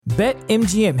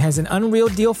BetMGM has an unreal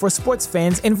deal for sports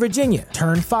fans in Virginia.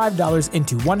 Turn $5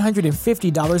 into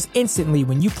 $150 instantly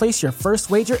when you place your first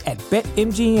wager at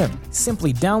BetMGM.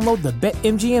 Simply download the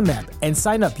BetMGM app and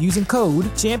sign up using code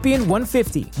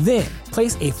Champion150. Then,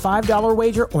 place a $5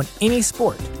 wager on any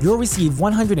sport. You'll receive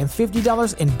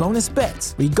 $150 in bonus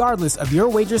bets, regardless of your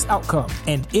wager's outcome.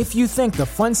 And if you think the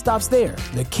fun stops there,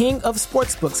 the King of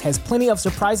Sportsbooks has plenty of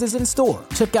surprises in store.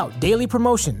 Check out daily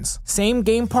promotions,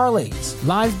 same-game parlays,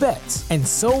 live bets, and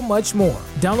so much more.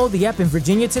 Download the app in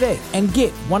Virginia today and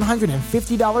get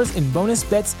 $150 in bonus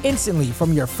bets instantly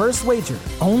from your first wager.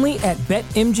 Only at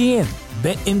BetMGM.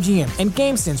 BetMGM and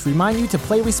GameSense remind you to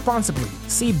play responsibly.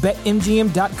 See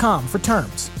BetMGM.com for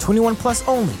terms. 21 plus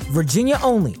only. Virginia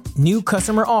only. New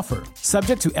customer offer.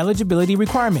 Subject to eligibility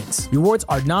requirements. Rewards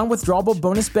are non-withdrawable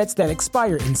bonus bets that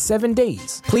expire in 7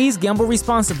 days. Please gamble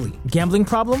responsibly. Gambling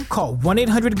problem? Call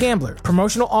 1-800-GAMBLER.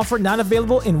 Promotional offer not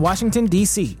available in Washington,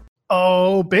 D.C.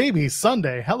 Oh, baby,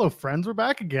 Sunday. Hello, friends. We're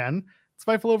back again. It's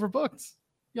Fightful Overbooked.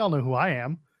 Y'all know who I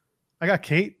am. I got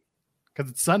Kate because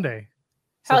it's Sunday.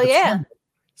 So Hell yeah.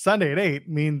 Sunday at 8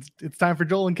 means it's time for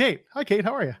Joel and Kate. Hi, Kate.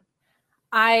 How are you?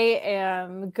 I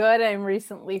am good. I'm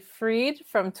recently freed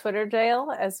from Twitter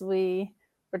jail, as we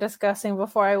were discussing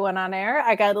before I went on air.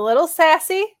 I got a little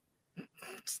sassy.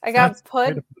 I got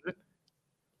put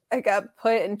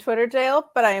in Twitter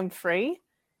jail, but I am free.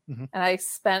 Mm-hmm. And I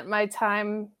spent my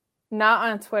time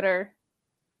not on Twitter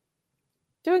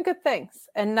doing good things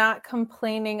and not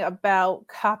complaining about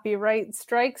copyright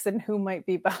strikes and who might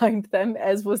be behind them,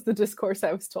 as was the discourse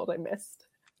I was told I missed.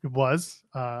 It was.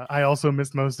 I also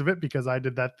missed most of it because I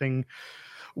did that thing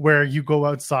where you go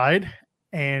outside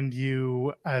and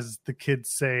you, as the kids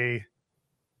say,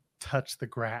 touch the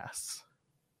grass.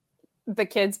 The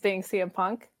kids being CM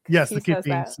Punk? Yes, the kid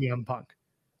being CM Punk.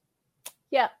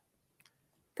 Yeah.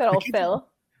 Good old Phil.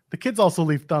 The kids also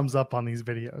leave thumbs up on these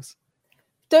videos.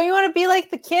 Don't you want to be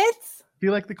like the kids? Be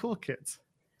like the cool kids.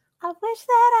 I wish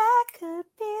that I could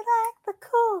be like the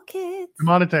cool kids.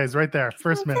 Monetize right there.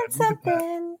 First minute.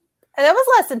 Something. That was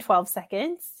less than 12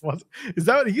 seconds. Is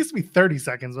that? It used to be 30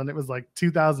 seconds when it was like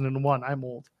 2001. I'm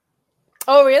old.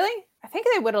 Oh, really? I think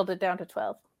they whittled it down to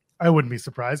 12. I wouldn't be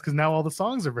surprised because now all the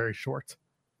songs are very short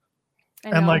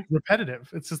and like repetitive.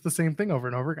 It's just the same thing over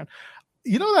and over again.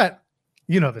 You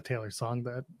know the Taylor song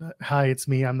that "Hi, it's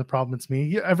me. I'm the problem. It's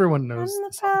me." Everyone knows. I'm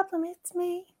the problem. It's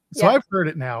me. So I've heard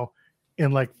it now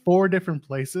in like 4 different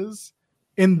places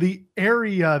in the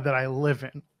area that I live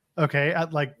in. Okay,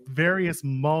 at like various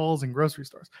malls and grocery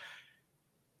stores.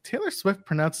 Taylor Swift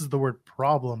pronounces the word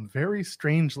 "problem" very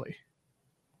strangely.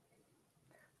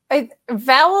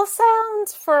 Vowel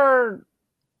sounds for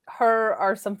her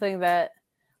are something that,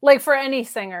 like, for any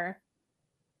singer.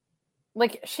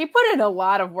 Like, she put in a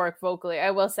lot of work vocally,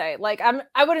 I will say. Like,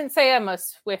 I wouldn't say I'm a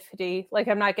Swiftie. Like,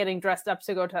 I'm not getting dressed up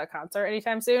to go to a concert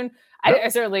anytime soon.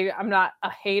 Yep. I'm not a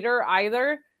hater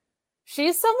either.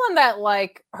 She's someone that,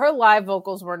 like, her live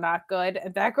vocals were not good.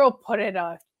 And that girl put in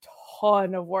a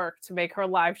ton of work to make her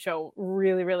live show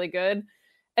really, really good.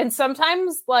 And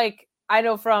sometimes, like, I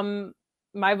know from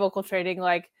my vocal training,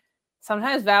 like,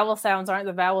 sometimes vowel sounds aren't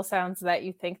the vowel sounds that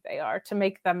you think they are to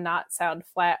make them not sound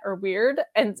flat or weird.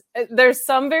 And there's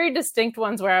some very distinct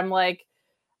ones where I'm like,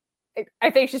 I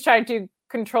think she's trying to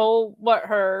control what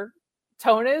her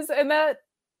tone is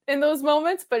in those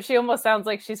moments, but she almost sounds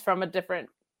like she's from a different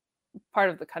part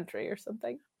of the country or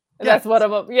something. And that's one of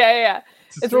them. Yeah.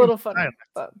 It's a little funny.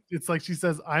 But it's like she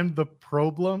says, "I'm the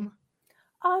problem."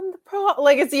 I'm the problem.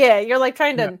 Like, it's, you're like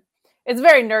trying to, it's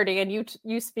very nerdy, and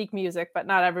you speak music, but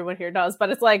not everyone here does. But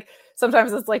it's like,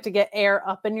 sometimes it's like to get air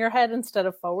up in your head instead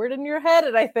of forward in your head.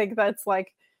 And I think that's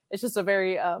like, it's just a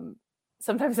very,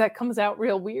 sometimes that comes out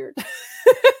real weird.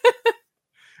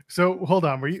 So hold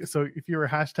on. So if you were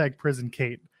hashtag prison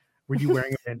Kate, were you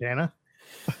wearing a bandana?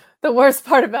 The worst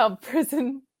part about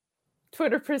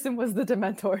Twitter prison was the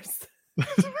Dementors.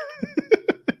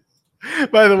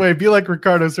 By the way, be like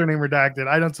Ricardo, surname redacted.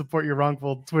 I don't support your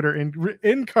wrongful Twitter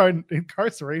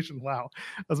incarceration. Wow.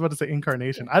 I was about to say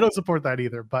incarnation. I don't support that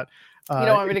either, but you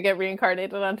don't want me to get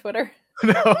reincarnated on Twitter?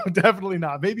 No, definitely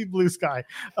not. Maybe Blue Sky.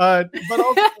 But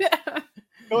also,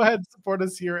 go ahead and support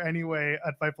us here anyway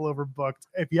at Fightful Overbooked.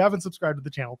 If you haven't subscribed to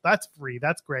the channel, that's free.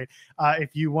 That's great.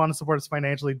 If you want to support us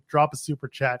financially, drop a super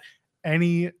chat.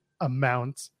 Any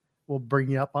amount will bring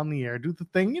you up on the air. Do the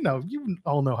thing, you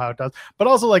all know how it does. But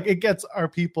also, like, it gets our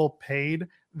people paid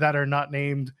that are not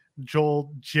named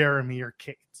Joel, Jeremy, or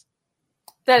Kate.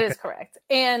 That is correct.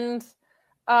 And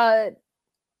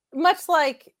much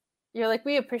like you're like,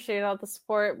 we appreciate all the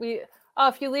support.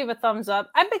 If you leave a thumbs up,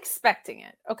 I'm expecting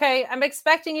it. Okay. I'm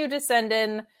expecting you to send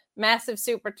in massive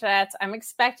super chats. I'm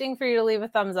expecting for you to leave a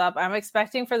thumbs up. I'm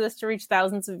expecting for this to reach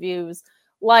thousands of views.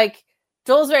 Like,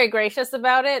 Joel's very gracious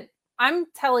about it. I'm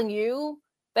telling you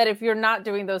that if you're not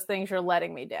doing those things, you're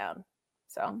letting me down.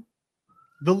 So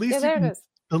the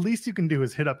least you can do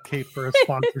is hit up Kate for a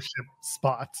sponsorship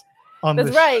spot on That's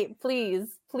this right. show.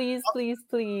 Please.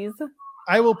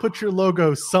 I will put your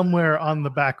logo somewhere on the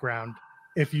background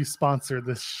if you sponsor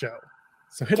this show.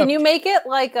 So Can you make it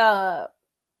like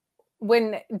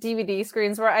when DVD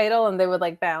screens were idle and they would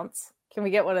like bounce? Can we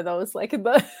get one of those like in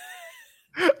the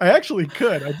I actually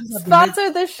could. I just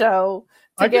sponsor the show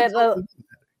to get a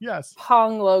yes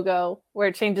Pong logo where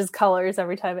it changes colors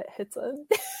every time it hits it.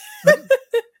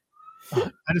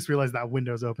 I just realized that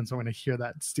window's open, so I'm going to hear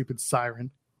that stupid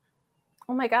siren.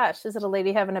 Oh my gosh, is it a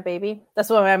lady having a baby? That's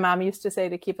what my mom used to say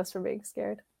to keep us from being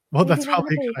scared. Well, that's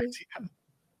probably a good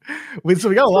idea. So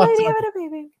we got a lot of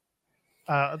baby.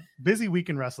 Busy week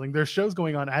in wrestling. There's shows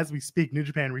going on as we speak. New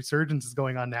Japan Resurgence is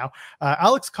going on now.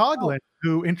 Alex Coughlin,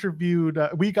 who interviewed,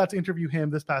 we got to interview him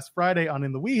this past Friday on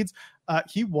In the Weeds.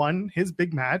 He won his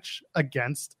big match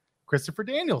against Christopher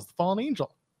Daniels, the Fallen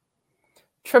Angel.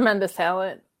 Tremendous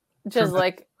talent. Just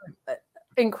like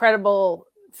incredible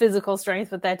physical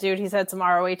strength with that dude. He's had some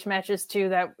ROH matches too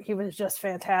that he was just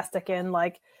fantastic in.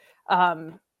 Like,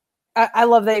 I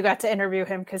love that you got to interview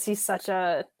him because he's such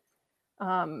an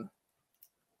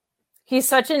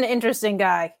interesting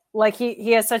guy. Like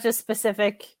he has such a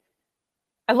specific.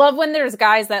 I love when there's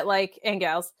guys that like and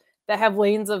gals that have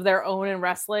lanes of their own in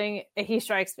wrestling. He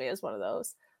strikes me as one of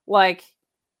those. Like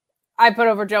I put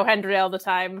over Joe Hendry all the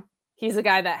time. He's a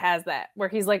guy that has that where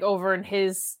he's like over in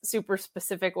his super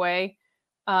specific way.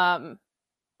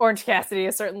 Orange Cassidy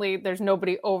is certainly, there's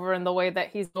nobody over in the way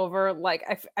that he's over. Like,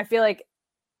 I feel like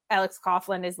Alex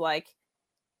Coughlin is like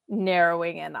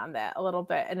narrowing in on that a little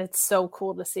bit. And it's so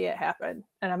cool to see it happen.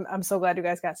 And I'm so glad you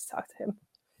guys got to talk to him.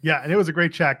 Yeah, and it was a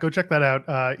great chat. Go check that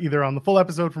out, either on the full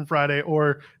episode from Friday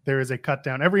or there is a cut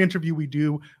down. Every interview we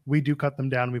do cut them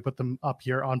down. And we put them up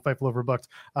here on Fightful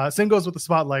Overbooked. Same goes with the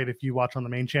spotlight. If you watch on the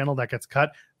main channel, that gets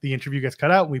cut. The interview gets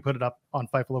cut out, and we put it up on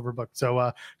Fightful Overbooked.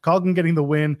 So Colgan getting the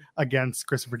win against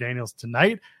Christopher Daniels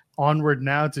tonight. Onward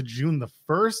now to June the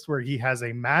 1st, where he has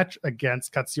a match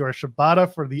against Katsuyori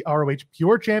Shibata for the ROH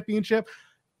Pure Championship.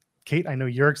 Kate, I know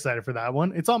you're excited for that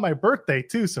one. It's on my birthday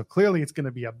too, so clearly it's going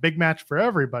to be a big match for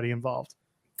everybody involved.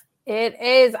 It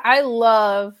is. I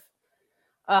love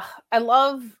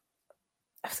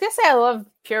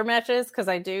pure matches because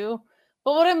I do.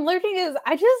 But what I'm learning is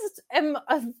I just am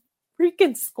a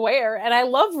freaking square and I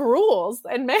love rules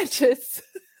and matches.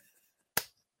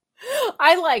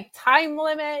 I like time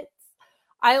limits.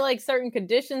 I like certain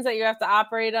conditions that you have to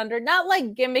operate under, not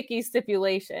like gimmicky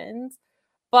stipulations,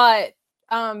 but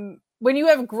when you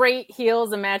have great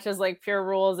heels and matches like Pure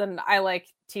Rules, and I like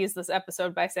tease this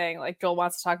episode by saying like Joel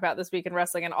wants to talk about This Week in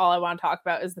Wrestling, and all I want to talk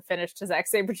about is the finish to Zack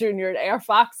Sabre Jr. and AR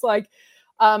Fox. Like,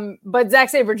 but Zack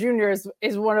Sabre Jr.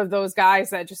 is one of those guys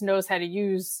that just knows how to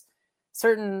use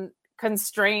certain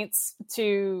constraints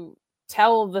to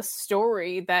tell the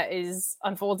story that is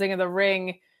unfolding in the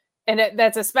ring. And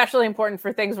that's especially important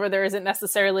for things where there isn't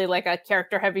necessarily like a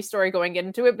character heavy story going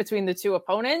into it between the two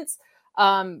opponents.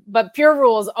 But Pure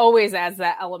Rules always adds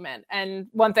that element. And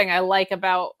one thing I like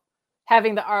about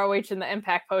having the ROH and the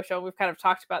Impact post show, we've kind of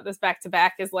talked about this back to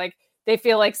back, is like they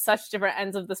feel like such different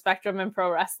ends of the spectrum in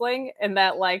pro wrestling, and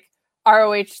that like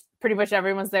ROH, pretty much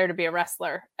everyone's there to be a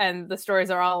wrestler and the stories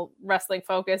are all wrestling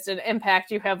focused. And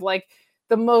Impact, you have like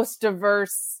the most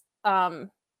diverse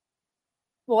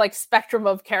like spectrum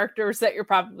of characters that you're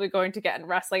probably going to get in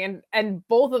wrestling, and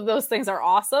both of those things are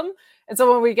awesome. And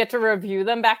so when we get to review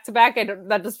them back to back,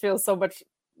 that just feels so much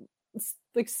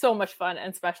fun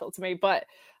and special to me. But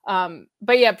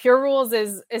yeah, Pure Rules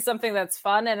is something that's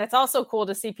fun, and it's also cool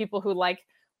to see people who like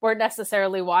weren't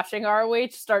necessarily watching ROH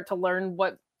start to learn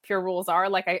what Pure Rules are.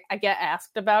 Like I get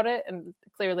asked about it, and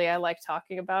clearly I like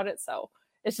talking about it, so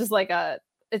it's just like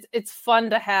it's fun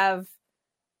to have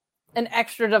an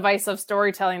extra device of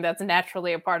storytelling that's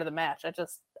naturally a part of the match.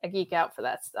 I geek out for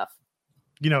that stuff.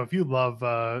 You know, if you love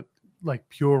like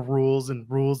Pure Rules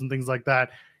and things like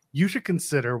that, you should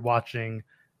consider watching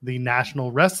the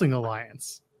National Wrestling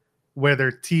Alliance, where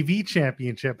their TV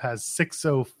championship has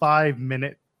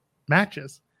 605-minute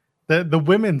matches. The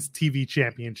women's TV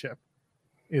championship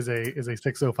is a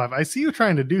 605. I see you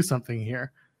trying to do something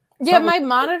here. Yeah, my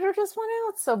monitor just went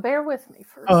out, so bear with me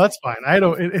for a that's fine.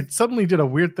 It suddenly did a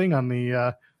weird thing on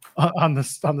the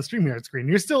StreamYard screen.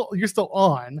 You're still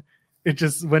on. It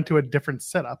just went to a different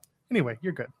setup. Anyway,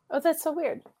 you're good. Oh, that's so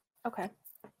weird. Okay.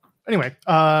 Anyway,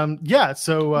 yeah,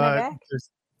 so Am I back?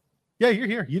 yeah, you're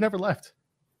here. You never left.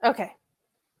 Okay.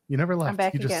 You never left. I'm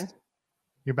back again.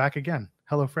 You're back again.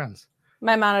 Hello, friends.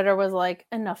 My monitor was like,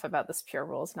 enough about this Pure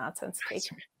Rules nonsense cake.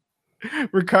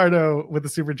 Ricardo with the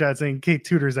super chat saying Kate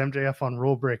tutors MJF on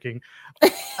rule breaking.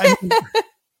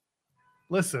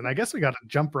 Listen, I guess we got to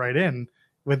jump right in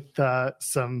with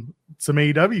some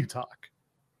AEW talk.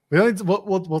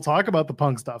 We'll talk about the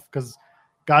Punk stuff because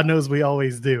God knows we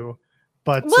always do.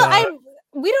 But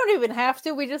we don't even have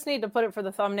to. We just need to put it for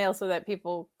the thumbnail so that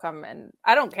people come in.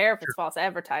 I don't care if it's false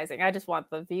advertising. I just want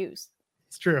the views.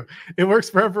 It's true. It works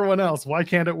for everyone else. Why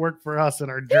can't it work for us and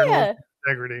our journalistic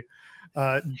integrity?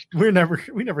 We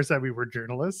never said we were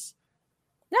journalists.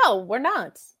 No, we're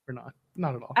not. We're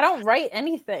not at all. I don't write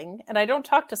anything, and I don't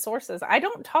talk to sources. I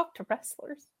don't talk to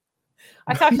wrestlers.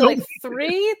 I talk to like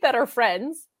 3 that are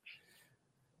friends.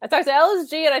 I talk to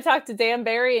LSG and I talk to Dan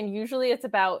Barry, and usually it's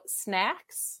about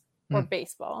snacks or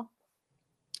baseball.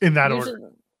 In that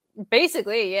order.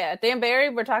 Basically, yeah. Dan Barry,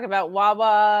 we're talking about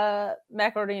Wawa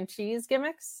macaroni and cheese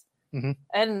gimmicks. Mm-hmm.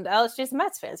 And LSG's a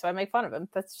Mets fan, so I make fun of him.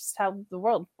 That's just how the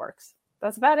world works.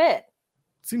 That's about it.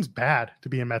 Seems bad to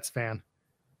be a Mets fan.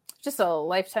 Just a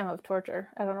lifetime of torture.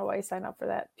 I don't know why you sign up for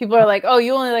that. People are like, oh,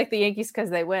 you only like the Yankees because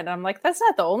they win. I'm like, that's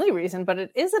not the only reason, but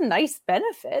it is a nice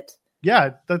benefit.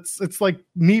 Yeah, it's like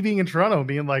me being in Toronto and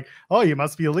being like, oh, you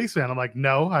must be a Leafs fan. I'm like,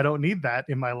 no, I don't need that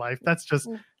in my life. That's just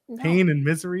pain and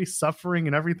misery, suffering,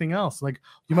 and everything else. Like,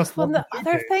 you must love the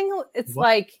other thing, it's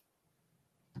like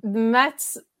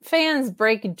Mets fans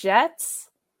break Jets,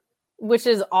 which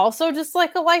is also just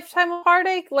like a lifetime of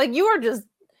heartache. Like, you are just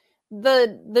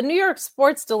the New York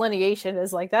sports delineation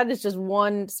is like that is just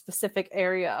one specific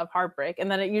area of heartbreak, and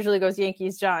then it usually goes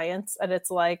Yankees Giants, and it's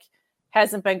like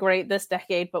hasn't been great this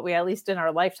decade, but we at least in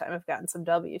our lifetime have gotten some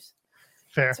W's.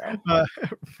 Fair. So.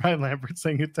 Ryan Lambert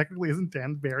saying it technically isn't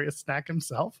Dan Barry a snack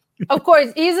himself. Of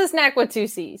course, he's a snack with 2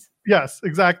 C's. Yes,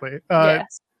 exactly.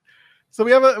 Yes. So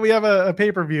we have a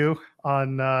pay-per-view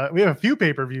on. We have a few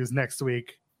pay-per-views next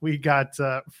week. We got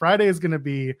Friday is going to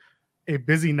be a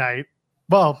busy night.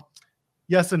 Well,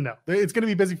 yes and no. It's going to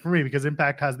be busy for me because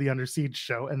Impact has the Under Siege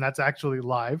show, and that's actually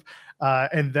live.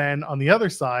 And then on the other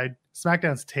side,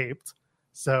 SmackDown's taped,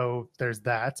 so there's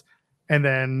that. And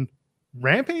then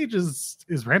Rampage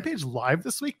is Rampage live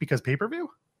this week because pay-per-view?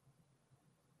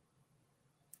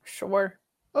 Sure.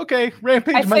 Okay,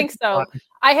 Rampage. I think so.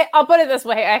 I'll put it this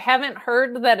way: I haven't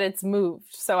heard that it's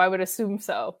moved, so I would assume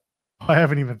so. I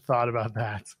haven't even thought about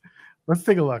that. Let's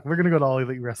take a look. We're going to go to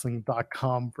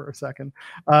AllEliteWrestling.com for a second.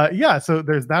 So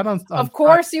there's that on of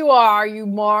course you are, you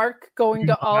Mark, going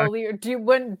to All Elite. Do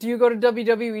you go to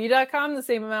WWE.com the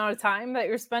same amount of time that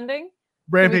you're spending?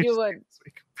 Rampage this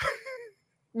week.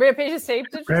 Rampage is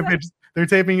taped? Rampage, they're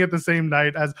taping it the same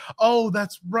night as,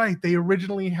 that's right. They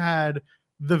originally had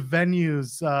the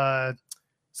venues.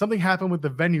 Something happened with the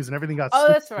venues and everything got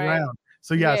switched around.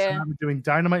 So, so now we're doing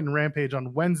Dynamite and Rampage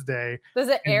on Wednesday. Does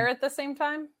it air at the same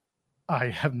time? I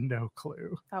have no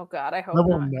clue. Oh God, I hope I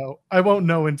won't know. I won't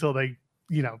know until they,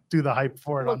 do the hype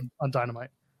for it on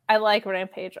Dynamite. I like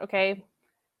Rampage, okay,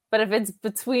 but if it's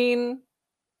between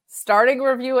starting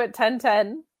review at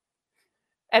 10:10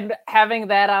 and having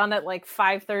that on at like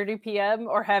 5:30 p.m.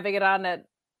 or having it on at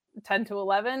 10 to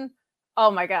 11,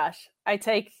 oh my gosh, I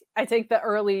take the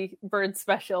early bird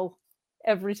special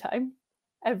every time,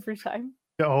 especially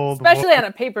on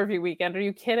a pay-per-view weekend. Are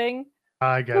you kidding?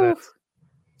 I get it.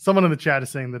 Someone in the chat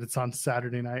is saying that it's on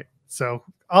Saturday night. So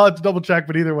I'll have to double check.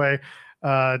 But either way,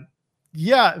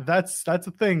 that's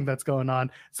a thing that's going on.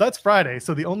 So that's Friday.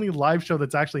 So the only live show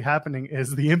that's actually happening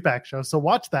is the Impact show. So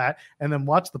watch that and then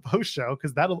watch the post show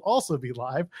because that'll also be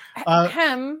live.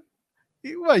 Well,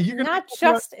 you're not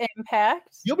just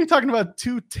Impact. You'll be talking about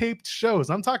 2 taped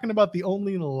shows. I'm talking about the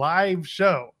only live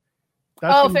show.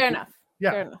 That's fair enough.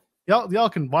 Yeah. Fair enough. Y'all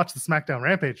can watch the SmackDown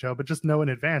Rampage show, but just know in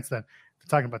advance that they're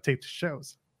talking about taped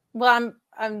shows. Well,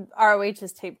 I'm ROH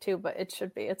is taped too, but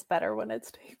it's better when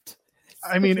it's taped.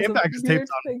 I mean, Impact is taped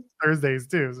on Thursdays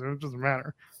too, so it doesn't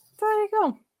matter. There you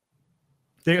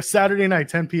go. Saturday night,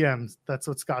 10 p.m. That's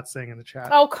what Scott's saying in the chat.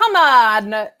 Oh, come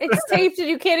on. It's taped and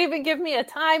you can't even give me a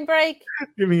time break.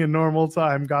 Give me a normal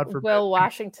time, God forbid. Will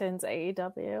Washington's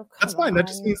AEW. That's fine. That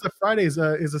just means that Friday is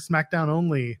a SmackDown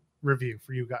only review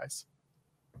for you guys.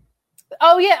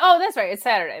 Oh, yeah. Oh, that's right. It's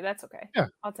Saturday. That's okay. Yeah.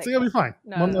 I'll take it. So you'll be fine.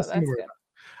 One less thing to worry about.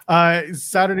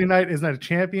 Saturday night is Night of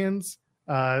Champions.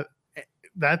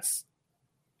 That's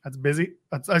busy.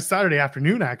 That's Saturday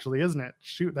afternoon, actually, isn't it?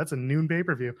 Shoot, that's a noon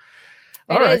pay-per-view.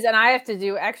 It is, and I have to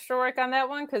do extra work on that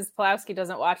one because Pulowski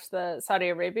doesn't watch the Saudi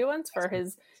Arabia ones for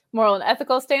his moral and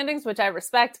ethical standings, which I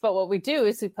respect. But what we do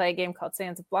is we play a game called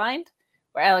Sands of Blind,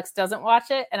 where Alex doesn't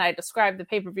watch it, and I describe the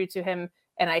pay-per-view to him,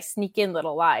 and I sneak in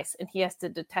little lies, and he has to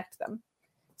detect them.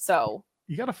 So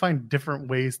you got to find different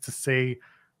ways to say,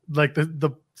 like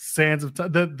the sands of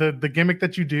the gimmick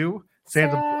that you do.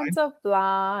 Sands of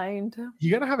Blind.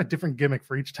 You got to have a different gimmick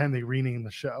for each time they rename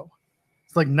the show.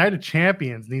 It's like Night of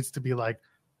Champions needs to be like,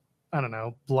 I don't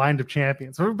know, Blind of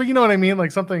Champions. But you know what I mean?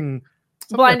 Like something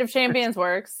Blind of Champions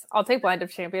works. I'll take Blind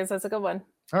of Champions. That's a good one.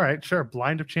 All right, sure.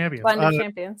 Blind of Champions. Blind of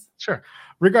Champions. Sure.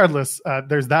 Regardless,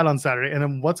 there's that on Saturday. And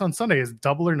then what's on Sunday is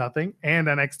Double or Nothing and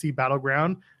NXT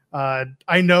Battleground.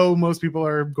 I know most people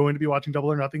are going to be watching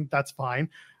Double or Nothing. That's fine.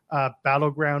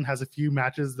 Battleground has a few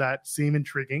matches that seem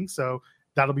intriguing. So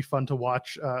that'll be fun to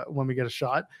watch when we get a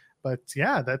shot. But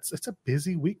yeah, it's a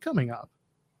busy week coming up.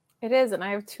 It is. And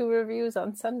I have 2 reviews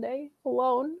on Sunday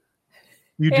alone.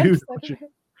 You do.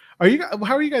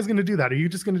 How are you guys going to do that? Are you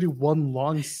just going to do one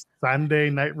long Sunday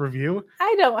night review?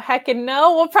 I don't heckin'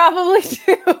 know. We'll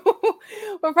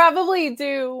probably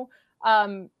do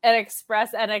an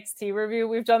express NXT review.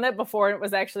 We've done that before and it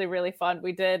was actually really fun.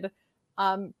 We did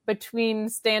between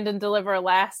Stand and Deliver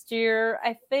last year,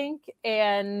 I think,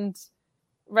 and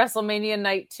WrestleMania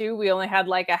Night 2. We only had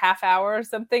like a half hour or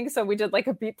something, so we did like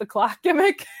a beat the clock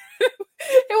gimmick.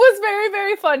 It was very,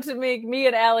 very fun to make me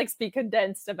and Alex be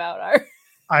condensed about our...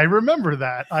 I remember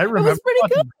that. It was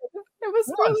pretty good. It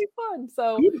was really fun.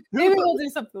 So maybe we'll do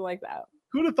something like that.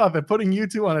 Who'd have thought that putting you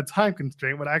two on a time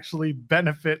constraint would actually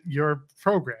benefit your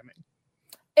programming?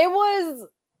 It was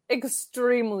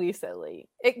extremely silly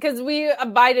because we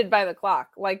abided by the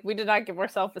clock. Like, we did not give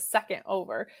ourselves a second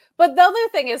over. But the other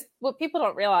thing is, what people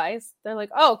don't realize, they're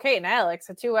like, oh, Kate and Alex,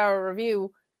 a 2-hour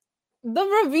review. The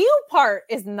review part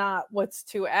is not what's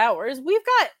 2 hours. We've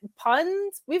got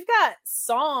puns. We've got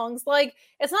songs. Like,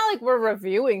 it's not like we're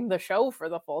reviewing the show for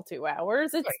the full 2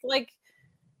 hours. It's like,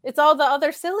 it's all the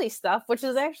other silly stuff, which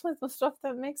is actually the stuff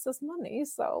that makes us money.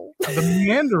 So the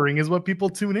meandering is what people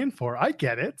tune in for. I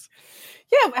get it.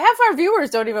 Yeah, half our viewers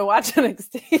don't even watch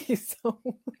NXT. So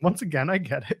once again, I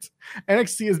get it.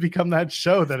 NXT has become that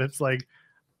show that it's like,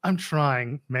 I'm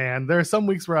trying, man. There are some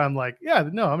weeks where I'm like, yeah,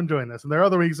 no, I'm enjoying this. And there are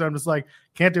other weeks where I'm just like,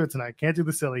 can't do it tonight. Can't do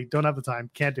the silly. Don't have the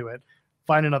time. Can't do it.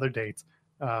 Find another date.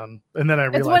 And then I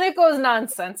realize it's when it goes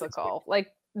nonsensical.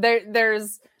 Like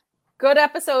there's good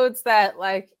episodes that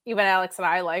like even Alex and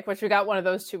I like, which we got one of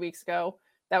those 2 weeks ago.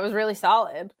 That was really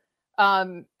solid.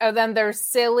 And then there's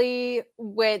silly,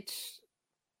 which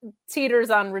teeters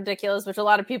on ridiculous, which a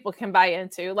lot of people can buy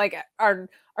into. Like our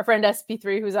friend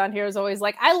SP3 who's on here is always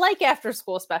like, I like after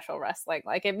school special wrestling.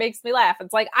 Like, it makes me laugh.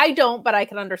 It's like, I don't, but I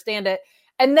can understand it.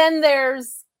 And then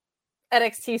there's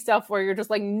NXT stuff where you're just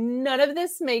like, none of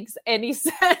this makes any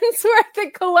sense, where I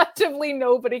think collectively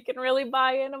nobody can really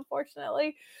buy in,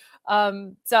 unfortunately.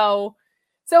 So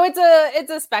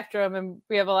it's a spectrum, and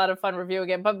we have a lot of fun reviewing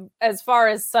it. But as far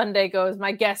as Sunday goes,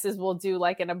 my guess is we'll do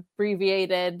like an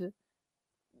abbreviated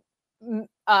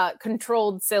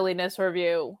controlled silliness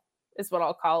review is what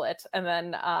I'll call it. And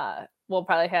then we'll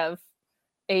probably have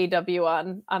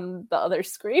AEW on the other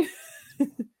screen.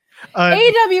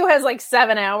 AEW has like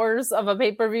 7 hours of a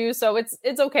pay-per-view, so it's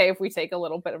okay if we take a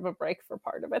little bit of a break for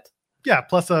part of it. Yeah,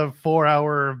 plus a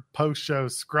 4-hour post-show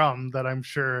scrum that I'm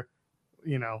sure,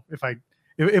 you know,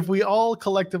 if we all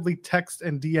collectively text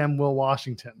and DM Will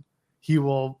Washington, he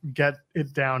will get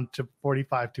it down to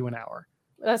 45 to an hour.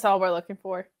 That's all we're looking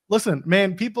for. Listen,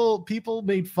 man, people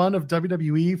made fun of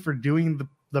WWE for doing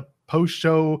the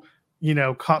post-show, you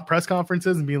know, press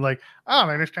conferences and being like, oh,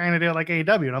 they're just trying to do it like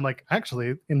AEW. And I'm like,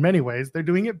 actually, in many ways, they're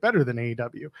doing it better than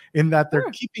AEW in that they're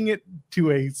keeping it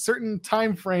to a certain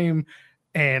time frame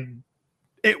and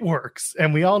it works.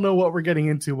 And we all know what we're getting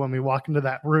into when we walk into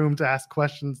that room to ask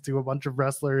questions to a bunch of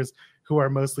wrestlers who are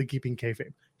mostly keeping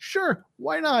kayfabe. Sure,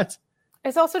 why not?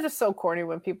 It's also just so corny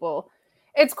when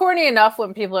it's corny enough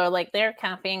when people are like, they're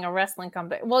copying a wrestling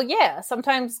company. Well, yeah,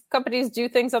 sometimes companies do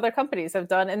things other companies have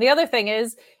done. And the other thing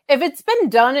is, if it's been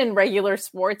done in regular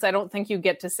sports, I don't think you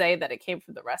get to say that it came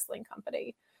from the wrestling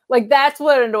company. Like, that's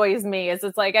what annoys me, is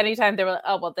it's like anytime they were like,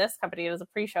 oh, well, this company does a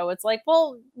pre-show. It's like,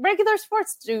 well, regular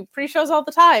sports do pre-shows all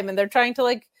the time. And they're trying to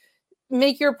like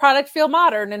make your product feel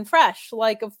modern and fresh.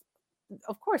 Like,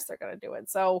 of course they're going to do it.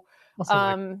 So,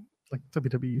 also, like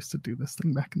WWE used to do this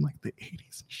thing back in like the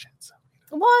 80s and shit. So.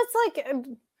 Well, it's like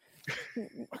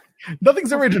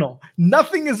nothing's original.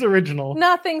 Nothing is original.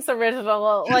 Nothing's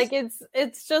original. Like it's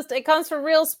just, it comes from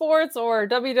real sports or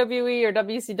WWE or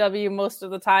WCW most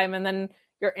of the time, and then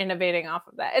you're innovating off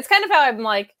of that. It's kind of how I'm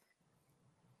like,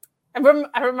 I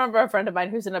remember a friend of mine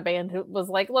who's in a band who was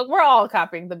like, look, we're all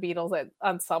copying the Beatles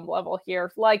on some level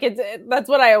here. Like that's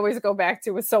what I always go back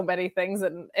to with so many things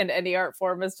in any art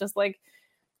form, is just like,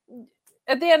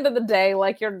 at the end of the day,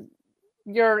 like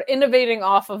you're innovating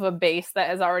off of a base that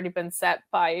has already been set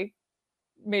by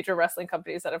major wrestling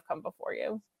companies that have come before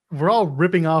you. We're all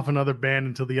ripping off another band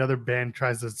until the other band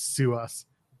tries to sue us.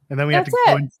 And then we have to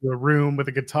go into a room with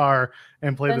a guitar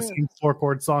and play the same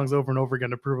 4-chord songs over and over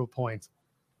again to prove a point.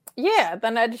 Yeah,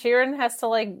 then Ed Sheeran has to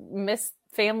like miss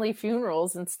family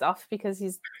funerals and stuff because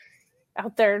he's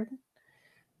out there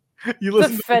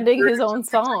defending his own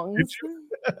songs.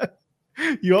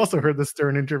 You also heard the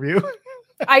Stern interview.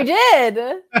 I did.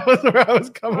 That was where I was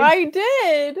coming from. I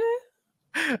did.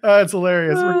 It's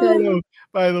hilarious. Ricardo,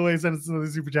 by the way, sent us another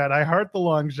super chat. I heart the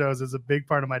long shows is a big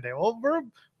part of my day. Well,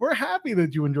 we're happy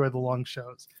that you enjoy the long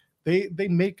shows. They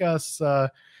make us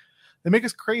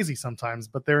crazy sometimes,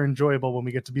 but they're enjoyable when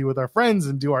we get to be with our friends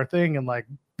and do our thing and like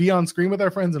be on screen with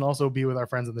our friends and also be with our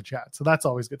friends in the chat. So that's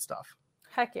always good stuff.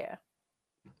 Heck yeah.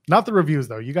 Not the reviews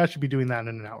though. You guys should be doing that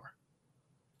in an hour.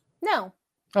 No.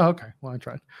 Oh, okay. Well, I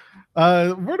tried.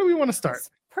 Where do we want to start?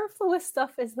 Superfluous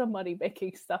stuff is the money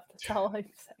making stuff. That's all I'm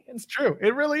saying. It's true.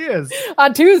 It really is.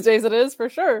 On Tuesdays, it is for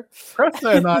sure.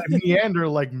 Krista and I meander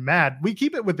like mad. We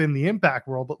keep it within the Impact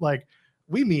world, but like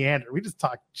we meander. We just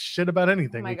talk shit about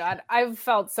anything. Oh my God. I've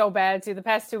felt so bad too. The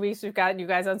past 2 weeks, we've gotten you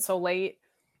guys on so late.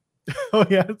 Oh,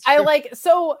 yeah.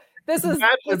 This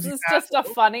is just a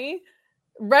funny.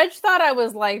 Reg thought I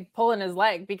was like pulling his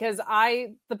leg because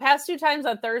the past 2 times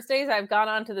on Thursdays I've gone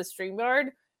onto the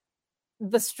StreamYard.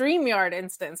 The StreamYard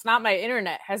instance, not my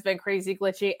internet, has been crazy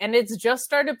glitchy, and it's just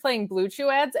started playing Blue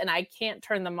Chew ads, and I can't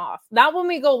turn them off. Not when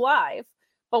we go live,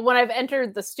 but when I've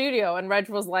entered the studio, and Reg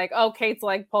was like, "Oh, Kate's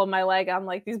like pulling my leg on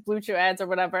like these Blue Chew ads or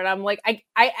whatever," and I'm like, I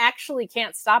actually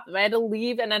can't stop them. I had to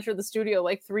leave and enter the studio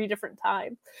like 3 different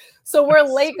times. So we're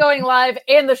late going live,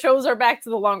 and the shows are back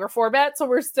to the longer format, so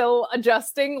we're still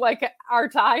adjusting like our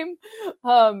time.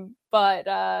 But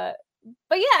yeah,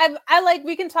 I like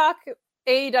we can talk.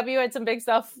 AEW had some big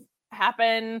stuff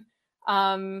happen.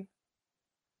 SmackDown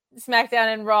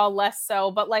and Raw less so,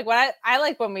 but like what I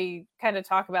like when we kind of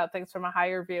talk about things from a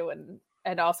higher view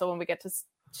and also when we get to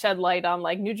shed light on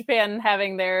like New Japan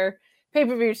having their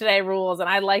pay-per-view today rules, and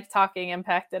I like talking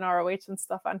Impact and ROH and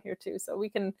stuff on here too. So we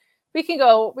can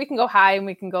go high and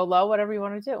we can go low, whatever you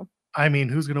want to do. I mean,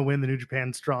 who's going to win the New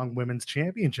Japan Strong Women's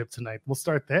Championship tonight? We'll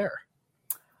start there.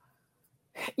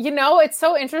 You know, it's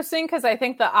so interesting because I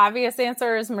think the obvious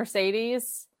answer is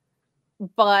Mercedes,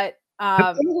 but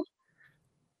what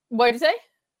did you say?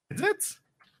 Is it?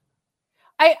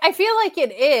 I feel like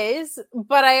it is,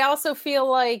 but I also feel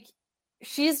like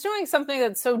she's doing something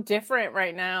that's so different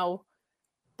right now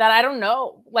that I don't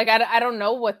know. Like, I don't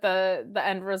know what the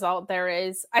end result there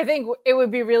is. I think it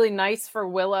would be really nice for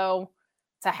Willow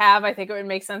to have. I think it would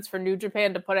make sense for New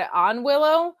Japan to put it on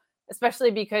Willow,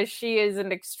 especially because she is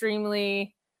an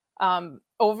extremely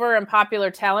over and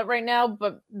popular talent right now,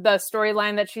 but the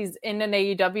storyline that she's in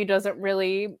AEW doesn't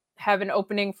really have an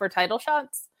opening for title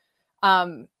shots.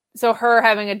 So her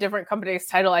having a different company's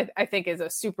title, I think is a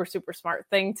super, super smart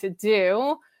thing to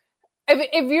do.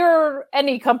 If you're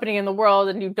any company in the world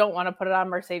and you don't want to put it on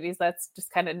Mercedes, that's just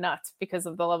kind of nuts because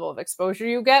of the level of exposure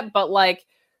you get. But like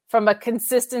from a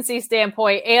consistency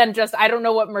standpoint, and just I don't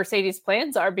know what Mercedes'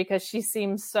 plans are because she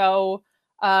seems so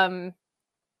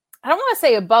I don't want to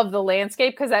say above the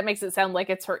landscape because that makes it sound like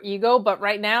it's her ego, but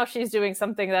right now she's doing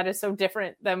something that is so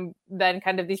different than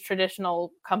kind of these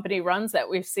traditional company runs that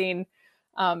we've seen.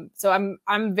 So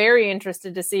I'm very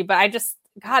interested to see, but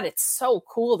God, it's so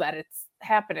cool that it's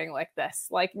happening like this.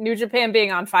 Like New Japan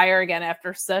being on fire again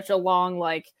after such a long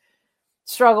like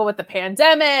struggle with the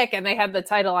pandemic, and they had the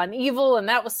title on Evil, and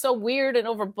that was so weird and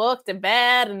overbooked and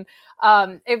bad, and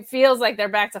it feels like they're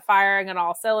back to firing on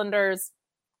all cylinders.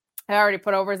 I already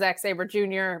put over Zack Sabre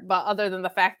Jr., but other than the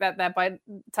fact that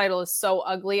title is so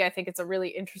ugly, I think it's a really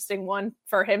interesting one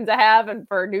for him to have and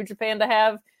for New Japan to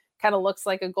have. Kind of looks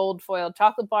like a gold foiled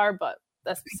chocolate bar, but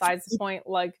that's besides the point.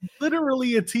 Like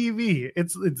literally a TV.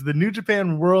 It's the New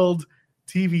Japan World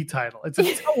TV title. It's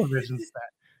a television set.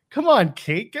 Come on,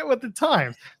 Kate, get with the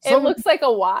times. It looks like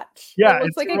a watch. Yeah, it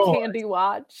looks like a candy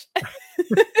watch.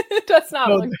 It does not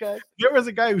look good. There was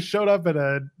a guy who showed up at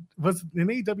an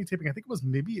AEW taping, I think it was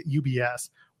maybe at UBS,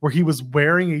 where he was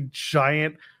wearing a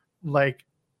giant like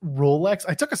Rolex.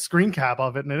 I took a screen cap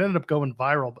of it and it ended up going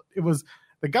viral, but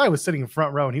the guy was sitting in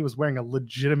front row and he was wearing a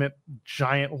legitimate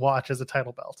giant watch as a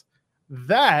title belt.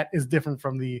 That is different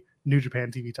from the New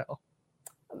Japan TV title.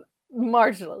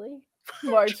 Marginally.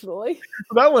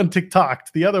 That one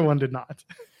TikToked. The other one did not.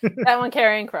 That one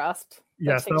carrying crossed.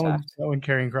 Yes, that one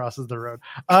carrying crosses the road.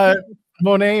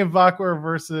 Monet Vaquer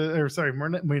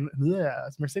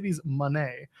Mercedes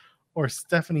Monet or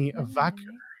Stephanie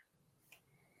Vaquer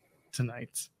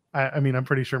tonight. I mean, I'm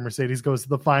pretty sure Mercedes goes to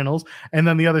the finals. And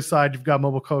then the other side, you've got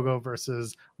Mobile Kogo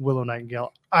versus Willow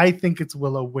Nightingale. I think it's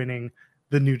Willow winning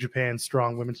the New Japan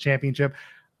Strong Women's Championship.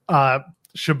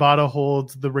 Shibata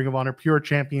holds the Ring of Honor Pure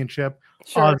Championship.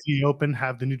 Sure. Aussie Open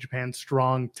have the New Japan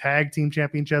Strong Tag Team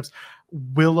Championships.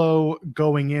 Willow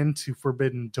going into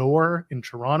Forbidden Door in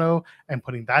Toronto and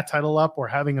putting that title up, or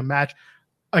having a match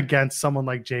against someone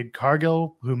like Jade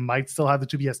Cargill, who might still have the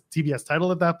TBS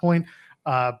title at that point.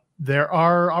 There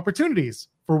are opportunities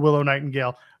for Willow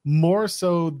Nightingale, more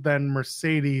so than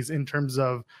Mercedes, in terms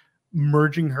of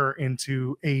merging her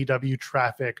into AEW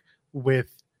traffic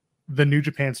with the New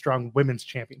Japan Strong Women's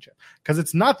Championship, because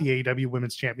it's not the AEW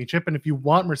Women's Championship. And if you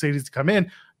want Mercedes to come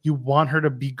in, you want her to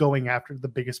be going after the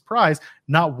biggest prize,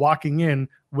 not walking in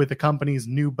with a company's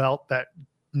new belt that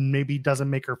maybe doesn't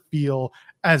make her feel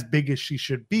as big as she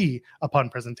should be upon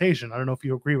presentation. I don't know if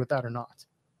you agree with that or not.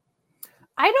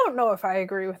 I don't know if I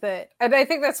agree with it. And I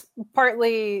think that's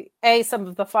partly A, some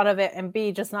of the fun of it, and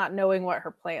B, just not knowing what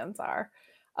her plans are.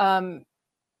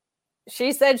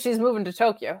 She said she's moving to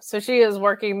Tokyo, so she is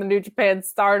working the New Japan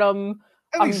Stardom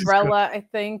umbrella, I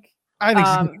think. I think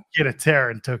she's going to get a tear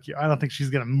in Tokyo. I don't think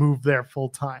she's going to move there full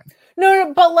time.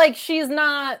 No, but like, she's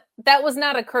not, that was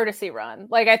not a courtesy run.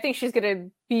 Like, I think she's going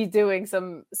to be doing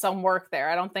some work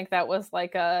there. I don't think that was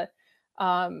like a,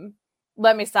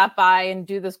 let me stop by and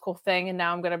do this cool thing, and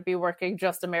now I'm going to be working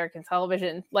just American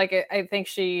television. Like, I think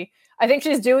she's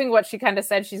doing what she kind of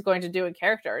said she's going to do in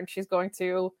character, and she's going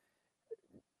to,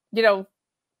 you know,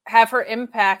 have her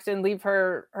impact and leave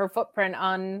her footprint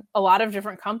on a lot of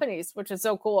different companies, which is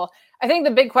so cool. I think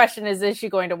the big question is she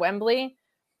going to Wembley?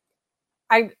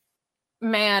 What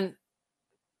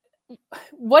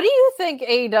do you think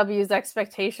AEW's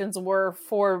expectations were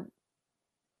for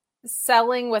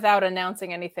selling without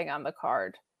announcing anything on the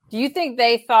card? Do you think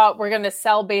they thought we're going to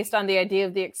sell based on the idea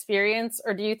of the experience?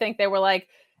 Or do you think they were like,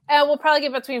 we'll probably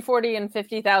get between 40 and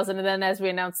 50,000. And then as we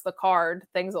announce the card,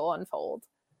 things will unfold?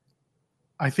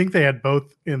 I think they had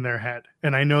both in their head.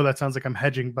 And I know that sounds like I'm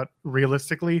hedging, but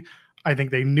realistically, I think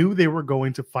they knew they were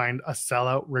going to find a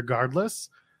sellout regardless.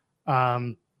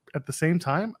 At the same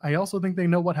time, I also think they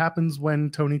know what happens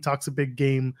when Tony talks a big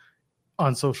game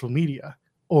on social media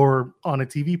or on a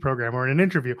TV program or in an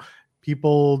interview.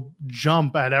 People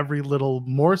jump at every little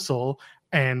morsel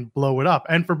and blow it up.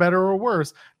 And for better or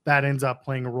worse, that ends up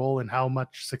playing a role in how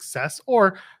much success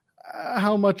or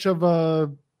how much of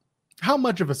a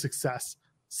success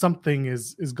something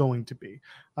is going to be.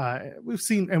 We've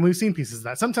seen pieces of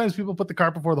that. Sometimes people put the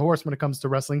cart before the horse when it comes to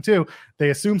wrestling too. They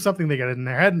assume something, they get it in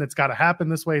their head, and it's got to happen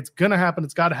this way. It's going to happen.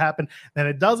 It's got to happen. Then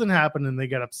it doesn't happen, and they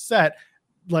get upset,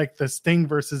 like the Sting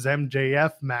versus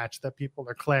MJF match that people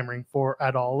are clamoring for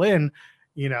at All In.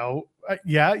 You know,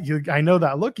 I know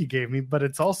that look you gave me, but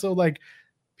it's also like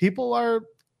people are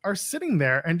sitting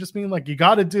there and just being like, you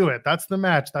got to do it. That's the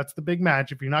match. That's the big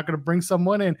match. If you're not going to bring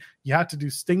someone in, you have to do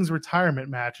Sting's retirement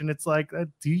match. And it's like,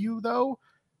 do you though?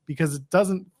 Because it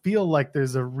doesn't feel like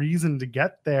there's a reason to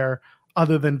get there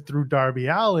other than through Darby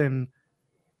Allin.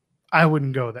 I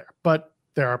wouldn't go there, but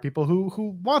there are people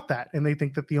who want that. And they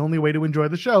think that the only way to enjoy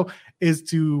the show is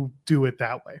to do it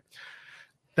that way.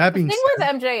 That being said, the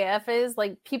thing with MJF is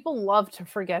like, people love to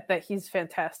forget that he's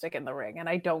fantastic in the ring. And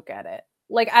I don't get it.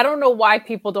 Like, I don't know why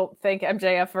people don't think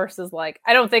MJF versus, like,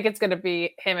 I don't think it's going to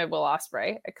be him and Will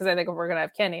Ospreay, because I think we're going to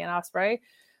have Kenny and Ospreay.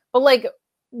 But, like,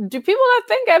 do people not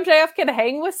think MJF can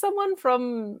hang with someone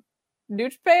from New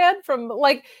Japan?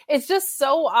 It's just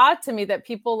so odd to me that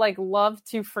people, like, love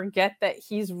to forget that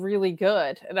he's really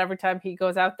good. And every time he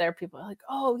goes out there, people are like,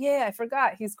 oh, yeah, I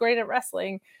forgot. He's great at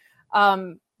wrestling.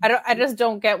 I just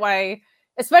don't get why,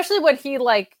 especially when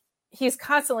he's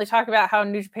constantly talking about how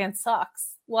New Japan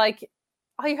sucks. Like,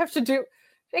 all you have to do,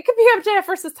 it could be MJF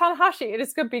versus Tanahashi, and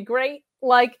it's going to be great.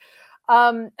 Like,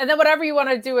 and then whatever you want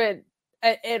to do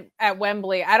at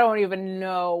Wembley, I don't even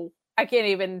know. I can't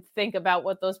even think about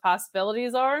what those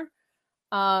possibilities are.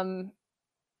 But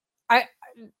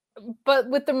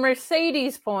with the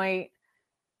Mercedes point,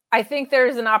 I think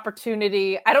there's an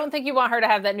opportunity. I don't think you want her to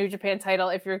have that New Japan title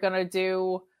if you're going to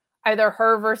do either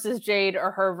her versus Jade or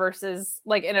her versus,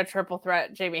 like, in a triple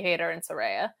threat, Jamie Hayter and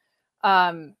Saraya.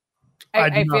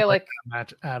 I feel like that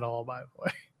match at all, by the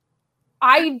way.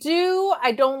 I do.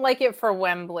 I don't like it for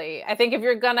Wembley. I think if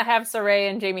you're gonna have Saraya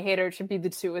and Jamie Hayter, it should be the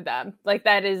two of them. Like,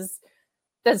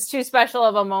 that's too special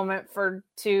of a moment for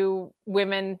two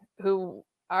women who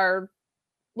are,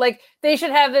 like, they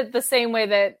should have it the same way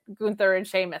that Gunther and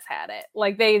Sheamus had it.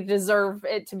 Like, they deserve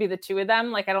it to be the two of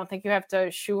them. Like, I don't think you have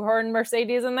to shoehorn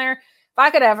Mercedes in there. If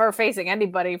I could have her facing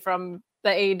anybody from the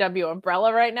AEW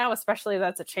umbrella right now, especially if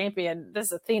that's a champion, this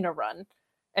is Athena run.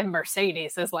 and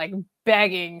Mercedes is like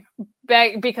begging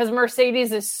because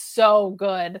Mercedes is so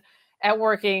good at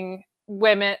working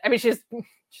women. I mean, she's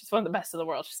one of the best in the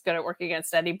world. She's good at working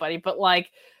against anybody, but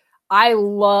like, I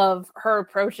love her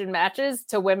approach in matches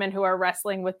to women who are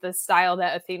wrestling with the style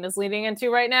that Athena's leading into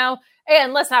right now.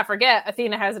 And let's not forget,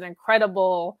 Athena has an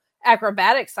incredible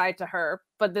acrobatic side to her,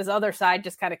 but this other side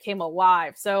just kind of came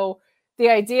alive. So the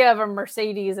idea of a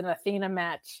Mercedes and Athena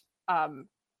match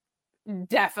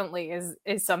definitely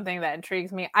is something that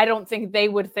intrigues me. I don't think they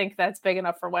would think that's big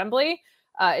enough for Wembley.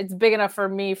 It's big enough for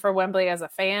me for Wembley as a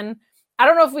fan. I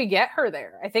don't know if we get her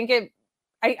there. I think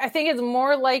it's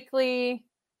more likely,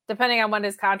 depending on when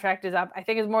his contract is up, I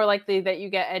think it's more likely that you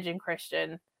get Edge and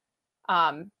Christian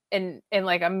in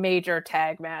like a major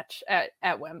tag match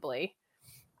at Wembley.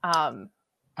 I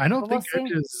don't think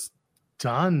Edge is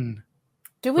done.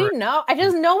 Do we know? I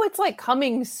just know it's like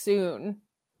coming soon.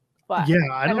 But yeah,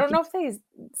 I don't know if they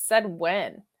said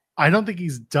when. I don't think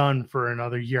he's done for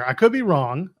another year. I could be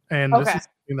wrong, and this is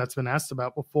something that's been asked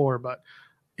about before, but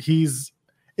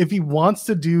if he wants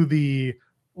to do the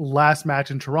last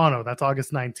match in Toronto, that's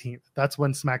August 19th. That's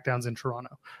when SmackDown's in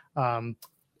Toronto.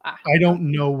 I don't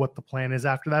know what the plan is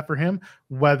after that for him,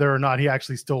 whether or not he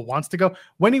actually still wants to go.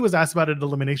 When he was asked about it at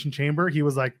Elimination Chamber, he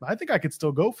was like, I think I could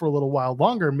still go for a little while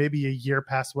longer, maybe a year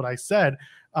past what I said,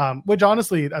 which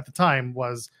honestly at the time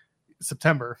was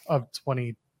September of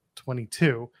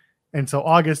 2022. And so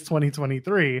August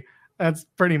 2023, that's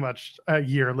pretty much a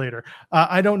year later.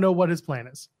 I don't know what his plan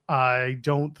is. I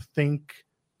don't think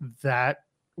that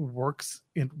works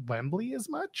in Wembley as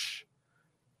much,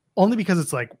 only because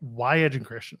it's like, why Edge and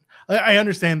Christian? I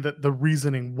understand that the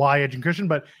reasoning why Edge and Christian,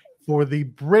 but for the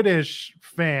British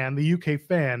fan, the UK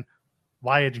fan,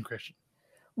 why Edge and Christian?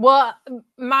 Well,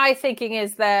 my thinking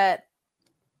is that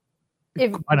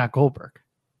why not Goldberg?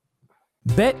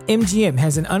 BetMGM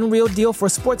has an unreal deal for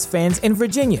sports fans in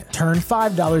Virginia. Turn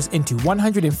 $5 into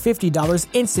 $150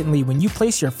 instantly when you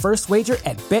place your first wager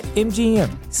at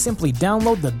BetMGM. Simply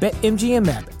download the BetMGM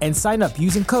app and sign up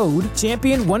using code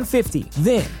Champion150.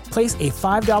 Then, place a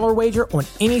 $5 wager on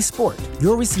any sport.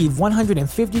 You'll receive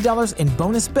 $150 in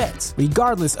bonus bets,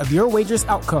 regardless of your wager's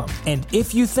outcome. And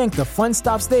if you think the fun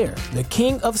stops there, the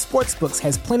King of Sportsbooks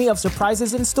has plenty of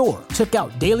surprises in store. Check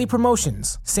out daily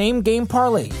promotions, same-game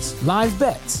parlays, live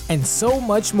bets, and so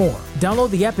much more. Download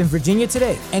the app in Virginia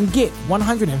today and get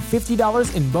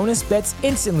 $150 in bonus bets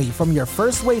instantly from your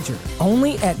first wager.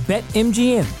 Only at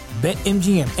BetMGM.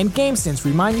 BetMGM and GameSense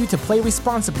remind you to play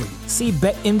responsibly. See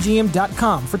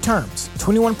BetMGM.com for terms.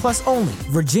 21 plus only.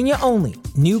 Virginia only.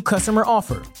 New customer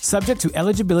offer. Subject to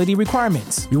eligibility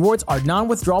requirements. Rewards are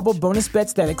non-withdrawable bonus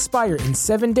bets that expire in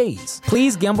 7 days.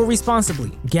 Please gamble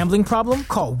responsibly. Gambling problem?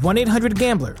 Call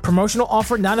 1-800-GAMBLER. Promotional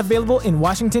offer not available in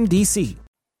Washington, D.C.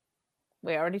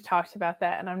 We already talked about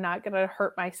that, and I'm not going to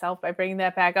hurt myself by bringing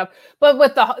that back up. But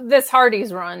with this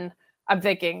Hardy's run, I'm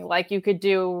thinking like you could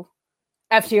do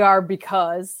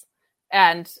FTR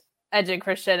and Edge and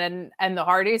Christian and the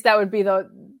Hardys. That would be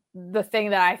the thing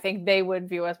that I think they would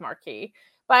view as marquee.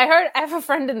 But I have a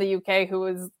friend in the UK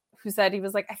who said, he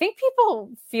was like, I think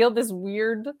people feel this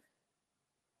weird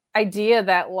idea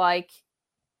that like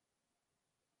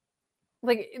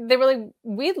they were like,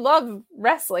 we love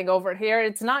wrestling over here.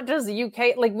 It's not just the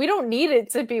UK. Like, we don't need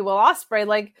it to be Will Ospreay.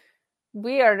 Like,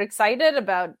 we are excited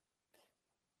about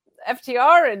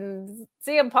FTR and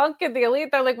CM Punk and the Elite.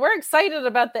 They're like, we're excited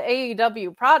about the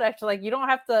AEW product. Like, you don't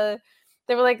have to.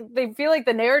 They were like, they feel like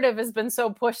the narrative has been so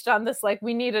pushed on this, like,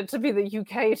 we needed to be the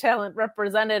UK talent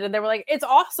represented. And they were like, it's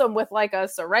awesome with like a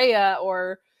Saraya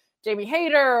or Jamie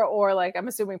Hayter, or like, I'm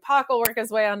assuming Pac will work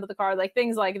his way onto the card, like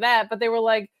things like that. But they were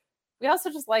like, we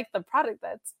also just like the product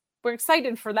we're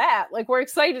excited for that. Like, we're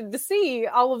excited to see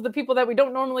all of the people that we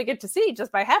don't normally get to see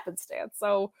just by happenstance.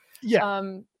 So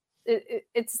yeah,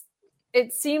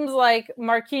 it seems like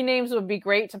marquee names would be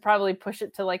great to probably push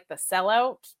it to like the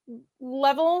sellout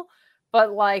level.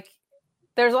 But like,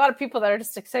 there's a lot of people that are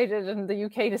just excited in the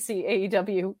UK to see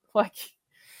AEW. Like,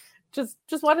 just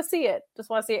want to see it. Just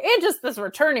want to see it. And just this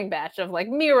returning batch of like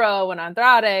Miro and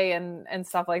Andrade and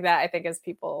stuff like that, I think, is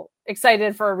people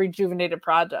excited for a rejuvenated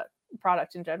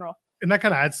product in general. And that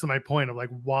kind of adds to my point of like,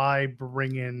 why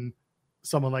bring in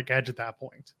someone like Edge at that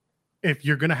point? If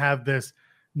you're going to have this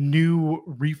new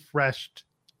refreshed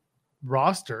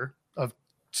roster of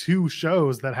 2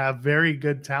 shows that have very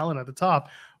good talent at the top,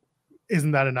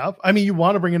 isn't that enough? I mean, you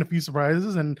want to bring in a few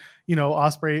surprises, and, you know,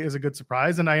 Ospreay is a good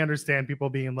surprise. And I understand people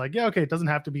being like, yeah, okay, it doesn't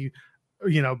have to be,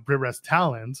 you know, Brit Rest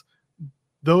talent.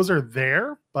 Those are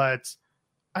there, but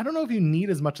I don't know if you need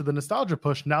as much of the nostalgia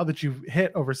push now that you've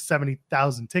hit over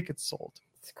 70,000 tickets sold.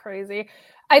 It's crazy.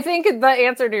 I think the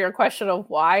answer to your question of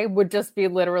why would just be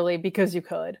literally because you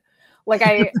could. Like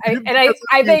I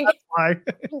think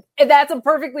that's a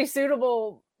perfectly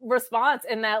suitable response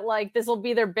in that like this will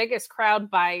be their biggest crowd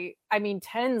by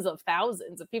tens of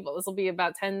thousands of people. This will be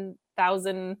about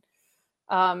 10,000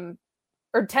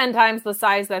 or 10 times the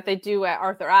size that they do at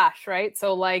Arthur Ashe, right?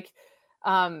 So like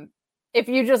if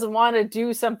you just want to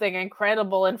do something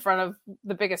incredible in front of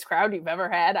the biggest crowd you've ever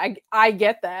had, I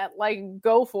get that. Like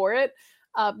go for it.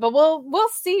 But we'll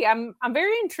see. I'm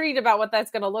very intrigued about what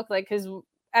that's going to look like because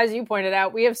as you pointed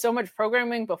out, we have so much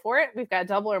programming before it. We've got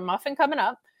Double or Muffin coming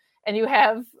up, and you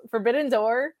have Forbidden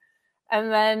Door,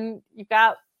 and then you've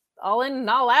got All In and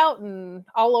All Out and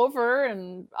All Over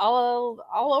and all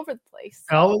over the place.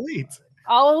 So,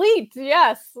 All Elite,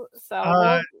 yes.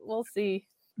 So we'll see.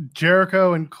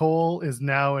 Jericho and Cole is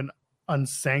now an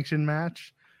unsanctioned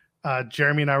match.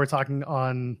 Jeremy and I were talking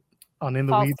on In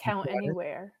the Falls Weeds. Count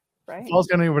Anywhere, right? Falls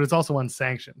Count Anywhere, but it's also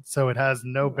unsanctioned, so it has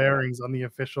no bearings on the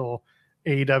official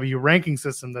AEW ranking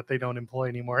system that they don't employ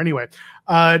anymore. Anyway,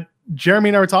 Jeremy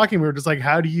and I were talking. We were just like,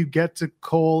 how do you get to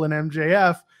Cole and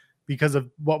MJF? Because of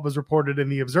what was reported in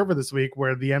the Observer this week,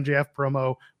 where the MJF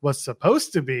promo was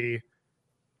supposed to be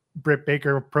Britt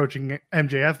Baker approaching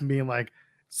MJF and being like,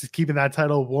 keeping that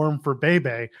title warm for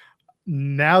Bebe.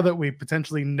 Now that we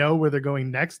potentially know where they're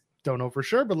going next, don't know for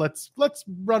sure, but let's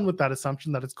run with that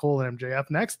assumption that it's Cole and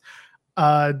MJF next.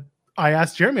 I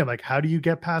asked Jeremy, like, how do you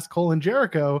get past Cole and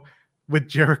Jericho with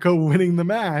Jericho winning the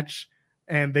match?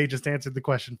 And they just answered the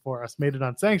question for us, made it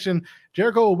unsanctioned.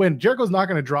 Jericho will win. Jericho's not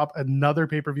going to drop another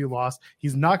pay-per-view loss.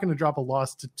 He's not going to drop a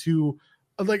loss to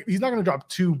he's not going to drop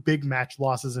two big match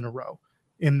losses in a row.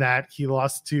 In that he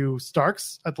lost to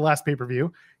Starks at the last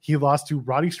pay-per-view. He lost to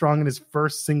Roddy Strong in his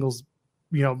first singles,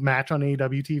 match on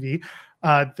AEW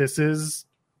TV. This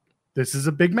is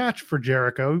a big match for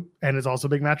Jericho, and it's also a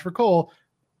big match for Cole.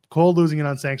 Cole losing an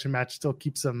unsanctioned match still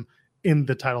keeps him in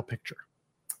the title picture.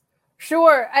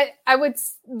 Sure. I would,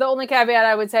 the only caveat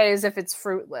I would say is if it's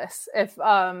fruitless. If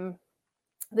the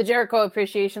Jericho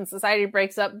Appreciation Society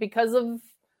breaks up because of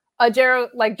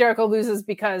Jericho loses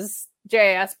because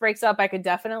JAS breaks up, I could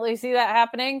definitely see that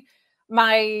happening.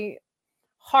 My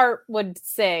heart would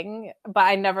sing, but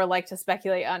I never like to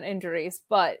speculate on injuries.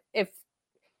 But if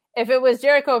it was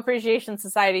Jericho Appreciation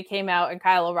Society came out and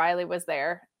Kyle O'Reilly was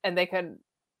there and they could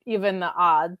even the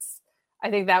odds,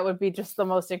 I think that would be just the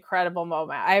most incredible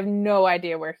moment. I have no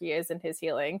idea where he is in his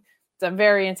healing. It's a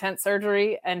very intense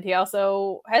surgery, and he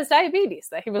also has diabetes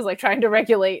that he was like trying to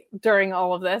regulate during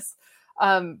all of this.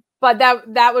 But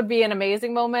that would be an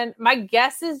amazing moment. My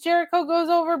guess is Jericho goes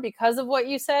over because of what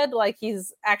you said. Like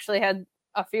he's actually had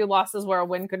a few losses where a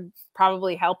win could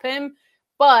probably help him.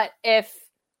 But if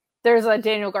there's a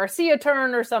Daniel Garcia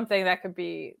turn or something, that could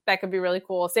be really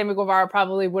cool. Sammy Guevara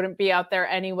probably wouldn't be out there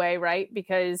anyway, right?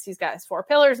 Because he's got his 4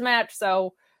 Pillars match.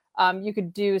 So you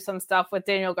could do some stuff with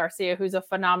Daniel Garcia, who's a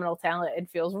phenomenal talent and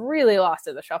feels really lost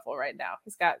in the shuffle right now.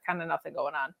 He's got kind of nothing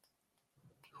going on.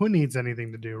 Who needs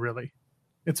anything to do, really?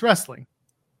 It's wrestling.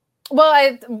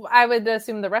 Well, I would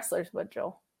assume the wrestlers would,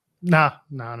 Joel. Nah,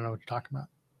 I don't know what you're talking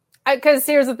about. Because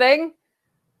here's the thing.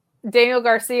 Daniel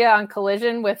Garcia on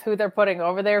Collision with who they're putting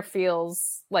over there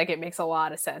feels like it makes a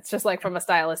lot of sense, just like from a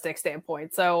stylistic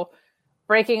standpoint. So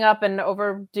breaking up an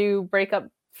overdue breakup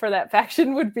for that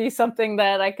faction would be something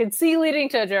that I could see leading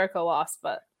to a Jericho loss,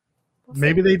 but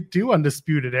maybe they do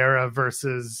Undisputed Era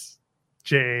versus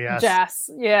JAS. JAS,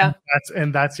 yeah.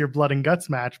 And that's your blood and guts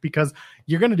match, because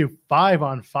you're going to do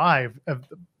 5-on-5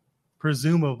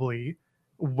 presumably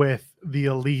with the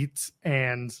Elite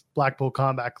and Blackpool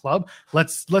Combat Club.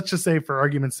 Let's just say, for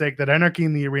argument's sake, that Anarchy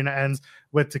in the Arena ends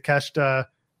with Takeshita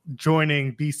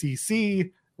joining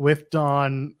BCC with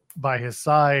Dawn by his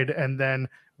side, and then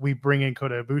we bring in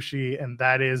Kota Ibushi, and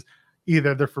that is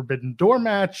either the Forbidden Door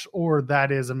match or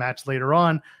that is a match later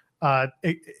on.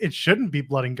 It shouldn't be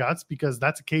blood and guts because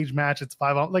that's a cage match. It's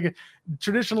 5-on,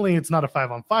 traditionally it's not a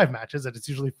 5-on-5 match, is it? It's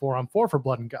usually 4-on-4 for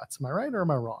blood and guts. Am I right or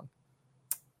am I wrong?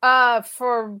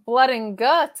 For blood and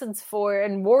guts, it's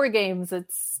in war games.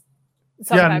 It's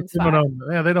sometimes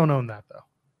they don't own that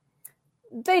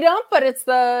though. They don't, but it's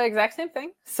the exact same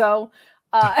thing. So,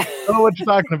 I don't know what you're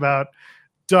talking about.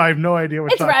 I have no idea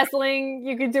what it's wrestling.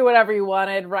 You can do whatever you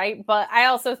wanted, right? But I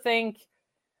also think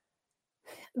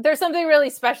there's something really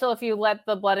special if you let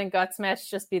the blood and guts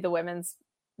match just be the women's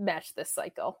match this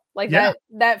cycle.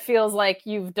 That feels like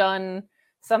you've done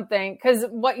something, because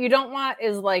what you don't want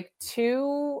is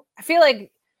two. I feel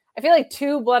like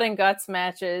 2 blood and guts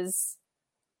matches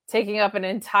taking up an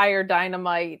entire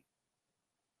Dynamite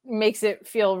makes it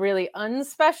feel really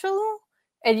unspecial,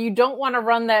 and you don't want to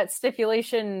run that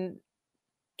stipulation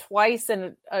twice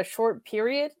in a short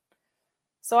period.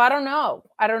 So I don't know.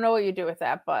 I don't know what you do with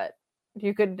that, but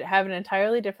you could have an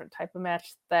entirely different type of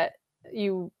match that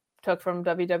you took from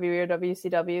WWE or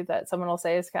WCW that someone will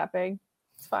say is capping.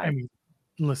 It's fine. I mean,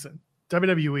 listen,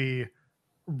 WWE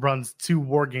runs 2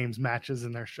 War Games matches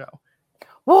in their show.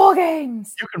 War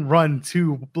Games! You can run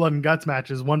 2 Blood and Guts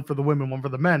matches, one for the women, one for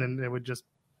the men, and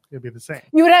it'd be the same.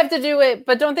 You would have to do it,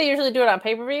 but don't they usually do it on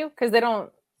pay-per-view? Because they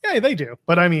don't. Yeah, they do.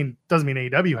 But I mean, doesn't mean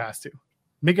AEW has to.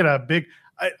 Make it a big.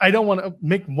 I don't want to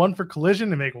make one for Collision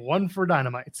and make one for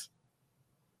Dynamites.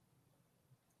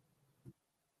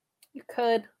 You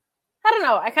could. I don't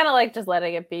know. I kind of like just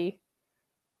letting it be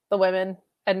the women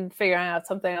and figuring out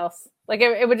something else. Like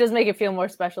it would just make it feel more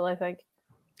special, I think.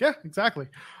 Yeah, exactly.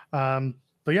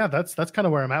 But yeah, that's kind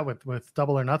of where I'm at with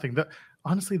Double or Nothing.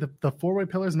 Honestly, the 4-way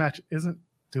pillars match isn't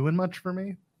doing much for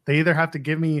me. They either have to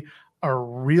give me a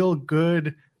real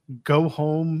good go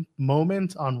home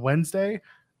moment on Wednesday,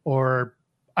 or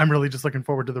I'm really just looking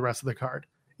forward to the rest of the card.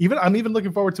 I'm even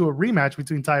looking forward to a rematch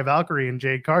between Taya Valkyrie and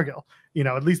Jade Cargill.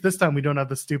 At least this time we don't have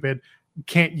the stupid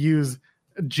can't use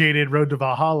Jaded Road to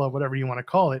Valhalla, whatever you want to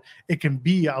call it. It can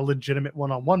be a legitimate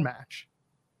one-on-one match.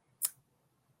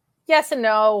 Yes and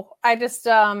no. I just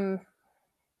so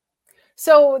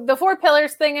the 4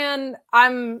 pillars thing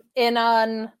I'm in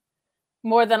on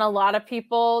more than a lot of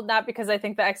people, not because I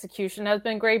think the execution has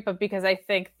been great, but because I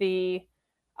think the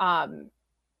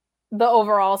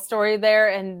overall story there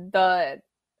and the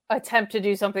attempt to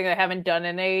do something they haven't done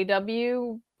in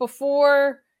AEW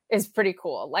before is pretty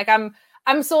cool. Like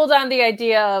I'm sold on the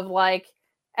idea of like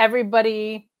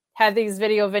everybody had these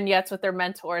video vignettes with their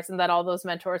mentors and then all those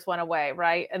mentors went away,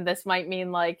 right? And this might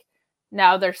mean like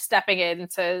now they're stepping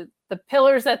into the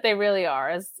pillars that they really are,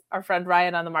 as our friend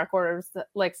Ryan on the Mark Orders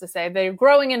likes to say. They're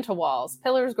growing into walls,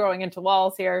 pillars growing into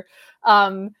walls here.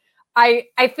 I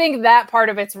think that part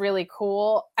of it's really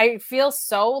cool. I feel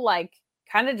so like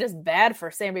kind of just bad for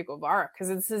Sammy Guevara because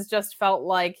this has just felt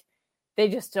like they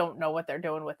just don't know what they're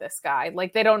doing with this guy.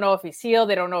 Like they don't know if he's heel.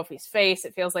 They don't know if he's face.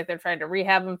 It feels like they're trying to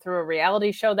rehab him through a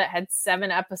reality show that had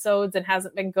 7 episodes and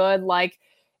hasn't been good. Like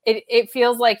it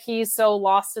feels like he's so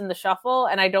lost in the shuffle,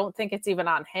 and I don't think it's even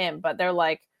on him, but they're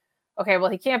like, okay, well,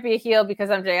 he can't be a heel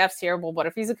because MJF's here. Well, what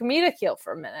if he's a comedic heel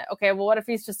for a minute? Okay, well, what if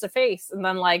he's just a face? And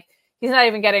then like he's not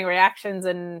even getting reactions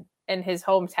in his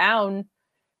hometown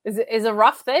is a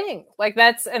rough thing. Like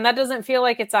that doesn't feel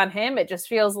like it's on him. It just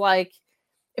feels like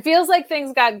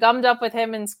things got gummed up with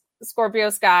him and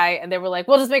Scorpio Sky, and they were like,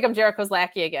 we'll just make him Jericho's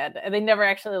lackey again. And they never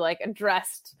actually like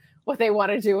addressed what they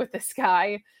want to do with this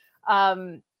guy.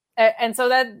 And so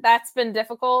that's been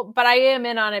difficult, but I am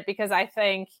in on it because I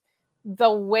think the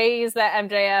ways that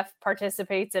MJF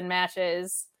participates in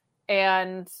matches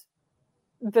and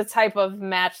the type of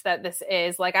match that this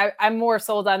is, like I'm more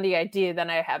sold on the idea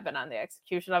than I have been on the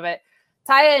execution of it.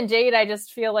 Taya and Jade, I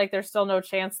just feel like there's still no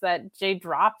chance that Jade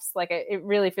drops. Like it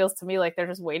really feels to me like they're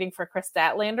just waiting for Chris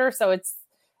Statlander. So it's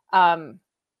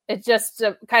just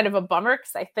kind of a bummer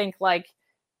because I think like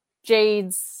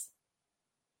Jade's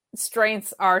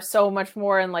strengths are so much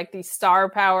more in like the star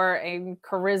power and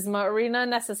charisma arena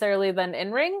necessarily than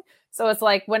in ring. So it's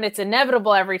like when it's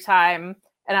inevitable every time,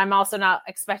 and I'm also not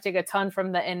expecting a ton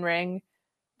from the in ring,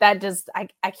 that just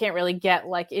I can't really get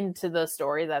like into the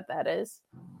story that is.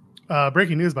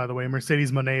 Breaking news, by the way,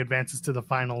 Mercedes Moné advances to the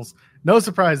finals. No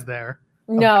surprise there.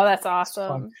 No, that's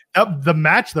awesome. The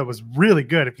match though was really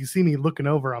good. If you see me looking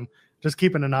over, I'm just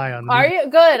keeping an eye on them. Are you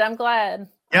good? I'm glad.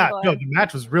 Yeah, no, the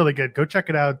match was really good. Go check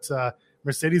it out.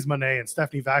 Mercedes Moné and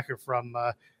Stephanie Vacker from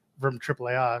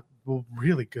AAA.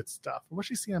 Really good stuff. Was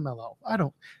she CMLL? I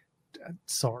don't.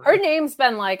 Sorry. Her name's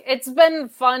been like, it's been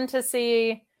fun to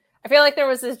see. I feel like there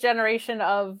was this generation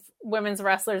of women's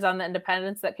wrestlers on the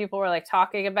independents that people were like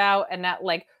talking about, and that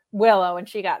like Willow, and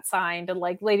she got signed, and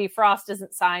like Lady Frost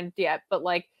isn't signed yet, but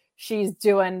like she's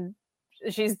debuting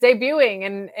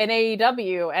in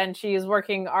AEW, and she's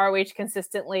working ROH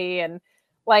consistently, and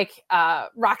like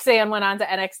Roxanne went on to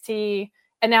NXT,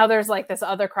 and now there's like this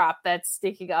other crop that's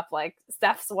sneaking up. Like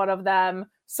Steph's one of them,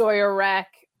 Sawyer Wreck,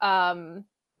 oh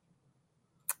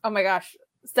my gosh,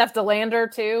 Steph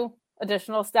DeLander too,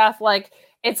 additional stuff. Like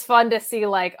it's fun to see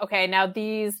like, okay, now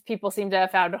these people seem to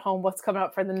have found a home. What's coming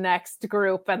up for the next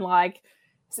group? And like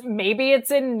maybe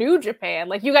it's in New Japan.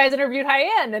 Like you guys interviewed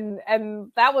Hyann,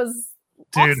 and that was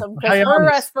awesome because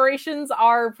her aspirations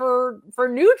are for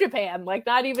New Japan, like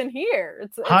not even here.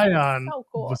 It's Hyann so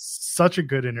cool. Was such a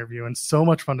good interview and so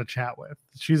much fun to chat with.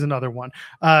 She's another one.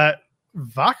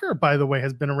 Vacker, by the way,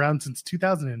 has been around since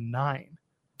 2009.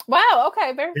 Wow.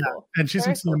 Okay. Very cool. And she's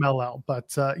very from CMLL,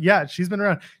 but yeah, she's been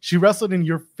around. She wrestled in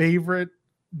your favorite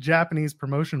Japanese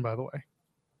promotion, by the way.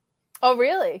 Oh,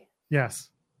 really? Yes.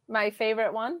 My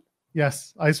favorite one?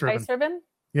 Yes. Ice Ribbon. Ice Ribbon?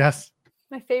 Yes.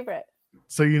 My favorite.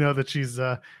 So you know that she's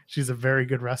a very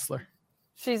good wrestler.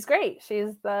 She's great.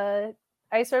 She's the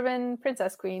Ice Ribbon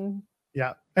Princess Queen.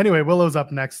 Yeah. Anyway, Willow's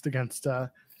up next against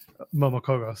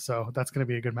Momokogo, so that's going to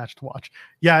be a good match to watch.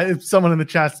 Yeah, if someone in the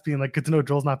chat's being like, good to know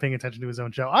Joel's not paying attention to his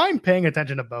own show. I'm paying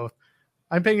attention to both.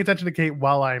 I'm paying attention to Kate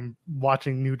while I'm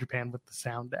watching New Japan with the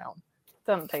sound down.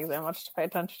 Doesn't take that much to pay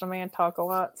attention to me and talk a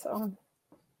lot, so.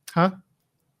 Huh?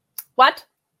 What?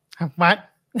 What?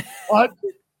 What?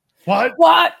 What?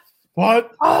 What?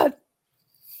 What? What?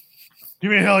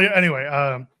 Give me a hell yeah.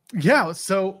 Anyway, yeah,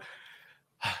 so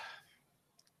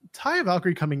Taya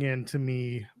Valkyrie coming in to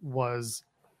me was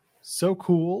so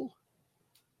cool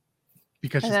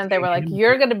because and then they were like,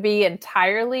 you're going to be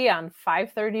entirely on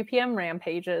 5:30 p.m.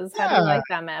 rampages. How do you like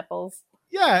them apples?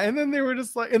 Yeah, and then they were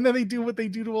just like, and then they do what they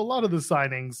do to a lot of the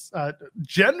signings,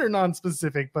 gender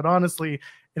non-specific, but honestly,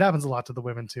 it happens a lot to the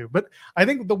women too. But I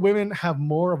think the women have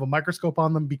more of a microscope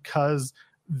on them because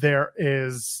there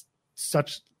is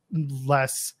such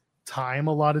less time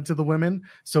allotted to the women,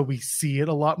 so we see it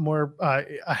a lot more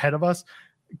ahead of us.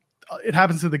 It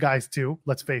happens to the guys too,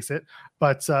 let's face it.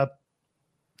 But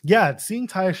yeah, seeing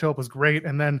Taya show up was great,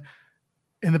 and then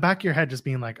in the back of your head just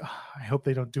being like, oh, I hope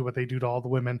they don't do what they do to all the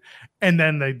women, and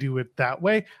then they do it that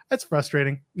way. That's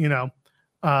frustrating, you know.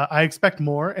 I expect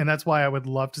more, and that's why I would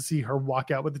love to see her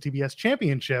walk out with the TBS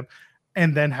championship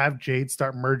and then have Jade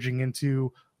start merging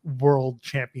into world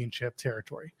championship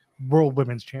territory, world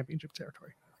women's championship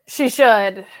territory. She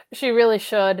should. She really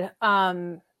should.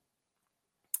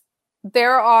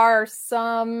 There are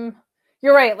some,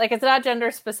 you're right, like it's not gender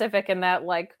specific in that,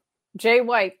 like Jay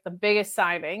White, the biggest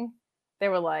signing, they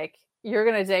were like, you're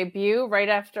going to debut right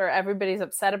after everybody's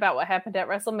upset about what happened at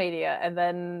WrestleMania, and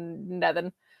then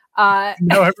nothing. No,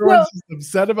 everyone's just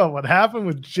upset about what happened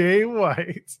with Jay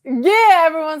White. Yeah,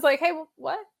 everyone's like, hey,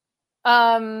 what?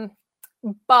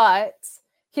 But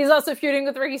he's also feuding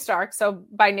with Ricky Stark, so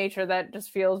by nature that just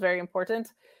feels very important.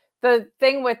 The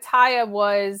thing with Taya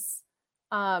was,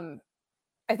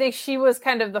 I think she was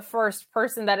kind of the first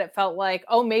person that it felt like,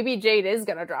 oh, maybe Jade is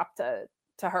going to drop to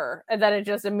her. And then it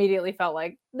just immediately felt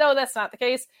like, no, that's not the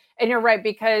case. And you're right,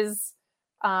 because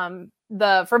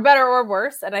the for better or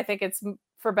worse, and I think it's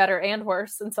for better and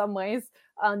worse in some ways,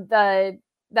 the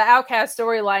Outcast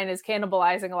storyline is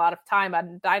cannibalizing a lot of time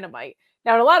on Dynamite.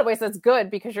 Now, in a lot of ways, that's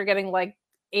good because you're getting like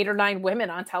 8 or 9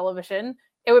 women on television.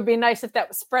 It would be nice if that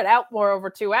was spread out more over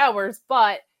 2 hours,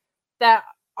 but that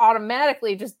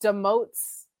automatically just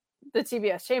demotes the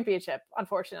TBS championship,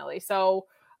 unfortunately. So,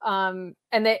 and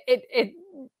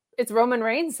it's Roman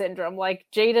Reigns syndrome. Like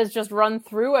Jada's just run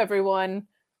through everyone,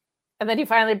 and then you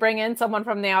finally bring in someone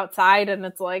from the outside, and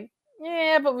it's like,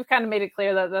 yeah, but we've kind of made it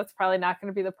clear that that's probably not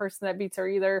going to be the person that beats her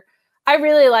either. I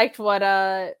really liked what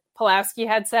Pulaski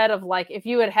had said of like, if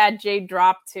you had Jade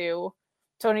drop to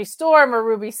Toni Storm or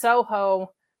Ruby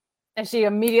Soho, and she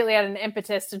immediately had an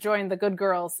impetus to join the good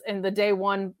girls in the day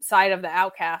one side of the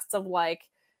Outcasts of like,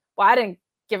 well, I didn't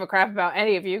give a crap about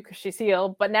any of you because she's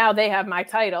healed, but now they have my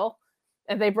title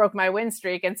and they broke my win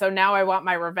streak. And so now I want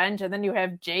my revenge. And then you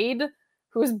have Jade,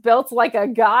 who's built like a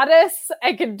goddess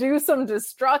and can do some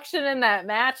destruction in that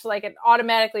match. Like it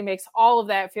automatically makes all of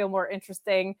that feel more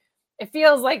interesting. It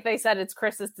feels like they said it's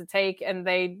Chris's to take, and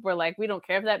they were like, we don't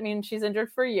care if that means she's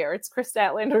injured for a year. It's Chris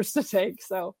Statlander's to take.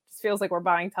 So it just feels like we're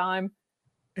buying time.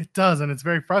 It does, and it's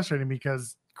very frustrating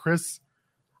because Chris,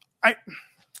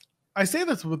 I say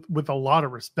this with a lot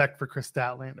of respect for Chris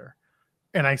Statlander.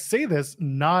 And I say this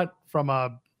not from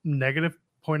a negative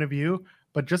point of view,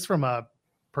 but just from a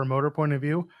promoter point of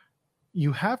view.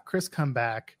 You have Chris come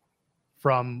back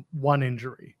from one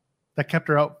injury that kept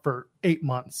her out for 8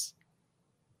 months.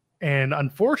 And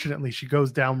unfortunately, she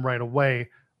goes down right away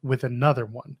with another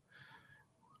one.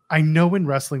 I know in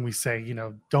wrestling we say, you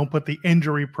know, don't put the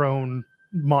injury prone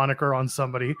moniker on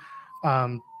somebody.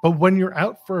 But when you're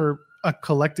out for a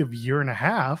collective year and a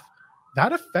half,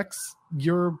 that affects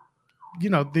your, you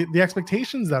know, the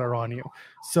expectations that are on you.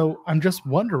 So I'm just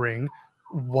wondering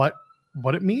what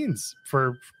it means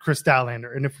for Chris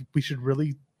Statlander and if we should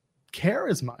really care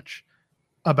as much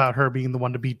about her being the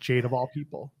one to beat Jade of all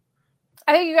people.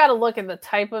 I think you got to look at the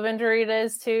type of injury it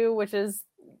is too, which is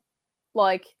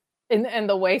like in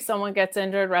the way someone gets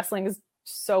injured. Wrestling is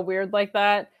so weird like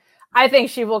that. I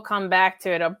think she will come back to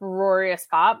it uproarious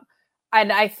pop.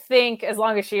 And I think as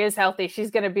long as she is healthy, she's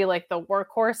going to be like the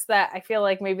workhorse that I feel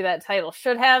like maybe that title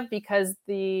should have, because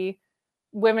the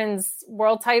women's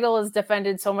world title is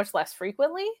defended so much less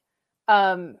frequently.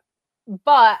 But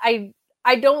I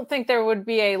don't think there would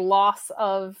be a loss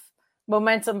of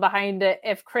momentum behind it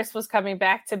if Chris was coming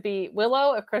back to be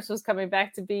Willow, if Chris was coming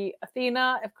back to be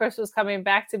Athena, if Chris was coming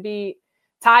back to be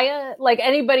Taya, like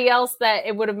anybody else that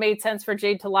it would have made sense for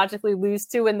Jade to logically lose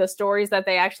to in the stories that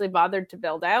they actually bothered to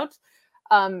build out.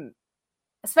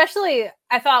 Especially,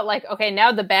 I thought like, okay,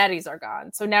 now the baddies are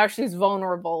gone. So now she's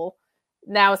vulnerable.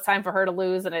 Now it's time for her to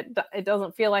lose, and it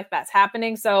doesn't feel like that's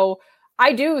happening. So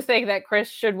I do think that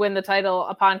Chris should win the title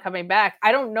upon coming back.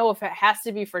 I don't know if it has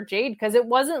to be for Jade, because it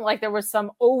wasn't like there was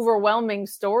some overwhelming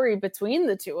story between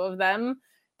the two of them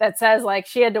that says like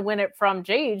she had to win it from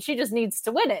Jade. She just needs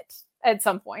to win it at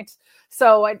some point.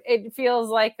 So it feels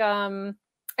like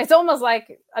it's almost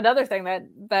like another thing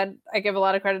that I give a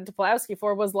lot of credit to Pulaski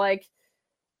for was like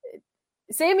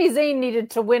Sami Zayn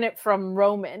needed to win it from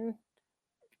Roman.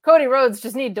 Cody Rhodes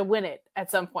just needed to win it at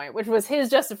some point, which was his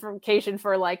justification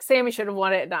for like Sami should have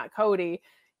won it, not Cody.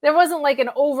 There wasn't like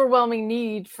an overwhelming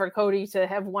need for Cody to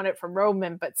have won it from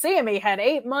Roman, but Sami had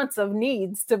 8 months of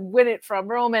needs to win it from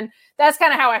Roman. That's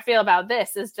kind of how I feel about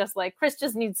this. Is just like Chris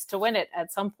just needs to win it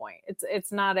at some point.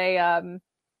 It's not a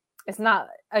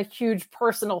huge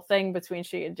personal thing between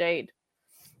she and Jade.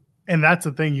 And that's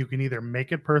the thing. You can either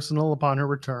make it personal upon her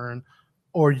return,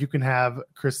 or you can have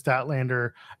Chris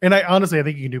Statlander. And I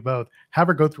think you can do both. Have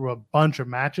her go through a bunch of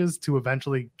matches to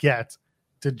eventually get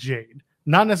to Jade.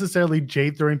 Not necessarily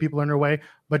Jade throwing people in her way,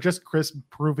 but just Chris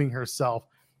proving herself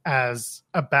as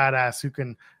a badass who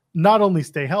can not only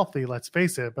stay healthy, let's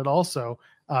face it, but also,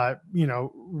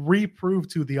 reprove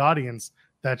to the audience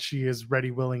that she is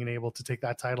ready, willing, and able to take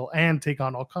that title and take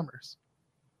on all comers.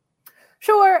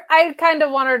 Sure, I kind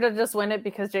of want her to just win it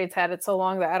because Jade's had it so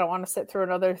long that I don't want to sit through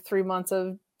another 3 months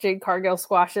of Jade Cargill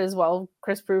squashes while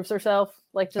Chris proves herself.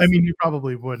 You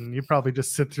probably wouldn't. You'd probably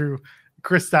just sit through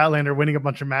Chris Statlander winning a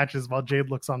bunch of matches while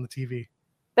Jade looks on the TV.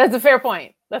 That's a fair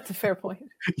point.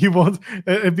 You won't,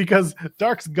 because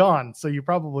Dark's gone, so you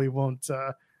probably won't.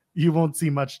 You won't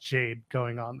see much Jade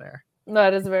going on there. No,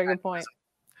 that is a very good point.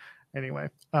 Anyway,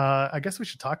 I guess we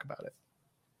should talk about it.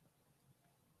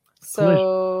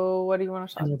 So, what do you want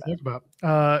to talk about?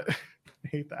 I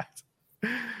hate that.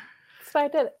 That's why I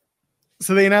did it.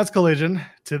 So they announced Collision,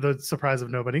 to the surprise of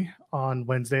nobody, on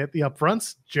Wednesday at the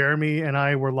Upfronts. Jeremy and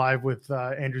I were live with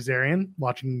Andrew Zarian,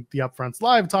 watching the Upfronts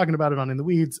live, talking about it on In the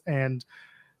Weeds, and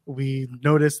we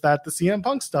noticed that the CM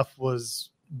Punk stuff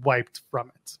was wiped from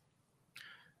it.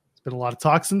 There's been a lot of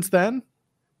talk since then.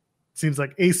 Seems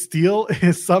like Ace Steel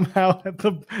is somehow at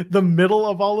the middle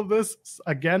of all of this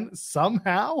again,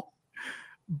 somehow.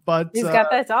 But he's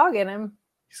got that dog in him.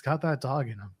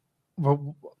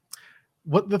 Well,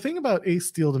 what the thing about Ace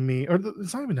Steel to me,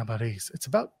 it's not even about Ace, it's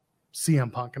about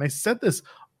CM Punk. And I said this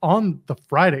on the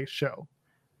Friday show.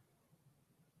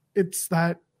 It's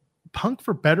that Punk,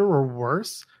 for better or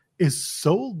worse, is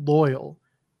so loyal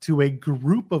to a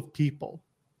group of people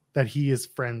that he is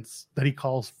friends, that he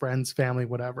calls friends, family,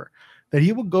 whatever, that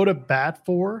he will go to bat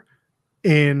for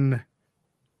in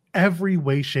every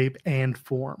way, shape, and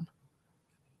form.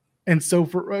 And so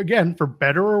for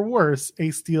better or worse,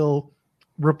 Ace Steel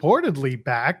reportedly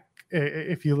back,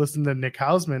 if you listen to Nick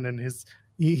Hausman and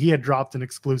he had dropped an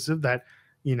exclusive that,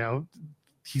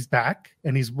 he's back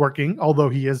and he's working, although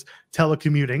he is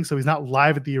telecommuting. So he's not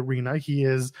live at the arena. He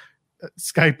is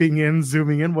Skyping in,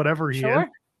 Zooming in, whatever he is.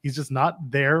 He's just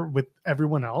not there with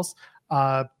everyone else.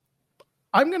 I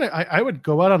would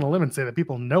go out on a limb and say that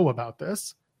people know about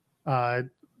this.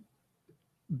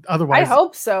 Otherwise, I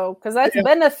hope so, because that's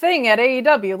been a thing at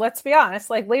AEW. Let's be honest.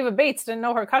 Like Leva Bates didn't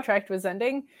know her contract was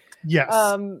ending. Yes.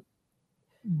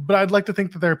 But I'd like to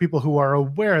think that there are people who are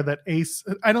aware that Ace,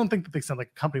 I don't think that they send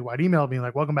like a company-wide email being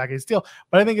like, welcome back, Ace Steel.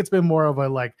 But I think it's been more of a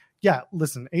like, yeah,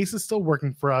 listen, Ace is still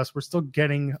working for us. We're still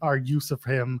getting our use of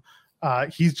him.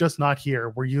 He's just not here.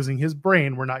 We're using his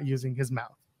brain. We're not using his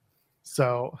mouth.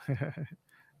 So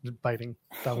biting.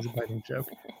 That was a biting joke.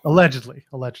 Allegedly.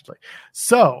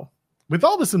 So with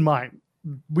all this in mind,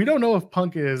 we don't know if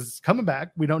Punk is coming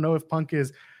back. We don't know if Punk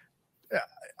is,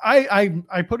 I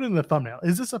put it in the thumbnail.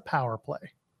 Is this a power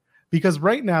play? Because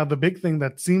right now, the big thing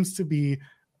that seems to be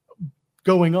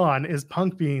going on is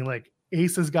Punk being like,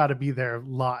 Ace has got to be there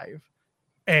live.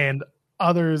 And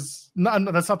others, no,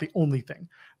 that's not the only thing.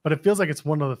 But it feels like it's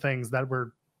one of the things that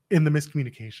were in the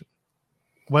miscommunication,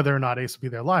 whether or not Ace will be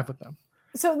there live with them.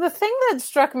 So the thing that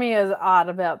struck me as odd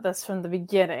about this from the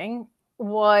beginning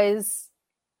was,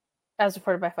 as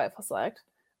reported by Fightful Select,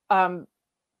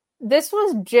 this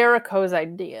was Jericho's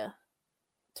idea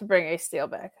to bring Ace Steel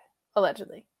back,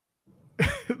 allegedly.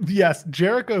 Yes,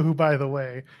 Jericho, who, by the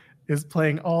way, is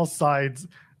playing all sides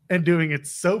and doing it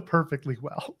so perfectly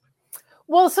well.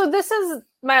 Well, so this is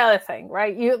my other thing,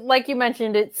 right? Like you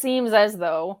mentioned, it seems as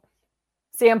though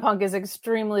CM Punk is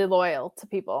extremely loyal to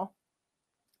people,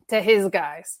 to his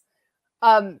guys.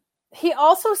 He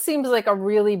also seems like a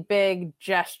really big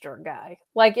gesture guy.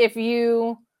 Like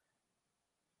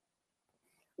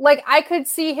I could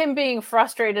see him being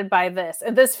frustrated by this.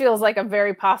 And this feels like a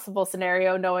very possible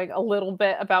scenario, knowing a little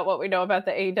bit about what we know about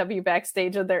the AEW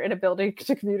backstage and their inability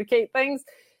to communicate things.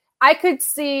 I could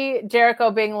see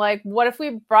Jericho being like, what if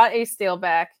we brought Ace Steel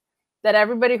back, that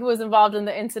everybody who was involved in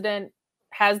the incident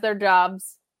has their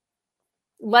jobs.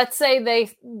 Let's say they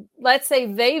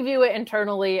view it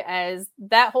internally as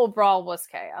that whole brawl was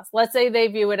chaos. Let's say they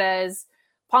view it as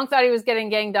Punk thought he was getting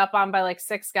ganged up on by like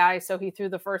 6 guys, so he threw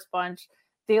the first punch.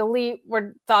 The Elite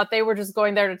thought they were just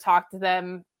going there to talk to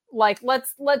them. Like,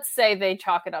 let's say they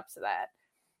chalk it up to that.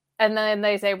 And then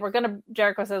they say,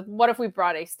 Jericho says, what if we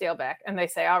brought Ace Steel back? And they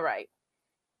say, all right.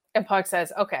 And Punk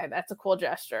says, okay, that's a cool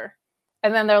gesture.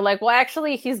 And then they're like, well,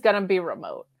 actually, he's going to be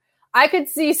remote. I could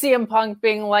see CM Punk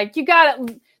being like, you got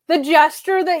it. The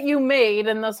gesture that you made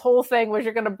in this whole thing was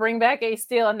you're going to bring back Ace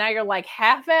Steel, and now you're like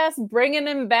half-ass bringing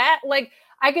him back. Like,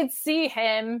 I could see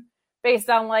him, based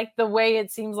on like the way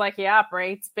it seems like he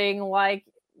operates, being like,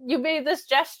 you made this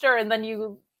gesture and then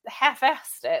you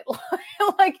half-assed it.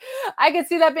 Like, I could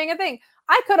see that being a thing.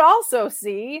 I could also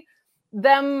see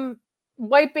them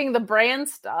wiping the brand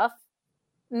stuff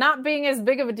not being as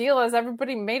big of a deal as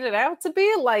everybody made it out to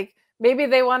be. Like, maybe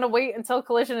they want to wait until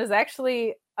Collision is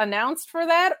actually announced for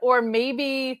that, or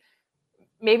maybe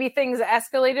things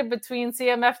escalated between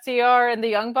CMFTR and the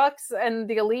Young Bucks and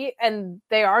the Elite, and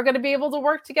they are going to be able to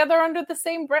work together under the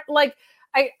same brand. Like,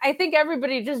 I think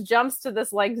everybody just jumps to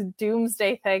this like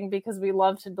doomsday thing because we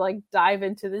love to like dive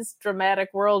into this dramatic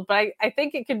world. But I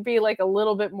think it could be like a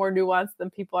little bit more nuanced than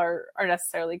people are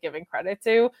necessarily giving credit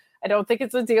to. I don't think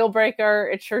it's a deal breaker.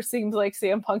 It sure seems like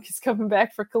CM Punk is coming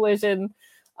back for Collision.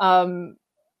 I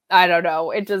don't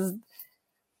know.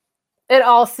 It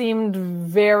all seemed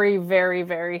very, very,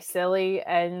 very silly.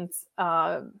 And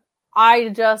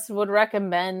I just would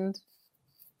recommend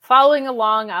following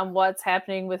along on what's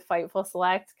happening with Fightful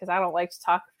Select, because I don't like to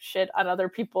talk shit on other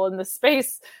people in this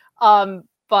space. But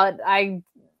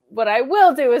what I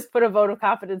will do is put a vote of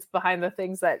confidence behind the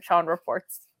things that Sean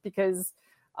reports, because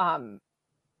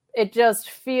it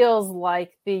just feels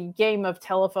like the game of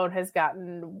telephone has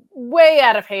gotten way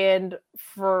out of hand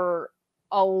for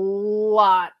a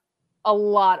lot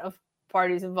of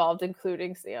parties involved,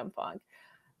 including CM Punk.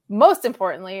 Most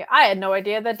importantly, I had no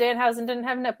idea that Danhausen didn't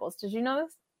have nipples. Did you know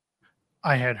this?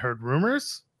 I had heard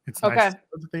rumors. It's okay. Nice to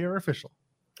know that they are official.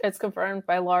 It's confirmed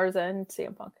by Lars and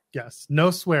CM Punk. Yes. No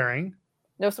swearing.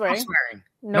 No swearing. No swearing.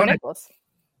 No nipples.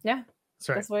 Yeah. That's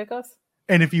right. That's the way it goes.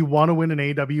 And if you want to win an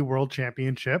AEW World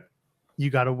Championship, you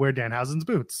got to wear Danhausen's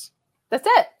boots. That's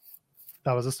it.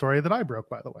 That was a story that I broke,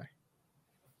 by the way.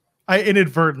 I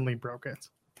inadvertently broke it.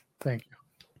 Thank you.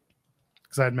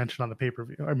 Because I had mentioned on the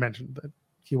pay-per-view, I mentioned that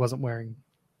he wasn't wearing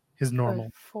his normal.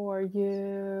 Good for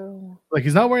you. Like,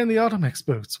 he's not wearing the Automix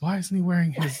boots. Why isn't he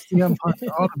wearing his CM Punk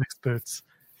Automix boots?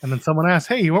 And then someone asked,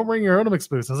 hey, you weren't wearing your Automix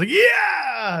boots. I was like,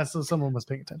 yeah! So someone was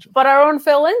paying attention. But our own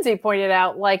Phil Lindsay pointed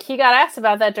out, like, he got asked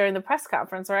about that during the press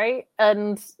conference, right?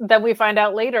 And then we find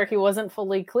out later he wasn't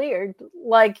fully cleared.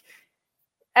 Like,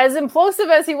 as implosive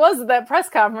as he was at that press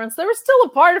conference, there was still a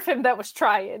part of him that was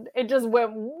trying. It just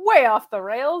went way off the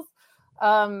rails.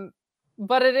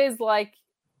 But it is like,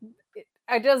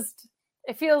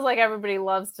 it feels like everybody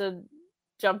loves to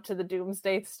jump to the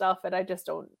doomsday stuff, and I just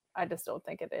don't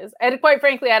think it is. And quite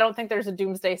frankly, I don't think there's a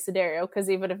doomsday scenario, because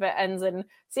even if it ends in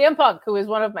CM Punk, who is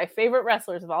one of my favorite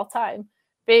wrestlers of all time,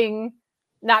 being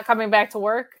not coming back to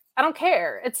work, I don't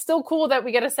care. It's still cool that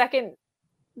we get a second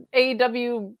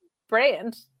AEW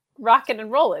brand rocking and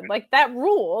rolling. Like, that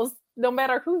rules no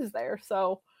matter who's there.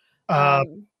 So,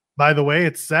 by the way,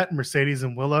 it's set Mercedes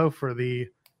and Willow for the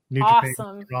New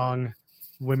Japan Strong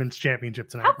Women's Championship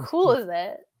tonight. How cool is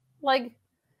it? Like,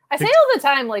 I say all the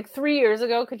time, like 3 years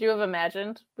ago, could you have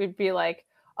imagined we'd be like,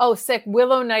 oh, sick,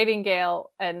 Willow Nightingale,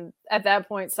 and at that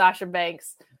point, Sasha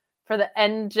Banks for the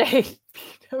NJ.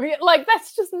 Like,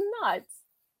 that's just nuts.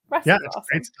 Yeah, it's awesome.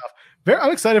 Great stuff.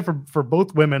 I'm excited for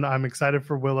both women. I'm excited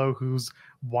for Willow, who's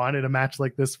wanted a match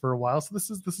like this for a while. So this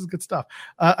is good stuff.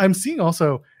 I'm seeing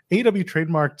also AEW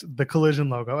trademarked the Collision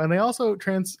logo, and they also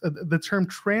the term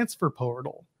transfer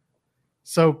portal.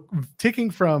 So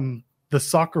taking from the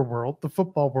soccer world, the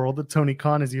football world that Tony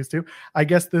Khan is used to, I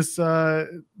guess this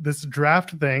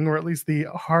draft thing, or at least the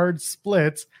hard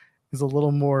split, is a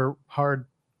little more hard,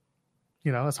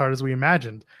 as hard as we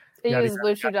imagined. Use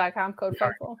bluechew.com code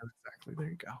Fightful. Exactly. There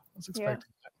you go. I was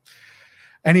expecting that.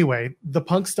 Anyway, the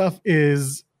Punk stuff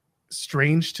is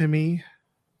strange to me.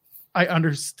 I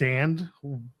understand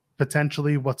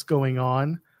potentially what's going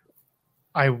on.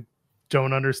 I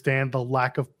don't understand the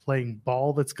lack of playing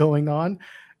ball that's going on.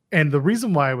 And the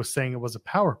reason why I was saying it was a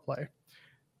power play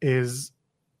is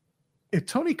if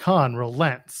Tony Khan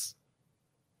relents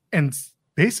and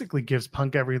basically gives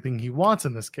Punk everything he wants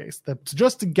in this case, that's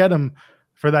just to get him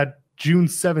for that June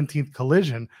 17th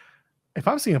collision. If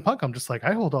I'm seeing Punk, I'm just like,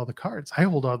 I hold all the cards. I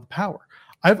hold all the power.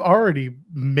 I've already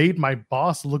made my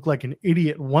boss look like an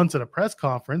idiot once at a press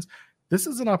conference. This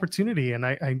is an opportunity. And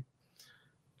I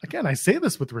say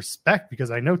this with respect because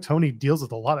I know Tony deals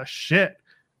with a lot of shit.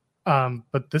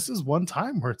 But this is one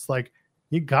time where it's like,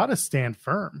 you got to stand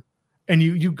firm and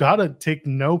you got to take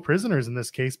no prisoners in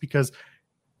this case, because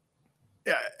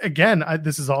again,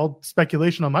 this is all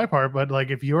speculation on my part, but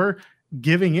like, if you're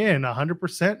giving in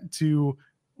 100% to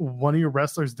one of your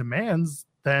wrestlers' demands,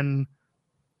 then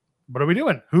what are we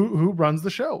doing? Who runs the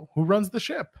show? Who runs the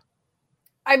ship?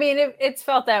 I mean, it's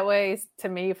felt that way to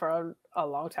me for a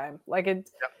long time. Like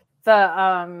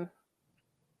I'm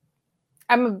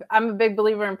a big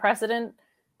believer in precedent,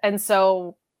 and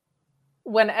so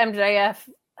when MJF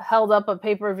held up a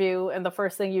pay-per-view and the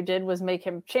first thing you did was make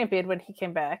him champion when he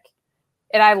came back,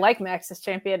 and I like Max as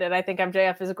champion, and I think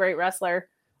MJF is a great wrestler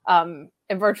in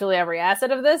virtually every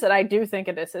asset of this, and I do think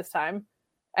it is his time.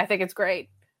 I think it's great.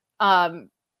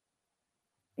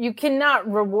 You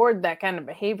cannot reward that kind of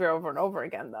behavior over and over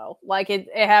again, though. Like it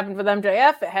happened with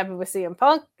MJF, it happened with CM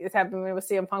Punk, it's happening with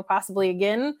CM Punk possibly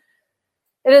again.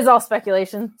 It is all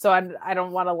speculation, so I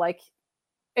don't want to like.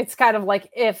 It's kind of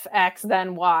like if X,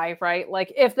 then Y, right?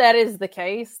 Like if that is the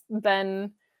case,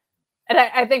 then, and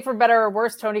I think for better or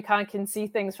worse, Tony Khan can see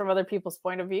things from other people's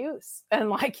point of views. And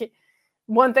like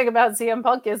one thing about CM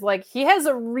Punk is like he has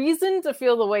a reason to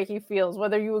feel the way he feels,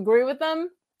 whether you agree with them,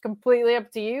 completely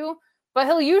up to you. But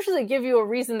he'll usually give you a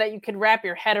reason that you could wrap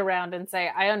your head around and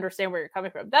say, I understand where you're coming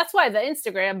from. That's why the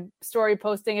Instagram story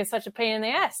posting is such a pain in the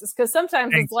ass. It's because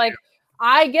sometimes it's like,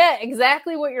 I get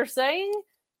exactly what you're saying.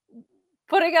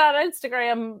 Putting it on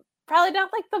Instagram, probably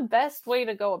not like the best way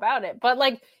to go about it. But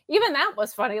like, even that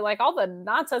was funny. Like all the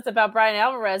nonsense about Brian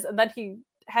Alvarez. And then he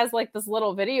has like this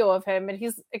little video of him and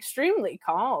he's extremely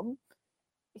calm.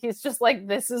 He's just like,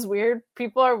 this is weird.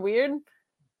 People are weird.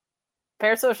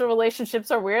 Parasocial relationships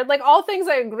are weird. Like all things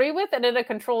I agree with and in a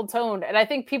controlled tone. And I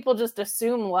think people just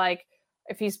assume like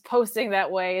if he's posting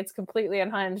that way, it's completely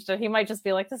unhinged. And he might just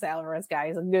be like, this Alvarez guy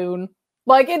is a goon.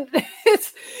 Like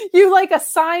it's you like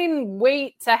assign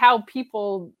weight to how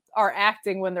people are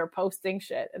acting when they're posting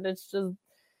shit. And it's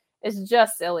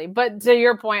just silly. But to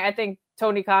your point, I think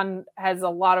Tony Khan has a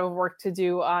lot of work to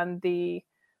do on the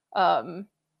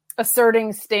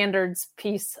asserting standards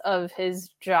piece of his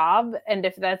job. And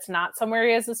if that's not somewhere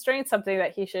he has a strength, something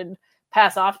that he should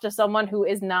pass off to someone who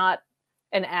is not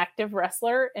an active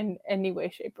wrestler in any way,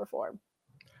 shape, or form.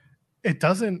 It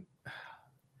doesn't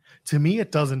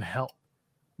help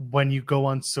when you go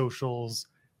on socials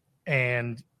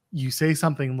and you say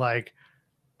something like,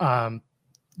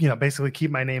 basically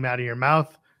keep my name out of your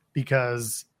mouth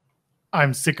because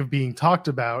I'm sick of being talked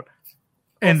about.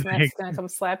 And Smith's gonna come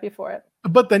slap you for it.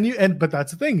 But then but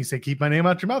that's the thing. You say, keep my name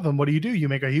out your mouth. And what do? You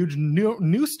make a huge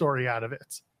news story out of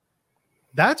it.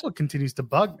 That's what continues to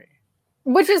bug me.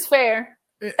 Which is fair.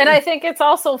 And I think it's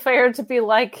also fair to be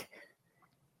like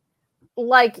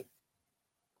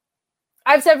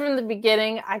I've said from the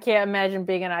beginning, I can't imagine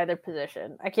being in either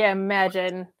position. I can't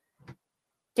imagine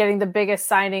getting the biggest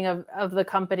signing of the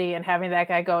company and having that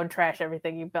guy go and trash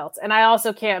everything you built. And I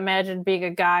also can't imagine being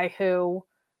a guy who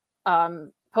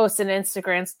posts an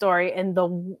Instagram story and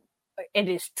it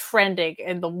is trending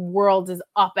and the world is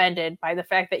upended by the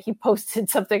fact that he posted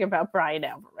something about Brian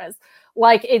Alvarez.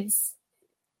 Like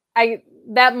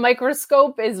that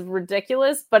microscope is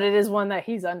ridiculous, but it is one that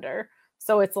he's under.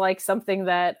 So it's like something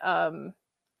that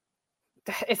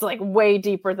it's like way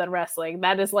deeper than wrestling.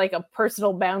 That is like a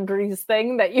personal boundaries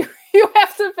thing that you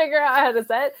have to figure out how to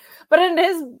set. But in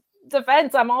his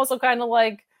defense, I'm also kind of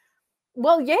like,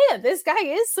 well, yeah, this guy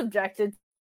is subjected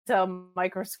to a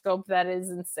microscope that is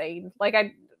insane. Like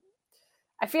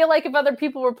I feel like if other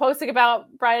people were posting about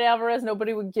Brian Alvarez,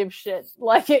 nobody would give shit.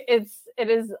 Like it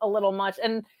is a little much.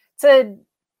 And to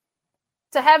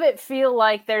have it feel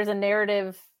like there's a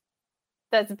narrative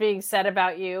that's being said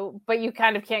about you, but you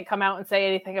kind of can't come out and say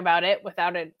anything about it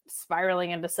without it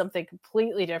spiraling into something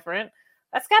completely different.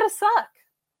 That's gotta suck.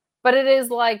 But it is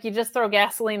like you just throw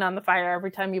gasoline on the fire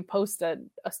every time you post a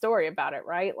story about it,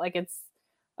 right? Like it's,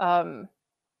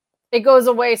 it goes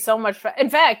away so much. In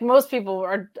fact, most people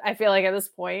are, I feel like at this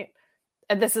point,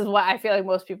 and this is what I feel like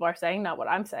most people are saying, not what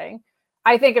I'm saying.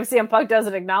 I think if CM Punk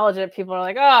doesn't acknowledge it, people are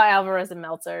like, oh, Alvarez and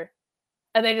Meltzer.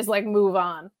 And they just like move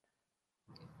on.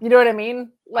 You know what I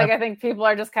mean? Like, I think people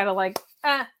are just kind of like,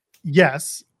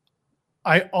 Yes.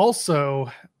 I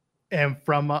also am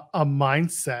from a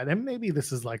mindset, and maybe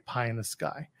this is like pie in the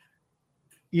sky.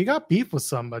 You got beef with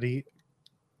somebody,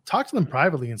 talk to them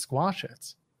privately and squash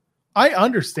it. I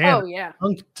understand. Oh, yeah.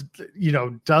 Punk,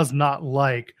 does not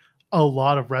like a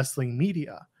lot of wrestling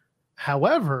media.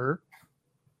 However,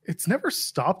 it's never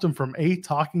stopped him from A,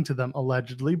 talking to them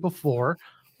allegedly before,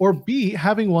 or B,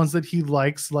 having ones that he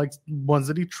likes ones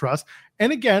that he trusts.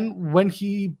 And again, when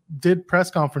he did press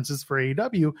conferences for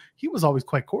AEW, he was always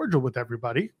quite cordial with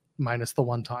everybody, minus the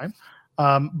one time.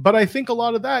 But I think a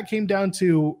lot of that came down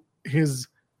to his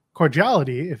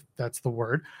cordiality, if that's the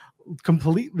word,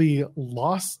 completely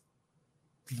lost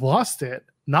it,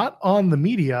 not on the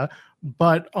media,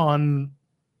 but on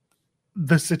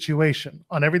the situation,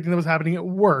 on everything that was happening at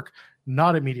work,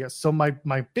 not at media. So my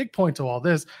big point to all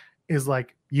this is,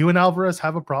 like, you and Alvarez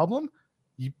have a problem.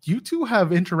 You two have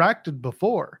interacted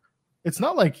before. It's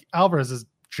not like Alvarez is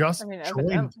just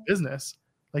joined business.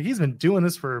 Like, he's been doing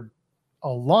this for a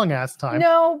long ass time.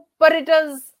 No, but it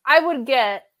does. I would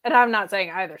get, and I'm not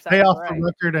saying either side. Pay off the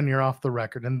record, and you're off the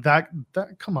record. And that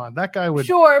come on, that guy would.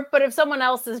 Sure, but if someone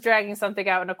else is dragging something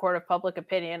out in a court of public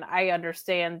opinion, I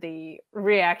understand the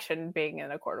reaction being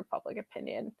in a court of public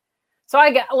opinion. So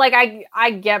I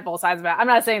get both sides of it. I'm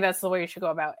not saying that's the way you should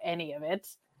go about any of it,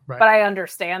 right. But I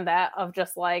understand that of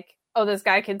just like, oh, this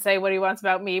guy can say what he wants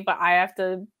about me, but I have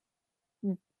to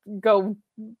go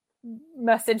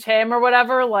message him or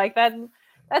whatever. Like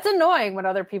that's annoying when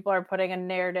other people are putting a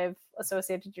narrative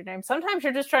associated with your name. Sometimes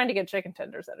you're just trying to get chicken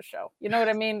tenders at a show. You know what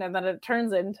I mean? And then it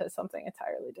turns into something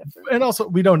entirely different. And also,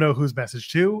 we don't know who's messaged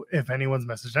to, if anyone's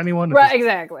messaged anyone. Right,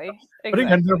 exactly. But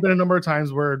again, there have been a number of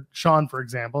times where Sean, for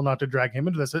example, not to drag him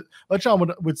into this, but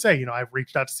Sean would say, I've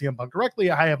reached out to CM Punk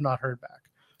directly. I have not heard back.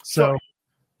 So,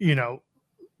 sure.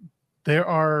 There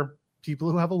are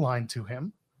people who have aligned to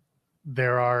him.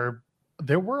 There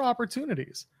were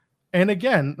opportunities. And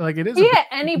again, like, it is. He at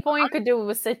any point could do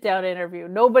a sit-down interview.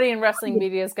 Nobody in wrestling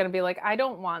media is going to be like, I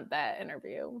don't want that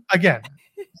interview. Again,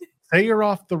 say you're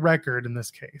off the record in this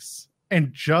case,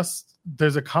 and just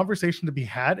there's a conversation to be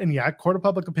had. And yeah, court of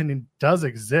public opinion does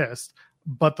exist.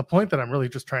 But the point that I'm really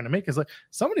just trying to make is, like,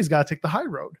 somebody's got to take the high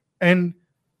road. And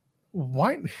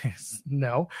why?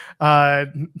 No,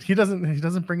 he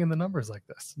doesn't bring in the numbers like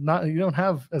this. You don't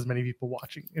have as many people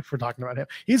watching. If we're talking about him,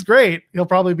 he's great. He'll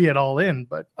probably be at All In,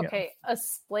 but okay, a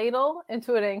spladle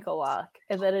into an ankle lock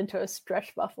and then into a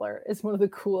stretch muffler is one of the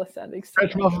coolest endings.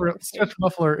 Stretch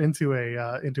muffler into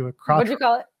a crotch. What'd you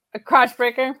call it? A crotch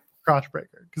breaker. Crotch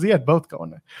breaker, because he had both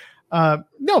going there.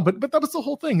 No, but that was the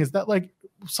whole thing. Is that, like,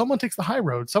 someone takes the high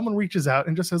road, someone reaches out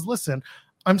and just says, "Listen,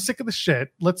 I'm sick of the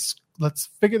shit. Let's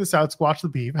figure this out, squash the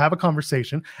beef, have a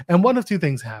conversation." And one of two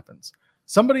things happens.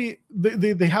 Somebody,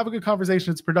 they have a good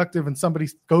conversation, it's productive, and somebody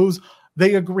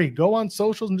they agree, go on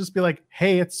socials and just be like,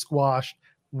 "Hey, it's squashed.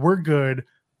 We're good.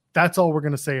 That's all we're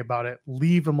going to say about it.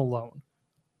 Leave him alone."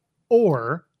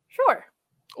 Or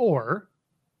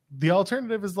the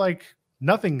alternative is, like,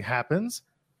 nothing happens.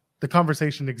 The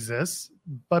conversation exists,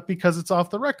 but because it's off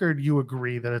the record, you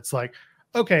agree that it's like,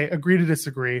 okay, agree to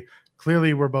disagree.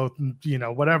 Clearly, we're both,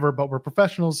 whatever, but we're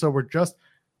professionals, so we're just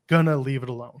gonna leave it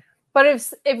alone. But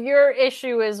if your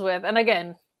issue is with, and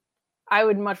again, I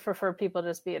would much prefer people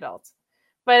just be adults.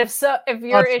 But if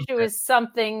your issue is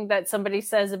something that somebody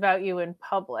says about you in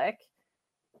public,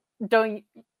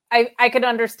 I could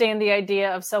understand the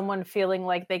idea of someone feeling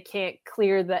like they can't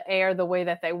clear the air the way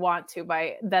that they want to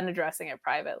by then addressing it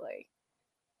privately.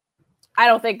 I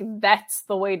don't think that's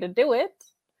the way to do it,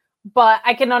 but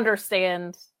I can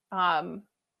understand.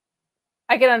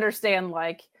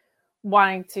 Like,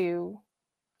 wanting to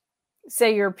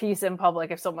say your piece in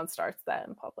public if someone starts that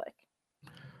in public.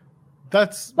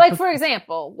 That's like, for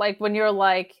example, like when you're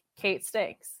like, Kate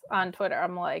stinks on Twitter.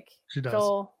 I'm like,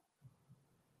 Joel,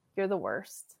 you're the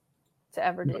worst to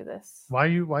ever do this. Why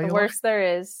the you worst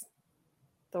there is,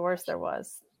 the worst there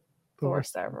was, the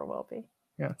worst there ever will be.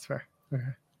 Yeah, that's fair. Okay.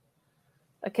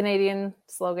 A Canadian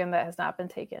slogan that has not been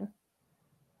taken.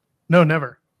 No,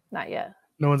 never. Not yet.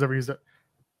 No one's ever used it.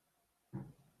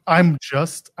 I'm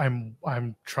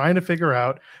trying to figure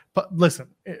out, but listen,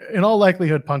 in all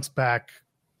likelihood, Punk's back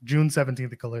June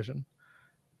 17th at Collision.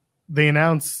 They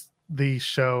announced the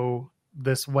show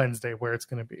this Wednesday where it's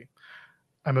going to be.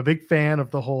 I'm a big fan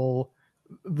of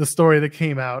the story that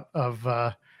came out of,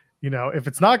 if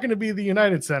it's not going to be the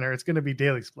United Center, it's going to be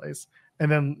Daly's Place.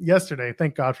 And then yesterday,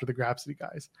 thank God for the Grapsity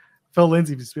guys, Phil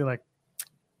Lindsay just being like,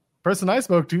 person I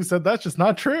spoke to said that's just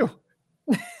not true.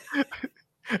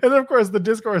 And then, of course, the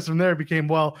discourse from there became,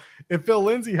 well, if Phil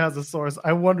Lindsay has a source,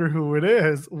 I wonder who it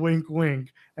is. Wink,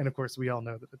 wink. And of course, we all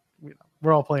know that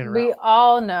we're all playing around. We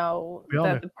all know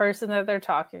that the person that they're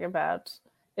talking about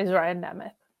is Ryan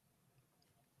Nemeth.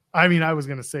 I mean, I was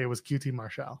going to say it was QT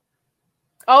Marshall.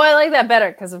 Oh, I like that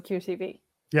better because of QTV.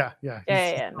 Yeah.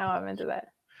 No, I'm into that.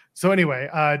 So anyway,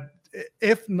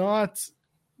 if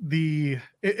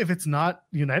it's not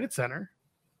United Center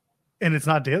and it's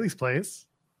not Daly's Place,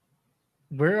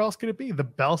 where else could it be? The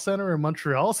Bell Center in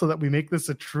Montreal, so that we make this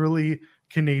a truly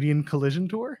Canadian Collision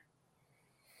tour?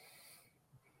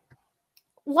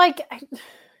 Like, it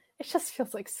just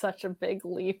feels like such a big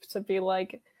leap to be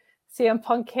like, CM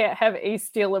Punk can't have Ace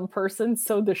Steel in person,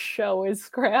 so the show is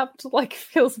scrapped. Like,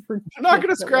 feels ridiculous. They're not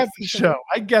going to scrap the show.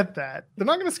 I get that. They're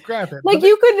not going to scrap it. Like,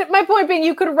 my point being,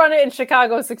 you could run it in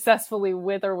Chicago successfully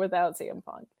with or without CM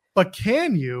Punk. But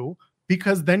can you?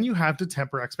 Because then you have to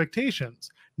temper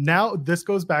expectations. Now, this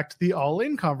goes back to the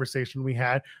all-in conversation we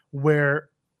had, where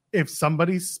if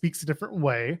somebody speaks a different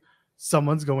way,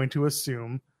 someone's going to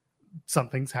assume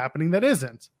something's happening that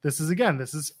isn't. This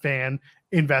is fan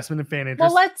investment and fan interest.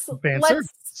 Well, let's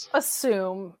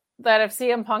assume that if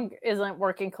CM Punk isn't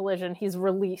working Collision, he's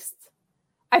released.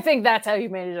 I think that's how you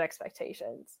manage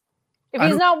expectations. If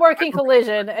he's not working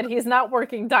Collision and he's not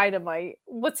working Dynamite,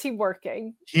 what's he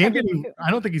working? I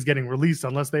don't think he's getting released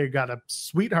unless they got a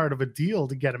sweetheart of a deal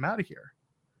to get him out of here.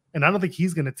 And I don't think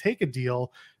he's going to take a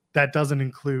deal that doesn't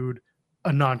include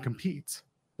a non-compete.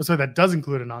 So that does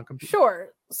include a non-compete.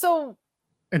 Sure. So,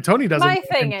 and Tony doesn't. My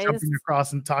thing is jumping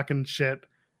across and talking shit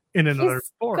in another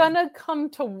forum. He's gonna come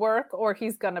to work or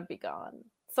he's gonna be gone.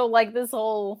 So, like, this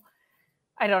whole,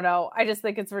 I don't know. I just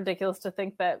think it's ridiculous to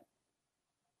think that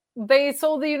they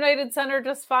sold the United Center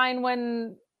just fine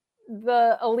when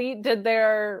the Elite did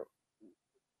their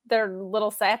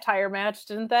little satire match,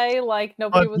 didn't they? Like,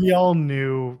 nobody was. We all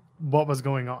knew what was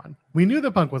going on. We knew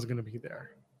that Punk wasn't going to be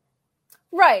there.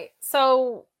 Right.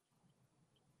 So,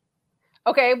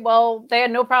 okay, well, they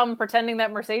had no problem pretending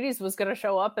that Mercedes was going to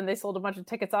show up, and they sold a bunch of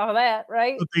tickets off of that,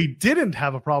 right? But they didn't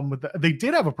have a problem with that. They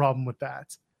did have a problem with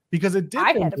that because it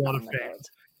did burn a lot of fans.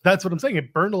 That's what I'm saying.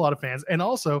 It burned a lot of fans. And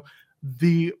also,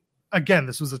 this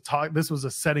was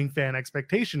a setting fan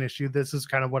expectation issue. This is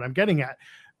kind of what I'm getting at.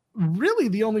 Really,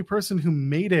 the only person who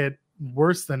made it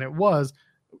worse than it was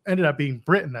ended up being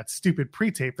Britain, that stupid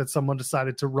pre-tape that someone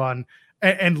decided to run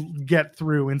and get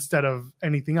through instead of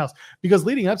anything else. Because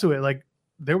leading up to it, like,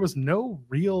 there was no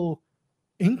real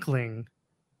inkling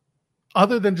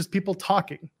other than just people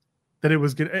talking that it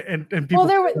was good. And people,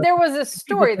 well, there was a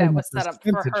story that was set up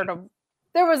for her to.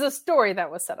 There was a story that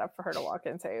was set up for her to walk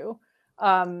into.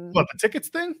 What, the tickets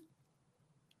thing?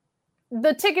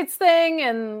 The tickets thing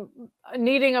and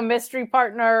needing a mystery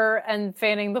partner and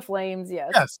fanning the flames.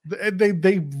 Yes,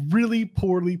 they really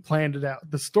poorly planned it out.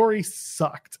 The story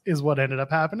sucked is what ended up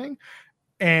happening.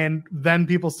 And then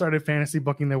people started fantasy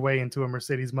booking their way into a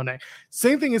Mercedes Monday.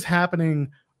 Same thing is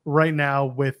happening right now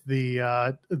with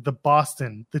the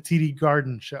Boston, the TD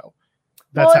Garden show.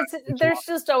 There's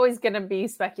just always going to be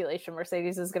speculation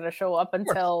Mercedes is going to show up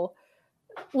until,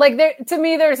 like, to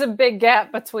me, there's a big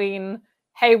gap between,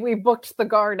 hey, we booked the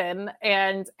Garden,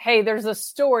 and hey, there's a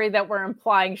story that we're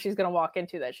implying she's going to walk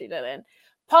into that she didn't.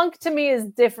 Punk, to me, is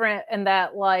different in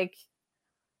that, like,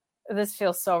 this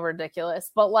feels so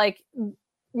ridiculous, but, like,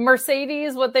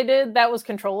 Mercedes, what they did, that was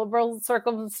controllable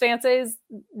circumstances.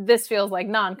 This feels like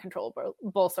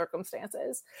non-controllable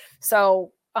circumstances.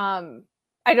 So,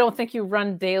 I don't think you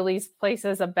run Daly's Place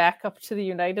as a backup to the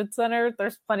United Center.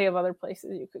 There's plenty of other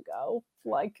places you could go.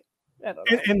 Like, I don't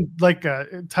know. And like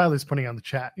Tyler's putting on the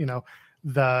chat, you know,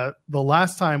 the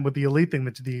last time with the Elite thing,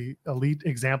 the Elite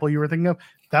example you were thinking of,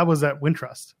 that was at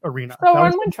Wintrust Arena. So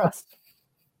run Wintrust.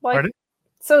 Like, pardon?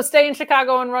 So stay in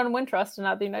Chicago and run Wintrust and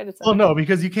not the United Center. Well, no,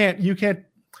 because you can't.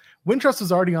 Wintrust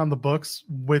was already on the books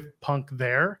with Punk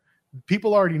there.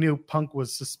 People already knew Punk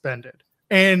was suspended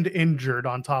and injured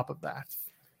on top of that.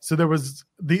 So there was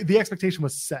the expectation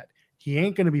was set. He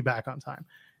ain't going to be back on time.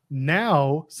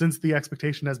 Now, since the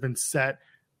expectation has been set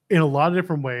in a lot of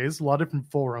different ways, a lot of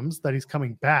different forums that he's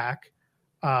coming back,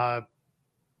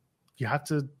 you have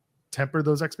to temper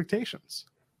those expectations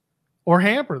or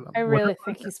hamper them. I really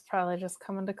think he's probably just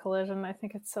coming to Collision. I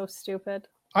think it's so stupid.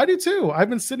 I do too. I've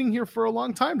been sitting here for a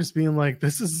long time just being like,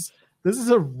 this is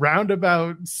a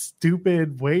roundabout,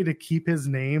 stupid way to keep his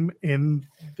name in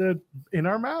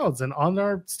our mouths and on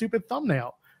our stupid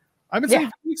thumbnail. I've been saying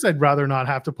for weeks I'd rather not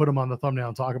have to put him on the thumbnail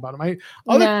and talk about him.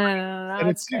 No.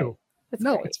 It's too. It's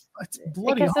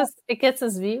bloody. It gets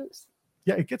us views.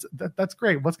 Yeah, it gets that's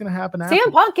great. What's going to happen after?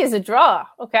 CM Punk is a draw.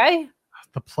 Okay.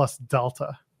 The plus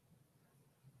delta.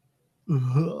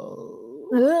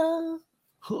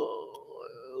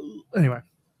 Anyway,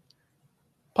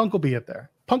 Punk will be at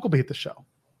there. Punk will be at the show.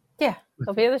 Yeah,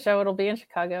 he'll be at the show. It'll be in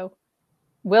Chicago.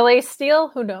 Will Ace steal?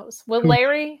 Who knows? Will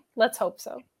Larry? Let's hope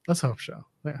so. Let's hope so.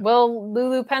 Yeah. Will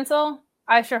Lulu pencil?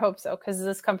 I sure hope so, because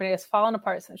this company has fallen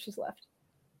apart since she's left.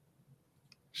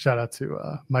 Shout out to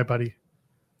my buddy.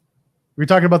 We're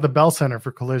talking about the Bell Center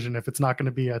for Collision if it's not going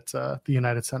to be at the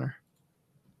United Center.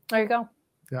 There you go.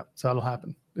 Yeah, so that'll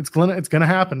happen. It's gonna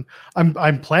happen.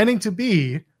 I'm planning to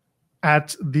be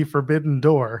at the Forbidden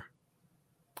Door.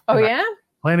 Oh yeah?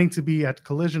 Planning to be at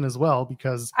Collision as well,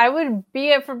 because I would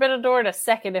be at Forbidden Door in a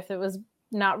second if it was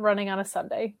not running on a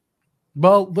Sunday.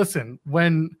 Well, listen,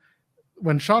 when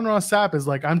Sean Ross Sapp is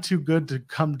like, I'm too good to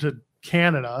come to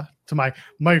Canada, to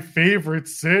my favorite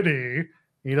city.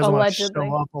 He doesn't want to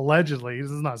show up allegedly.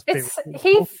 This is not his favorite.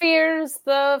 He fears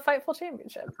the Fightful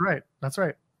Championship. That's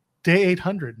right. Day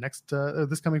 800 next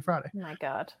this coming Friday. Oh my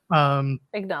God.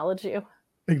 Acknowledge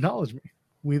me.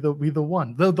 We the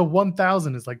one. The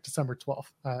 1000 is like December 12th.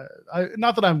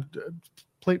 Not that I'm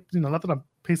not that I'm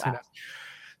pacing that.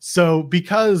 So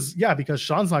because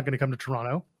Sean's not going to come to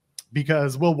Toronto,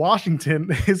 because Will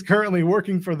Washington is currently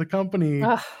working for the company,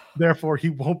 therefore he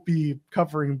won't be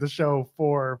covering the show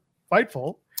for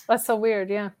Fightful. That's so weird,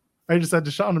 yeah. I just said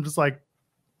to Sean, I'm just like,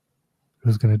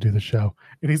 who's going to do the show?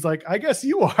 And he's like, I guess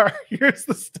you are. Here's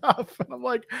the stuff. And I'm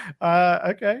like,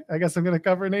 okay, I guess I'm going to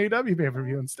cover an AEW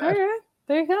pay-per-view instead. All right,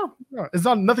 there you go.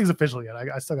 No, nothing's official yet.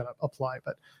 I still got to apply,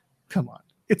 but come on.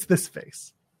 It's this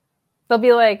face. They'll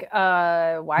be like,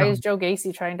 why is Joe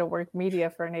Gacy trying to work media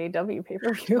for an AEW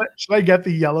pay-per-view? Should I get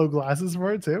the yellow glasses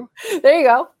for it too? There you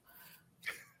go.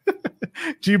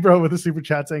 G-Bro with a super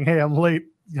chat saying, hey, I'm late.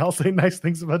 Y'all say nice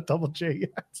things about Double J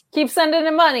yet. Keep sending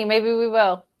him money. Maybe we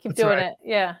will. Keep doing it.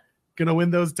 Yeah. Gonna win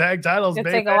those tag titles, It'll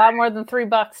baby. take a lot more than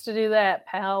 $3 to do that,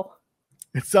 pal.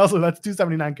 It's also, that's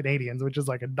 $2.79 Canadians, which is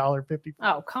like $1.50.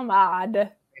 Oh, come on. I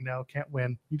know, can't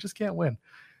win. You just can't win.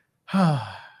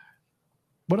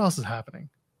 What else is happening?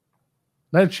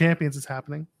 Night of Champions is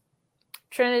happening.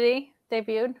 Trinity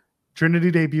debuted.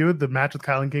 The match with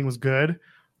Kylan King was good.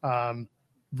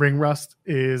 Ring rust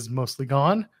is mostly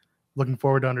gone. Looking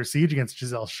forward to Under Siege against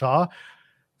Giselle Shaw.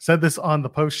 Said this on the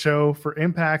post show for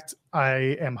Impact.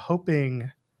 I am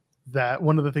hoping that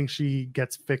one of the things she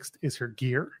gets fixed is her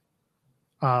gear.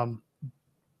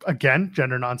 Again,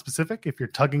 gender non-specific. If you're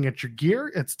tugging at your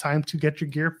gear, it's time to get your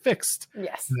gear fixed.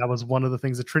 Yes. And that was one of the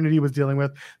things that Trinity was dealing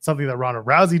with. Something that Ronda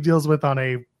Rousey deals with on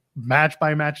a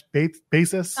match-by-match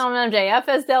basis. MJF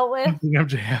has dealt with.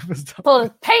 MJF has dealt Pull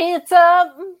his pants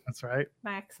up. That's right.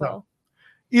 Maxwell. So,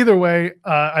 either way,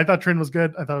 I thought Trin was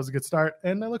good. I thought it was a good start.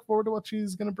 And I look forward to what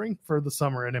she's going to bring for the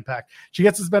summer in Impact. She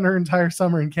gets to spend her entire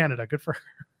summer in Canada. Good for her.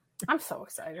 I'm so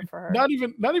excited for her. Not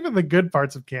even the good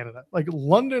parts of Canada, like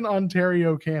London,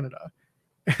 Ontario, Canada,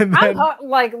 and then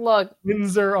look,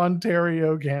 Windsor,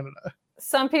 Ontario, Canada.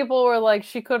 Some people were like,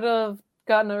 she could have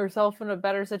gotten herself in a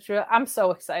better situation. I'm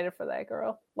so excited for that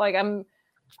girl. I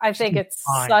think it's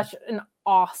such an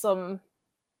awesome,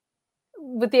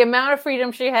 with the amount of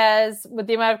freedom she has, with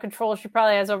the amount of control she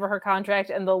probably has over her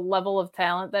contract, and the level of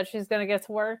talent that she's going to get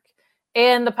to work,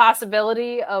 and the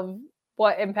possibility of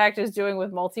what Impact is doing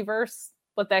with Multiverse,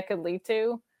 what that could lead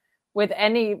to with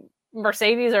any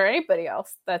Mercedes or anybody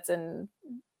else that's in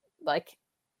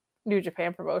New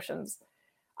Japan promotions.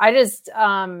 I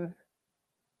don't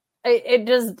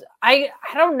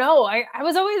know. I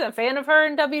was always a fan of her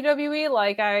in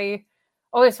WWE. I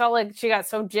always felt like she got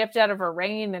so gypped out of her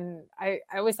reign, and I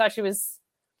always thought she was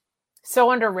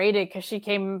so underrated because she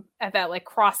came at that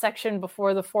cross section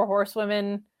before the Four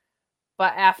Horsewomen,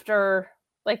 but after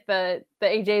the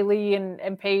AJ Lee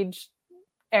and Paige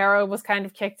era was kind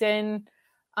of kicked in.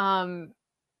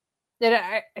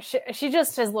 She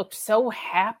just has looked so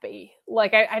happy.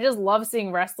 I just love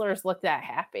seeing wrestlers look that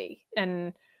happy.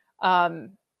 And I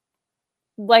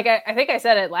think I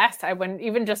said it last time, when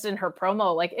even just in her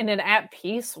promo, in an at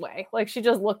peace way, she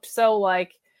just looked so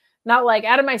not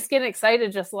out of my skin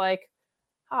excited, just I'm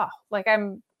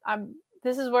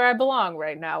this is where I belong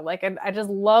right now. I just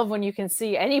love when you can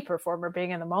see any performer being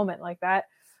in the moment like that.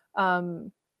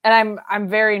 And I'm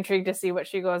very intrigued to see what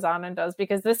she goes on and does,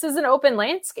 because this is an open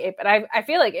landscape. And I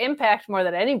feel like Impact more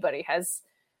than anybody has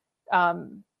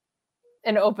an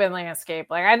open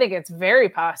landscape. I think it's very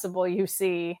possible you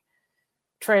see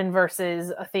Trin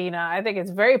versus Athena. I think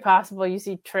it's very possible you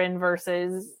see Trin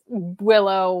versus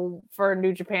Willow for a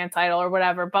New Japan title or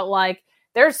whatever. But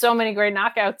there's so many great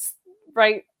knockouts,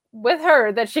 right, with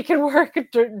her that she can work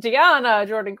Deanna,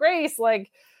 Jordan Grace,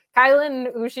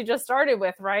 Kylan, who she just started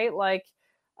with, right?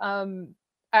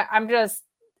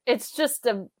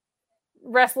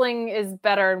 wrestling is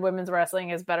better and women's wrestling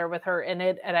is better with her in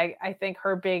it. And I think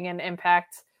her being an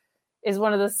Impact is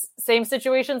one of the same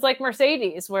situations like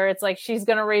Mercedes, where it's like she's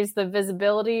going to raise the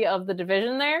visibility of the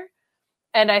division there.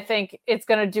 And I think it's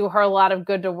going to do her a lot of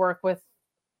good to work with.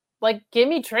 Like, give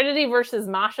me Trinity versus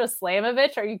Masha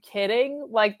Slamovich. Are you kidding?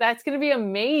 Like, that's going to be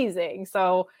amazing.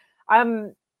 So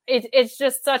it's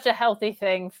just such a healthy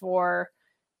thing for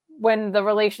when the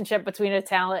relationship between a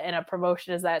talent and a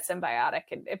promotion is that symbiotic.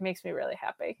 It makes me really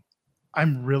happy.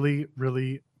 I'm really,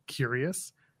 really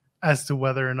curious as to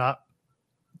whether or not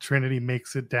Trinity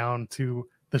makes it down to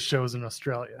the shows in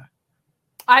Australia.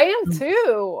 I am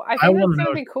too. I think that's going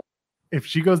to be cool. If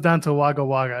she goes down to Wagga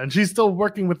Wagga and she's still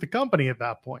working with the company at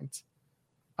that point,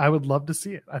 I would love to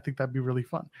see it. I think that'd be really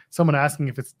fun. Someone asking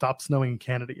if it stopped snowing in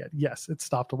Canada yet. Yes, it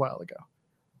stopped a while ago.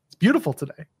 It's beautiful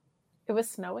today. It was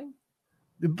snowing?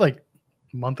 Like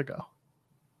a month ago.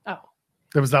 Oh.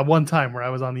 There was that one time where I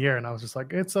was on the air and I was just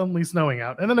like, it's only snowing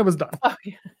out. And then it was done. Oh,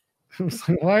 yeah. It was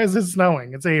like, why is it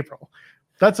snowing? It's April.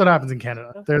 That's what happens in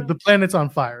Canada. Okay. The planet's on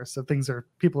fire. So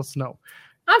people snow.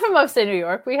 I'm from upstate New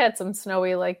York. We had some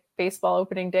snowy like baseball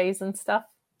opening days and stuff.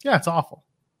 Yeah, it's awful.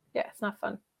 Yeah, it's not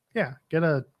fun. Yeah, get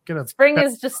a spring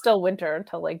is just still winter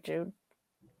until like June.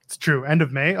 It's true. End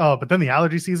of May. Oh, but then the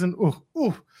allergy season.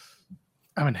 Ooh.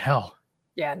 I'm in hell.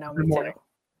 Yeah, no, me too.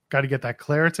 Got to get that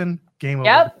Claritin. Game over.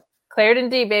 Yep, Claritin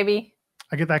D, baby.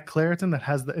 I get that Claritin that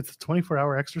has it's a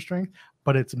 24-hour extra strength,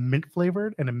 but it's mint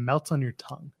flavored and it melts on your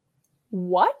tongue.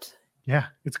 What? Yeah,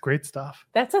 it's great stuff.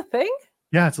 That's a thing?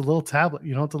 Yeah, it's a little tablet.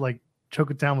 You don't have to like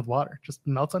choke it down with water. Just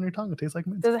melts on your tongue. It tastes like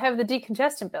mint. Does it have the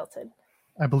decongestant built in?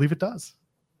 I believe it does.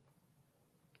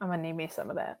 I'm going to need me some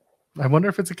of that. I wonder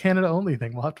if it's a Canada only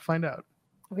thing. We'll have to find out.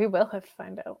 We will have to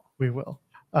find out. We will.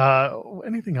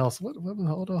 Anything else? What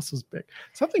else was big?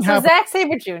 Something happened. Zack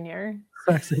Sabre Jr.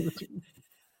 Zack Sabre Jr.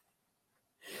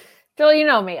 Joel, you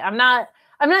know me. I'm not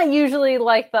usually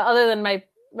like other than my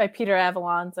Peter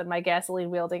Avalons and my gasoline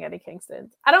wielding Eddie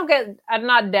Kingstons. I'm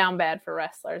not down bad for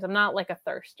wrestlers. I'm not like a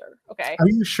thirster. Okay. Are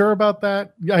you sure about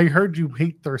that? I heard you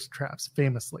hate thirst traps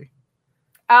famously.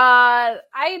 I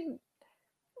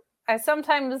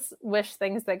sometimes wish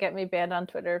things that get me banned on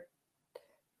Twitter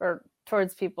or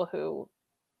towards people who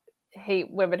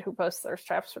hate women who post thirst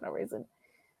traps for no reason.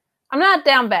 I'm not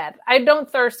down bad. I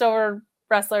don't thirst over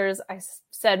wrestlers. I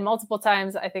said multiple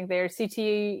times, I think they are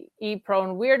CTE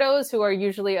prone weirdos who are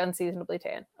usually unseasonably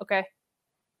tan. Okay.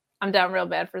 I'm down real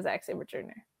bad for Zack Sabre Jr.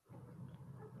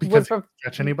 Because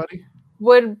catch anybody?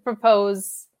 Would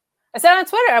propose. I said on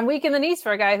Twitter, I'm weak in the knees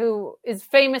for a guy who is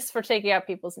famous for taking out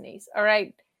people's knees. All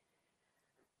right.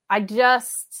 I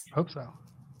just hope so.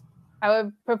 I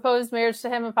would propose marriage to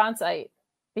him upon sight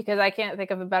because I can't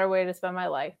think of a better way to spend my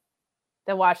life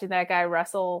than watching that guy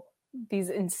wrestle these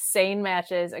insane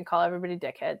matches and call everybody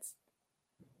dickheads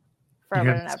forever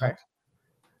and ever.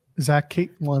 Zach,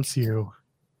 Kate wants you.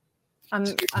 I'm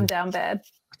down bad.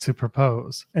 To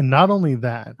propose. And not only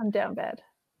that, I'm down bad.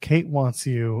 Kate wants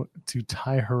you to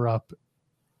tie her up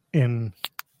in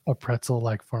a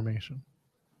pretzel-like formation.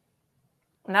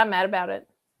 I'm not mad about it.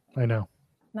 I know.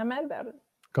 Not mad about it.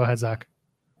 Go ahead, Zach.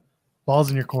 Ball's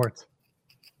in your court.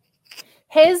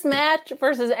 His match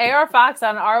versus AR Fox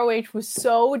on ROH was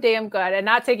so damn good, and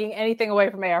not taking anything away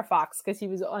from AR Fox because he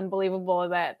was unbelievable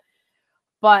at that.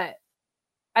 But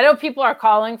I know people are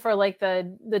calling for like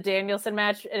the Danielson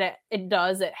match, and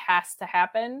it has to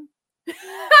happen.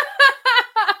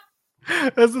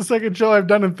 That's the second show I've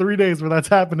done in 3 days where that's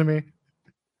happened to me.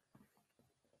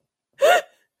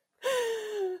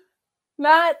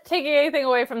 Not taking anything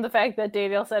away from the fact that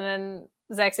Danielson and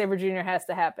Zack Sabre Jr. has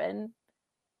to happen.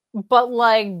 But,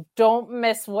 like, don't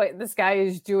miss what this guy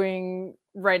is doing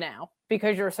right now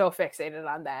because you're so fixated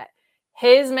on that.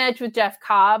 His match with Jeff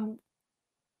Cobb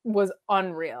was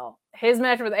unreal. His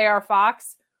match with AR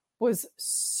Fox was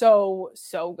so,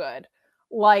 so good.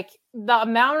 Like, the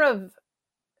amount of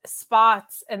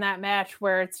spots in that match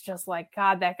where it's just like,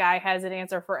 God, that guy has an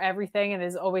answer for everything and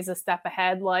is always a step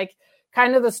ahead. Like,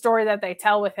 kind of the story that they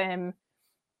tell with him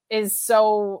is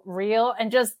so real,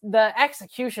 and just the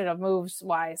execution of moves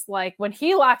wise. Like when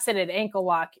he locks in an ankle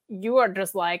lock, you are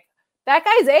just like, that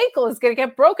guy's ankle is going to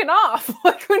get broken off.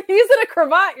 Like when he's in a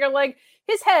cravat, you're like,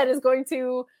 his head is going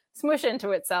to smush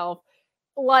into itself.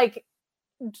 Like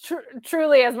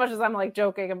truly, as much as I'm like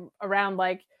joking around,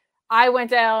 like I went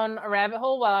down a rabbit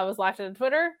hole while I was watching on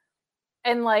Twitter,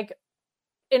 and like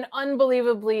an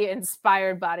unbelievably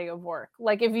inspired body of work.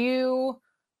 Like if you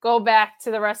go back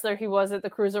to the wrestler he was at the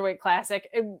Cruiserweight Classic,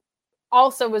 it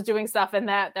also was doing stuff in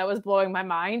that was blowing my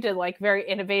mind and like very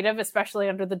innovative, especially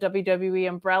under the WWE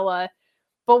umbrella.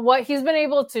 But what he's been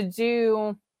able to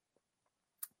do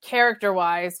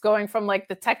character-wise, going from like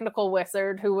the technical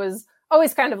wizard who was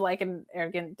always kind of like an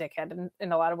arrogant dickhead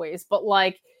in a lot of ways, but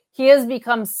like he has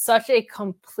become such a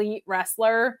complete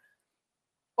wrestler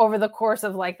over the course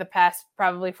of like the past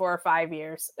probably 4 or 5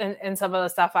 years. And some of the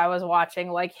stuff I was watching,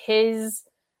 like his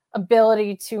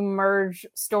ability to merge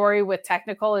story with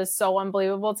technical is so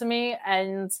unbelievable to me.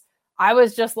 And I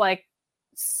was just like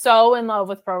so in love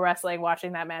with pro wrestling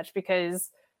watching that match, because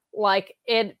like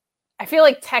I feel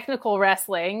like technical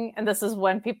wrestling, and this is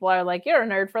when people are like, you're a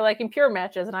nerd for liking pure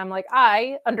matches. And I'm like,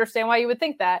 I understand why you would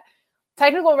think that.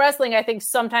 Technical wrestling, I think,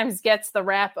 sometimes gets the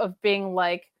rap of being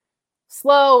like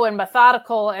slow and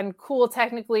methodical and cool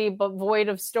technically, but void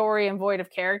of story and void of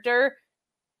character.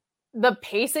 The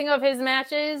pacing of his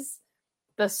matches,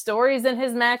 the stories in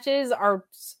his matches are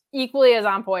equally as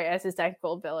on point as his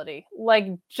technical ability. Like,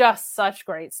 just such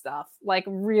great stuff. Like,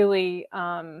 really,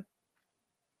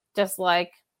 just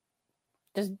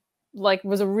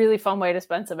was a really fun way to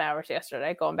spend some hours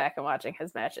yesterday, going back and watching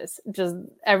his matches. Just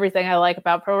everything I like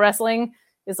about pro wrestling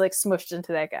is like smushed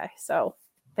into that guy. So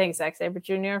thanks, Zack Sabre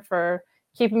Jr., for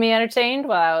keeping me entertained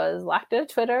while I was locked into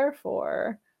Twitter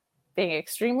for being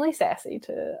extremely sassy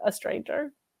to a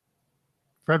stranger.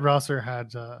 Fred Rosser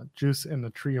had juice in the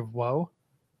tree of woe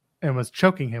and was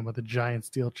choking him with a giant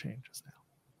steel chain just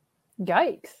now.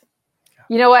 Yikes. Yeah.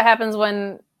 You know what happens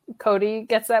when Cody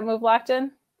gets that move locked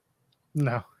in?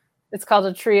 No. It's called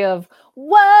a tree of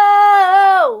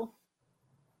whoa!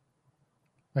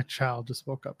 My child just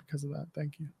woke up because of that.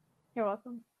 Thank you. You're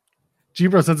welcome.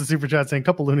 G-Bro sends a super chat saying,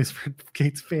 couple loonies for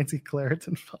Kate's fancy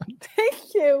Claritin fund.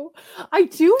 Thank you.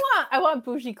 I want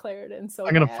bougie Claritin. So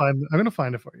I'm gonna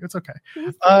find it for you. It's okay.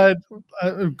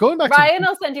 Going back Ryan,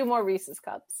 I'll send you more Reese's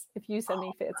cups if you send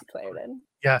me fancy Claritin.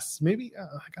 Yes, maybe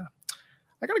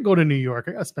I gotta go to New York.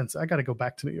 I gotta go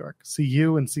back to New York. See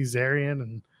you and see Zarian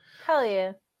and hell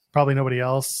yeah. Probably nobody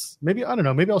else. Maybe, I don't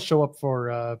know. Maybe I'll show up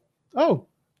for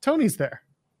Tony's there.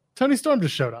 Tony Storm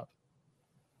just showed up.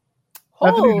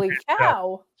 Holy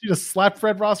cow. She just slapped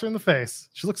Fred Rosser in the face.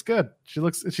 She looks good.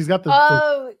 She's got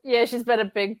yeah, she's been a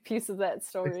big piece of that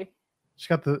story. She's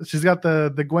got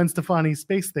the Gwen Stefani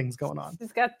space things going on.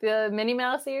 She's got the Minnie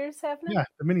Mouse ears happening. Yeah,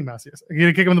 the Minnie Mouse ears. Are you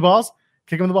gonna kick him in the balls?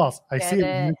 Kick him in the balls. I see it.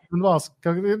 In the balls.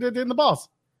 In the balls.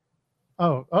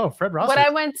 Oh, Fred Rosser. When I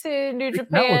went to New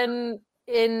Japan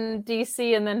in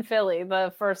DC and then Philly,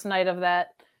 the first night of that,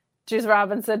 Juice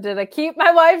Robinson did a keep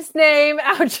my wife's name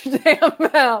out your damn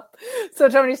mouth. So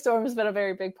Tony Storm has been a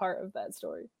very big part of that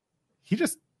story. He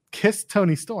just kissed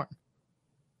Tony Storm.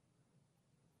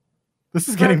 This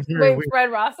is getting very weird.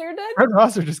 Fred Rosser did? Fred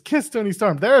Rosser just kissed Tony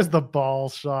Storm. There's the ball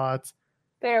shot.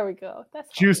 There we go. That's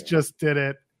Juice just did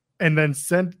it and then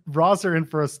sent Rosser in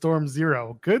for a Storm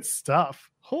Zero. Good stuff.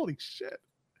 Holy shit.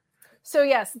 So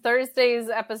yes, Thursday's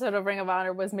episode of Ring of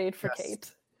Honor was made for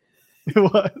Kate. It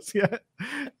was, yeah.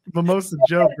 Mimosa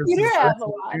Joe versus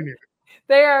Jr.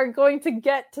 They are going to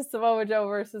get to Samoa Joe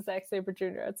versus Zack Sabre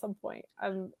Jr. at some point.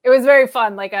 It was very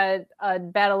fun, like a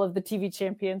battle of the TV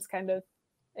champions kind of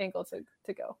angle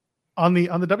to go. On the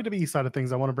WWE side of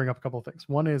things, I want to bring up a couple of things.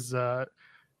 One is the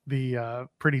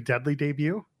Pretty Deadly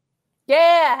debut.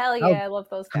 Yeah, hell yeah, I love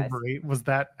those guys.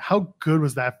 How good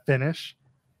was that finish?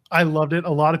 I loved it.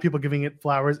 A lot of people giving it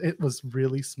flowers. It was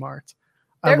really smart.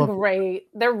 They're great.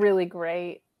 They're really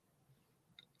great.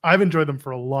 I've enjoyed them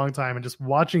for a long time, and just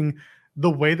watching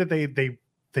the way that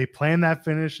they planned that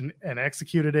finish and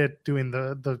executed it, doing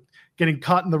the getting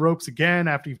caught in the ropes again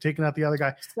after you've taken out the other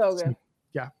guy. So good.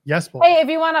 Yeah. Yes. Boy. Hey, if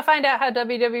you want to find out how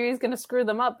WWE is going to screw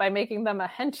them up by making them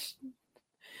a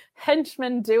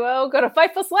henchman duo, go to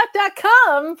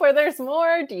FightfulSelect.com where there's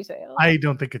more details. I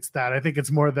don't think it's that. I think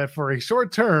it's more that for a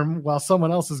short term, while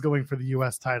someone else is going for the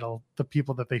U.S. title, the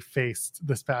people that they faced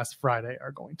this past Friday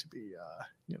are going to be,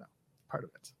 part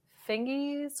of it.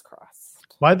 Fingers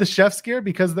crossed. Why the chef's gear?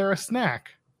 Because they're a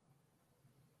snack.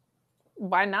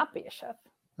 Why not be a chef?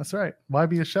 That's right. Why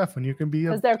be a chef when you can be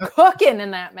because they're cooking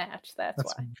in that match. That's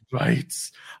why. Right.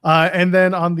 And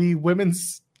then on the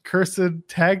women's Cursed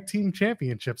Tag Team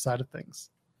Championship side of things,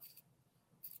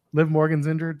 Liv Morgan's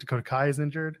injured. Dakota Kai is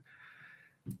injured.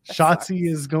 Shotzi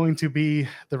is going to be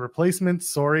the replacement.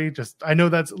 Sorry, I know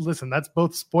that's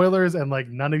both spoilers and like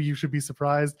none of you should be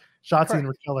surprised. Shotzi and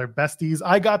Raquel are besties.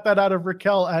 I got that out of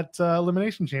Raquel at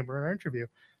Elimination Chamber in our interview.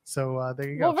 So there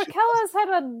you go. Well, Raquel has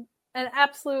had an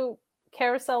absolute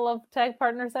carousel of tag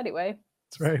partners anyway.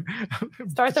 That's right.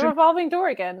 Start the revolving door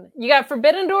again. You got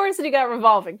forbidden doors and you got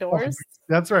revolving doors.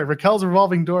 That's right. Raquel's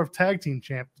revolving door of tag team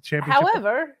championship.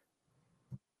 However,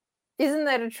 isn't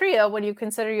that a trio when you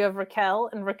consider you have Raquel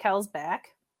and Raquel's back?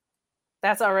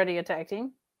 That's already a tag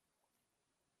team.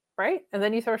 Right? And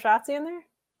then you throw Shotzi in there?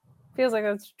 Feels like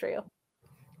that's true.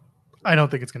 I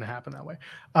don't think it's going to happen that way.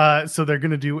 So they're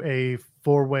going to do a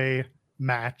 4-way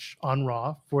match on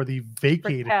Raw for the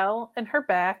vacated. Raquel and her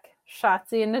back,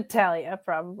 Shotzi and Natalia,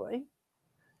 probably.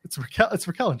 It's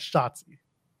Raquel and Shotzi.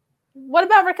 What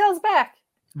about Raquel's back?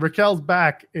 Raquel's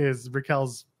back is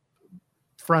Raquel's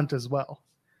front as well.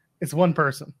 It's one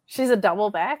person. She's a double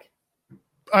back?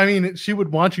 I mean, she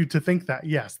would want you to think that.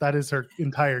 Yes, that is her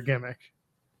entire gimmick.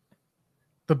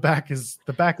 The back is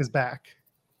back.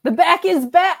 The back is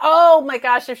back. Oh my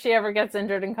gosh, if she ever gets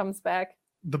injured and comes back.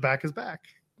 The back is back.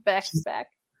 Back's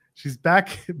back. She's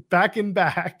back and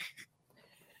back.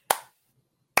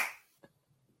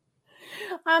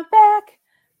 I'm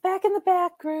back in the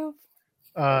back groove.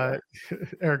 Eric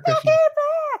back in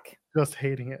back. Just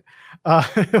hating it.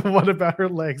 What about her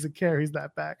legs? It carries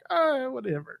that back.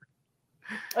 Whatever.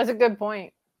 That's a good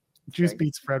point. Juice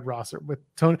beats Fred Rosser with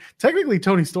Tony. Technically,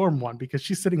 Tony Storm won because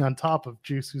she's sitting on top of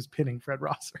Juice, who's pinning Fred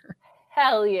Rosser.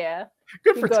 Hell yeah.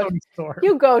 Good for Tony Storm.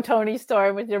 You go, Tony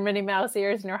Storm, with your Minnie Mouse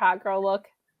ears and your hot girl look.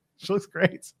 She looks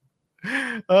great.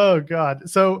 Oh, God.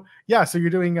 So you're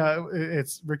doing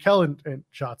it's Raquel and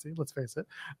Shotzi, let's face it.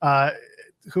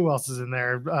 Who else is in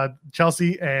there?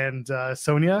 Chelsea and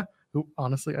Sonia, who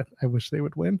honestly, I wish they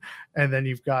would win. And then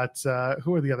you've got,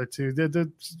 who are the other two? The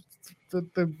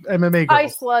MMA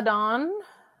girls. Isla Dawn.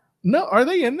 No, are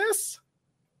they in this?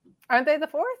 Aren't they the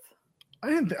fourth?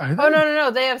 Are they? Oh,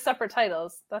 no. They have separate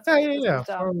titles. That's yeah.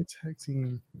 Four-way tag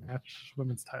team match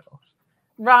women's title.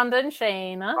 Ronda and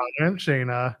Shayna.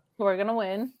 Who are going to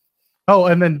win. Oh,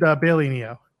 and then Bailey and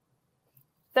Io.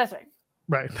 That's right.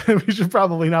 Right. We should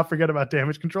probably not forget about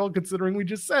Damage Control, considering we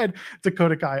just said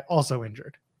Dakota Kai also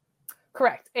injured.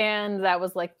 Correct. And that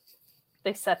was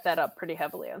they set that up pretty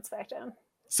heavily on SmackDown.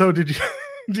 So did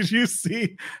you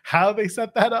see how they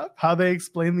set that up? How they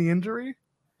explained the injury?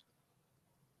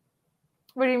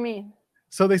 What do you mean?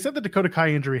 So they said the Dakota Kai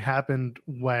injury happened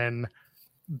when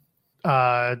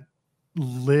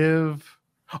Liv.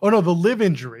 Oh no, the Liv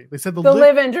injury. They said the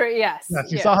Liv injury. Yes.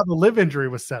 Yes, you saw how the Liv injury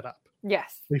was set up.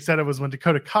 Yes. They said it was when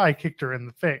Dakota Kai kicked her in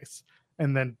the face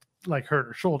and then hurt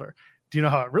her shoulder. Do you know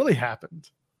how it really happened?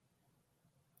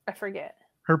 I forget.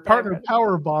 Her partner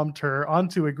power bombed her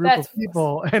onto a group of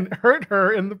people and hurt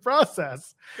her in the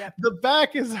process. Yep. The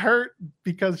back is hurt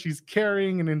because she's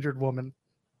carrying an injured woman.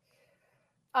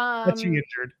 That she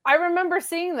injured. I remember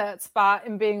seeing that spot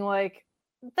and being like,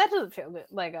 that doesn't feel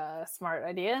like a smart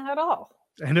idea at all.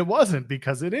 And it wasn't,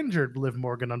 because it injured Liv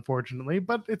Morgan, unfortunately,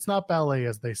 but it's not ballet,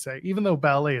 as they say, even though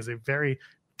ballet is a very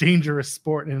dangerous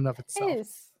sport in and of itself. It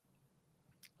is.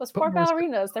 Those poor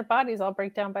ballerinas, their bodies all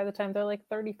break down by the time they're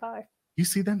 35. You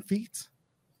see them feet?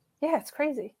 Yeah, it's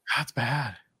crazy. That's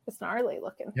bad. It's gnarly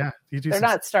looking. Yeah. They're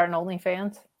not starting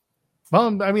OnlyFans.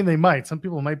 Well, I mean, they might. Some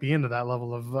people might be into that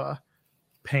level of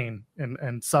pain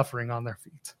and suffering on their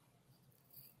feet.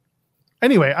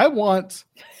 Anyway, I want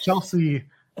Chelsea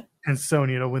and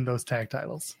Sonya to win those tag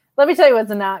titles. Let me tell you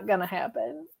what's not going to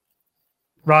happen.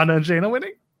 Ronda and Shayna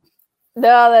winning?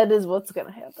 No, that is what's going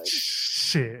to happen.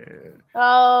 Shit.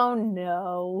 Oh,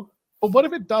 no. Well, what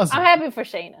if it doesn't? I'm happy for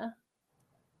Shayna.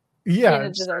 Yeah.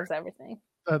 Shayna deserves everything.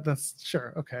 That's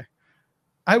sure. Okay.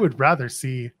 I would rather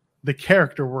see the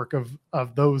character work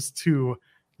of those two,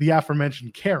 the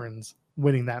aforementioned Karens,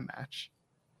 winning that match.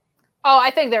 Oh,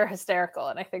 I think they're hysterical,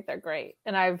 and I think they're great.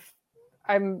 And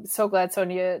I'm so glad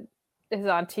Sonya is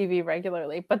on TV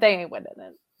regularly, but they ain't winning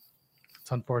it.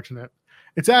 It's unfortunate.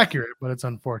 It's accurate, but it's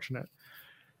unfortunate.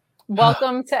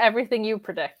 Welcome to everything you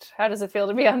predict. How does it feel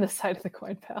to be on this side of the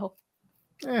coin, pal?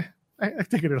 I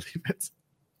take it or leave it.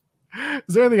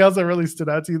 Is there anything else that really stood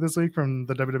out to you this week from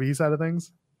the WWE side of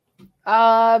things?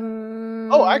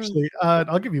 Oh, actually,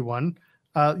 I'll give you one.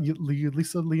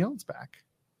 Lisa Leon's back.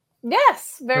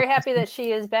 Yes, very happy that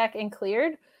she is back and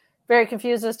cleared. Very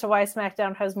confused as to why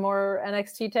SmackDown has more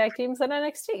NXT tag teams than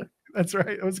NXT. That's right.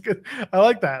 It was good. I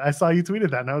like that. I saw you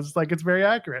tweeted that, and I was just like, it's very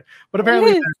accurate. But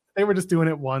apparently they were just doing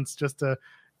it once just to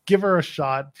give her a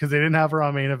shot because they didn't have her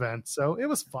on main event. So it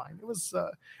was fine. It was.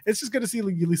 It's just good to see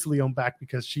Lisa Leon back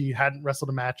because she hadn't wrestled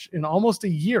a match in almost a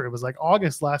year. It was like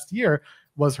August last year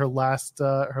was her last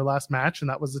match, and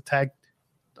that was a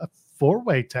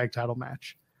 4-way tag title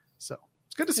match. So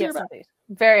it's good to see her back. Indeed.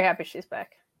 Very happy she's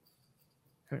back.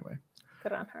 Anyway,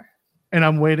 good on her. And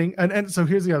I'm waiting. And so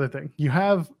here's the other thing. You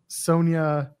have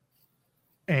Sonya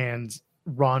and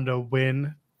Ronda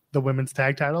win the women's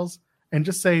tag titles and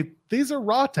just say, these are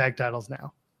Raw tag titles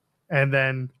now. And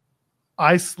then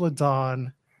Isla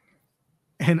Dawn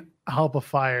and Alba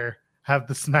Fire have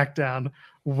the SmackDown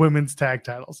women's tag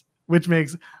titles, which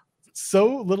makes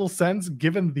so little sense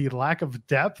given the lack of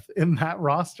depth in that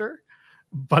roster.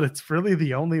 but it's really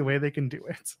the only way they can do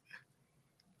it.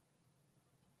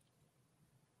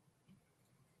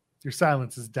 Your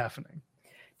silence is deafening.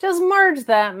 Just merge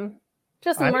them.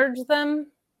 Merge them.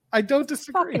 I don't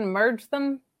disagree. Fucking merge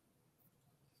them.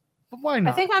 But why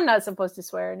not? I think I'm not supposed to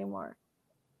swear anymore.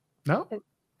 No?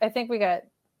 I think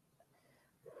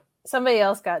somebody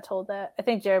else got told that. I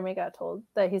think Jeremy got told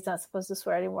that he's not supposed to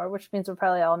swear anymore, which means we're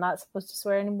probably all not supposed to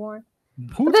swear anymore.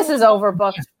 But this is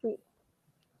overbooked.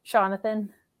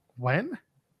 Jonathan. When?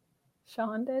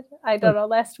 Sean did. I don't know,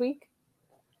 last week.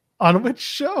 On which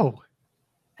show?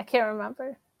 I can't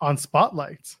remember. On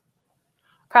Spotlight.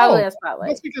 Probably a Spotlight.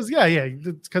 That's because,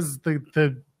 because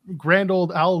the grand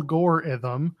old Al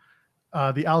Gore-ism,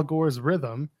 the Al Gore's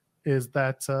rhythm is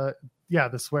that, the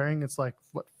swearing, it's like,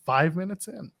 5 minutes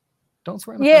in? Don't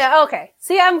swear in the first. Okay.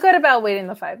 See, I'm good about waiting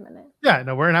the 5 minutes. Yeah,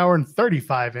 no, we're an hour and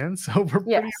 35 in, so we're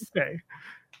pretty okay.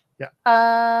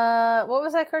 Yeah. What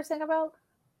was that cursing about?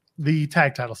 The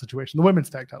tag title situation, the women's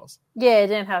tag titles. Yeah,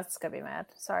 Danhausen's gonna be mad.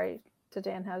 Sorry to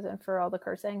Danhausen for all the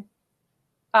cursing.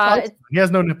 He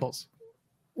has no nipples.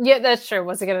 Yeah, that's true.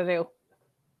 What's he gonna do?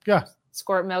 Yeah.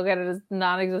 Squirt milk out of his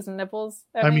non-existent nipples?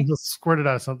 I mean, he'll squirt it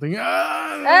out of something.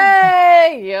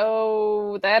 Hey,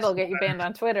 yo, that'll get you banned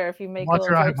on Twitter if you make little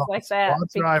jokes like that.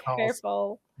 Be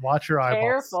careful. Watch your eyeballs.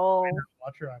 Careful.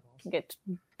 Watch your eyeballs. Get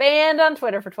banned on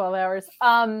Twitter for 12 hours.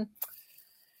 Elon's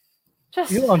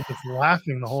just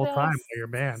laughing the whole time while you're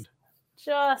banned.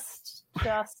 Just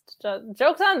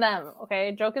joke's on them.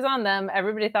 Okay, joke is on them.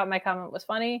 Everybody thought my comment was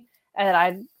funny, and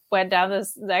I went down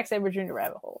this Zack Sabre Jr.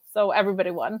 rabbit hole. So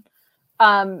everybody won.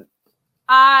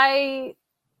 I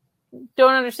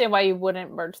don't understand why you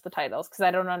wouldn't merge the titles, because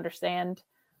I don't understand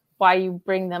why you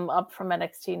bring them up from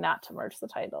NXT not to merge the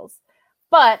titles.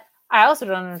 But I also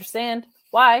don't understand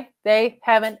why they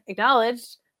haven't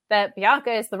acknowledged that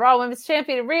Bianca is the Raw Women's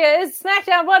Champion and Rhea is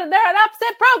SmackDown 1 and they're on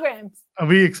opposite programs.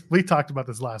 We talked about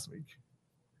this last week.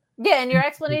 Yeah, and your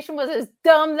explanation was as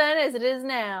dumb then as it is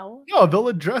now. No, they'll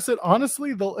address it.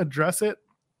 Honestly, they'll address it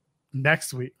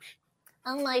next week.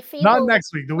 My feeble, not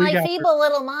next week. The week after. Feeble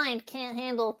little mind can't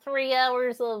handle 3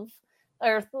 hours of,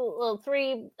 or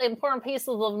 3 important pieces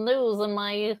of news in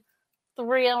my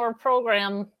 3-hour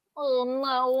program. Oh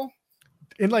no!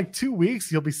 In like 2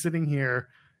 weeks, you'll be sitting here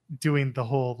doing the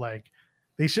whole like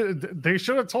they should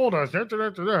have told us,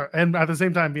 and at the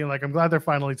same time being like, I'm glad they're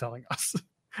finally telling us.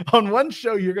 On one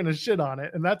show, you're gonna shit on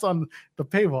it, and that's on the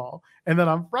paywall. And then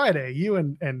on Friday, you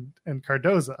and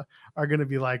Cardoza are gonna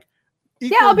be like,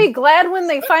 yeah, I'll be glad when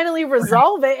they finally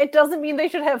resolve it. It doesn't mean they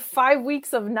should have 5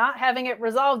 weeks of not having it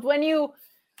resolved when you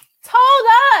told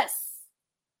us.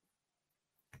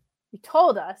 You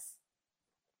told us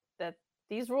that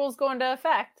these rules go into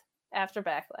effect after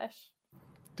Backlash.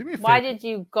 Do me a favor. Why did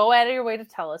you go out of your way to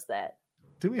tell us that?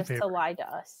 Do me a favor. To lie to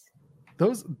us.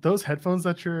 Those headphones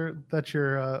the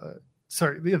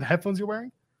headphones you're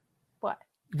wearing? What?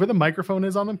 Where the microphone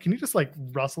is on them, can you just like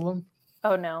rustle them?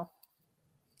 Oh no.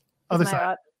 Other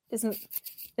side.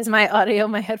 Is my audio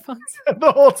my headphones?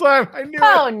 The whole time. I knew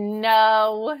it.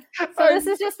 No. So this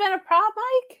has just been a prop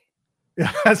mic?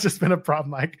 Yeah, it's just been a prop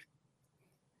mic.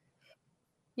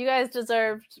 You guys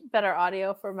deserved better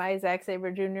audio for my Zack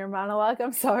Sabre Jr. monologue.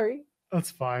 I'm sorry.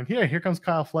 That's fine. Yeah, here comes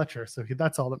Kyle Fletcher. So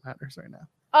that's all that matters right now.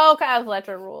 Oh, Kyle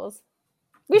Fletcher rules.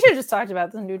 We should have just talked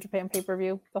about the New Japan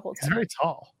pay-per-view the whole time. He's very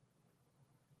tall.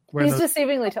 He's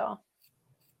deceivingly tall.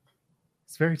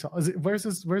 It's very tall. Where's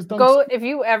Duncan? Go if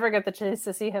you ever get the chance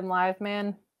to see him live,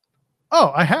 man.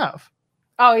 Oh, I have.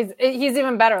 Oh, he's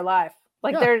even better live.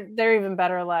 Like they're even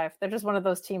better live. They're just one of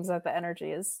those teams that the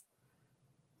energy is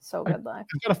so good live.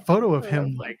 I've got a photo of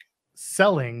him like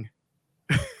selling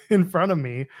in front of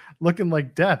me, looking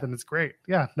like death, and it's great.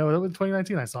 Yeah, no, that was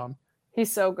 2019. I saw him.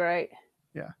 He's so great.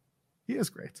 Yeah, he is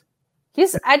great.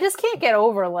 I just can't get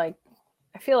over I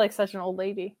feel like such an old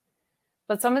lady.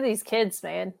 But some of these kids,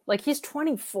 man, like he's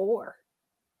 24.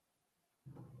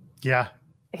 Yeah.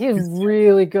 He's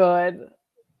really good.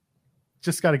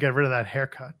 Just got to get rid of that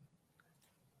haircut.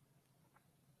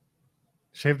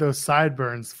 Shave those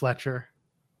sideburns, Fletcher.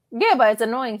 Yeah, but it's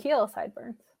annoying heel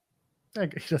sideburns. He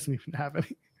doesn't even have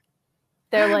any.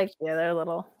 They're they're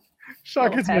little.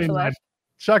 Shocker 29.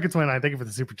 Shocker 29. Thank you for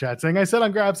the super chat. Saying, I said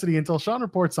on Grab City until Sean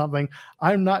reports something,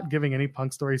 I'm not giving any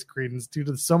Punk stories credence due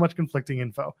to so much conflicting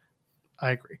info.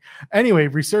 I agree. Anyway,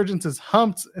 Resurgence is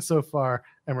humped so far,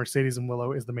 and Mercedes and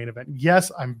Willow is the main event.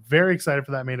 Yes, I'm very excited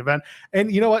for that main event.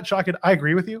 And you know what, Shocked? I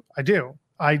agree with you. I do.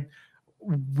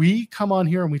 We come on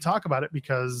here and we talk about it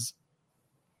because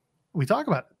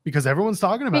everyone's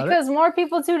talking about it. Because more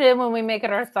people tune in when we make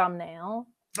it our thumbnail.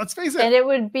 Let's face it. And it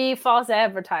would be false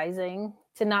advertising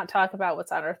to not talk about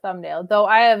what's on our thumbnail, though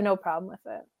I have no problem with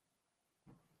it.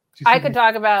 I could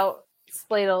talk about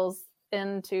Spladles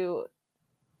into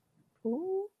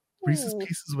Reese's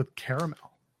Pieces with caramel.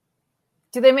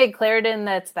 Do they make Claritin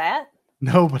that's that?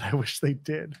 No, but I wish they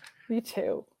did. Me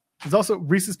too. There's also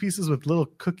Reese's Pieces with little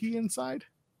cookie inside.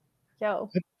 Yo.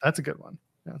 That's a good one.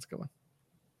 Yeah, that's a good one.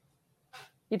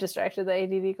 You distracted the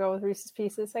ADD girl with Reese's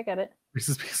Pieces. I get it.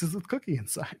 Reese's Pieces with cookie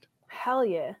inside. Hell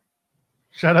yeah.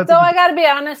 Shout out So I got to be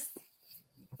honest.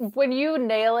 When you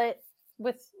nail it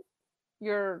with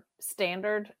your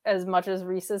standard as much as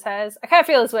Reese's has, I kind of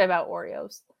feel this way about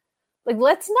Oreos. Like,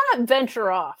 let's not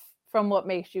venture off from what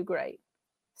makes you great.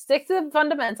 Stick to the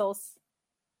fundamentals.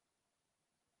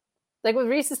 Like with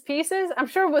Reese's Pieces, I'm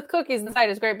sure with cookies inside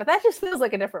is great, but that just feels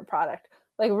like a different product.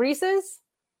 Like Reese's,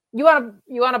 you want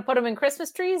to put them in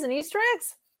Christmas trees and Easter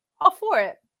eggs? All for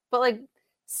it. But like,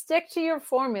 stick to your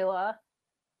formula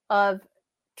of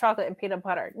chocolate and peanut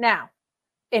butter. Now,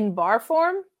 in bar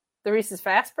form, the Reese's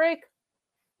Fast Break,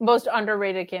 most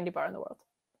underrated candy bar in the world.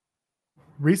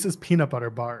 Reese's peanut butter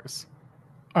bars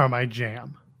are my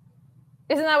jam.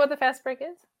 Isn't that what the Fast Break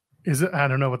is? Is it? I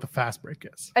don't know what the Fast Break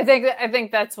is. I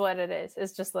think that's what it is.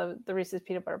 It's just the Reese's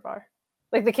peanut butter bar,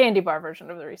 like the candy bar version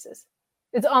of the Reese's.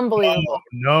 It's unbelievable.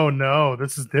 No,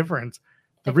 this is different.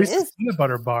 The Reese's peanut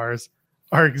butter bars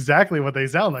are exactly what they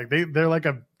sound like. They're like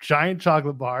a giant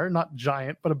chocolate bar, not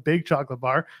giant, but a big chocolate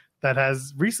bar that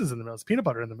has Reese's in the middle. It's peanut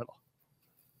butter in the middle.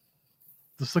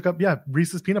 Just look up,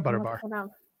 Reese's peanut butter bar.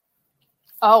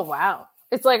 Oh wow,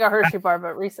 it's like a Hershey bar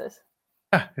but Reese's.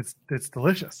 Yeah, it's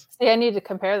delicious. See, I need to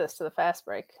compare this to the Fast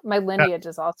Break. My lineage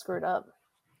is all screwed up.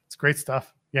 It's great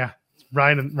stuff. Yeah,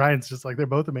 Ryan's just like, they're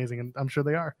both amazing, and I'm sure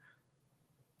they are.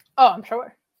 Oh, I'm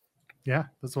sure. Yeah,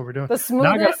 that's what we're doing. The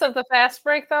smoothness of the Fast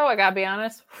Break, though, I gotta be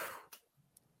honest.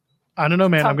 I don't know,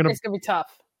 man. It's gonna be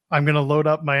tough. I'm gonna load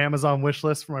up my Amazon wish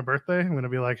list for my birthday. I'm gonna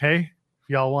be like, hey, if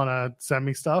y'all want to send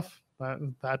me stuff,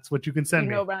 that's what you can send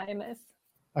me. Ryan is.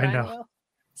 I know.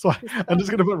 So I'm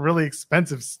just gonna put really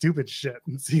expensive, stupid shit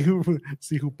and see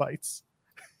who bites.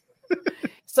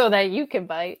 So that you can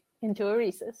bite into a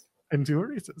Reese's.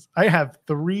 I have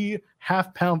 3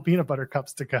 half-pound peanut butter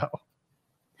cups to go.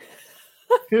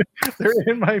 They're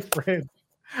in my fridge.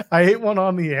 I ate one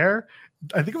on the air.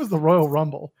 I think it was the Royal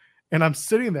Rumble. And I'm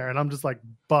sitting there and I'm just like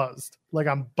buzzed. Like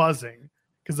I'm buzzing.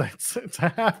 Because it's a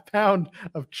half-pound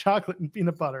of chocolate and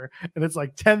peanut butter. And it's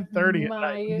like 10:30 at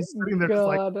night. I'm just sitting there just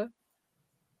like,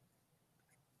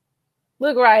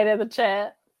 look right in the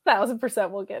chat.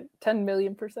 1,000% will get 10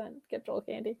 million% get Joel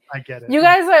candy. I get it. You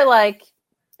guys are like,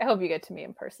 I hope you get to me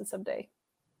in person someday.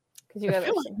 Because you guys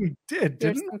feel like we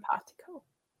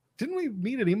didn't we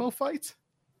meet at Emo Fights?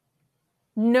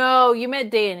 No, you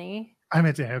met Danny. I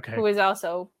met Danny, okay. Who is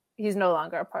also, he's no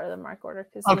longer a part of the Mark Order.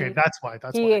 That's why.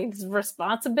 He has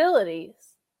responsibilities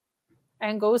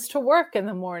and goes to work in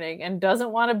the morning and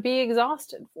doesn't want to be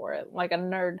exhausted for it, like a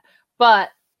nerd. But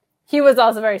he was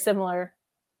also very similar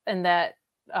in that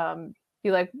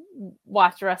you like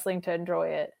watch wrestling to enjoy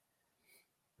it.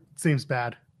 Seems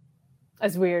bad.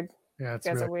 It's weird. Yeah, it's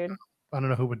really weird. I don't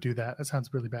know who would do that. That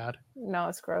sounds really bad. No,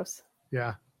 it's gross.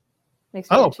 Yeah. By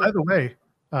the way,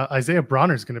 Isaiah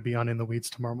Bronner is going to be on In the Weeds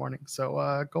tomorrow morning.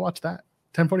 So go watch that.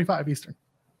 10:45 Eastern.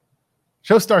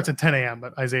 Show starts at 10 a.m.,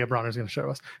 but Isaiah Bronner is going to show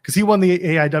us because he won the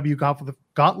AEW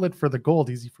gauntlet for the gold.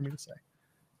 Easy for me to say.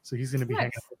 So he's going to be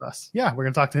hanging out with us. Yeah, we're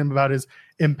going to talk to him about his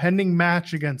impending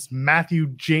match against Matthew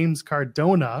James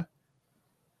Cardona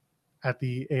at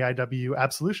the AEW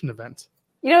Absolution event.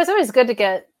 You know, it's always good to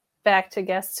get back to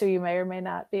guests who you may or may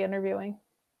not be interviewing.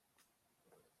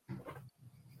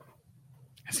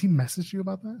 Has he messaged you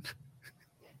about that?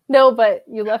 No, but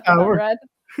you left him on red.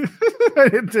 I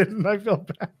didn't. I feel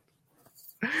bad.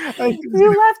 Left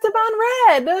him on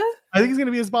red. I think he's going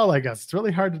to be a spotlight guest. It's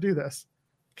really hard to do this.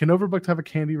 Can Overbooked have a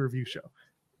candy review show?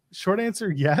 Short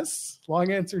answer, yes.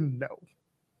 Long answer, no.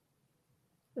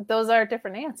 Those are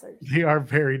different answers. They are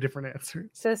very different answers.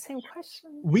 It's the same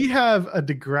question. We have a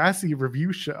Degrassi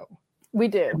review show. We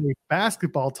do. A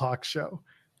basketball talk show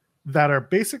that are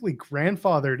basically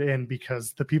grandfathered in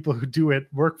because the people who do it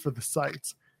work for the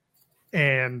sites.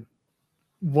 And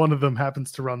one of them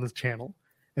happens to run this channel.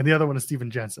 And the other one is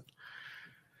Steven Jensen.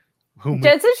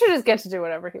 Jensen should just get to do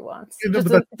whatever he wants.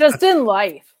 Just in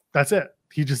life. That's it.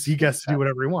 He gets to do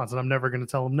whatever he wants. And I'm never going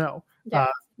to tell him no. Yeah.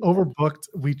 Overbooked.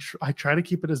 I try to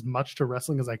keep it as much to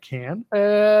wrestling as I can.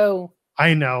 Oh,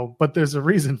 I know, but there's a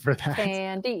reason for that.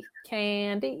 Candy.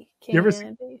 You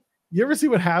ever see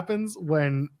what happens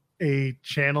when a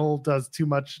channel does too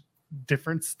much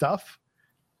different stuff?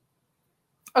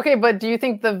 Okay, but do you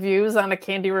think the views on a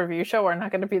candy review show are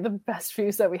not going to be the best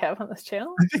views that we have on this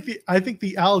channel? I think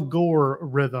the Al Gore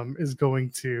rhythm is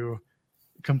going to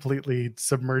completely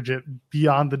submerge it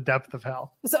beyond the depth of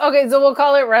hell. So we'll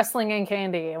call it Wrestling and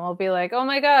Candy, and we'll be like, oh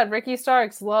my god, Ricky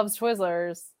Starks loves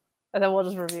Twizzlers, and then we'll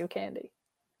just review candy.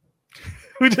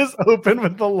 We just open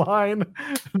with the line,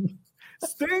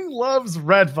 Sting loves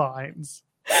red vines.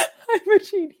 I'm a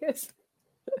genius.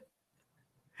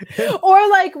 Or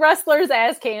like wrestlers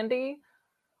as candy.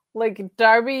 Like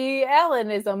Darby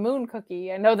Allin is a moon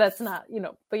cookie. I know that's not,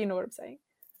 but you know what I'm saying.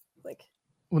 Like,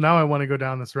 well, now I want to go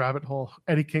down this rabbit hole.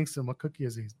 Eddie Kingston, what cookie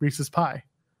is he? Reese's Pie.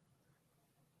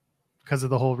 Because of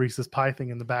the whole Reese's Pie thing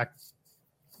in the back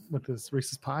with his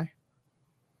Reese's Pie.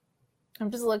 I'm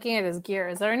just looking at his gear.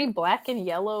 Is there any black and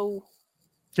yellow?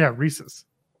 Yeah, Reese's.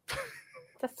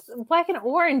 That's black and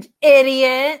orange,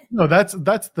 idiot. No, that's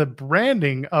the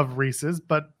branding of Reese's,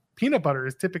 but peanut butter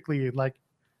is typically like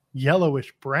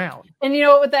yellowish brown. And you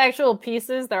know what, with the actual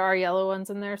pieces, there are yellow ones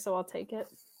in there, so I'll take it.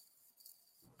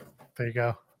 There you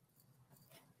go.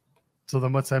 So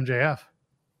then what's MJF?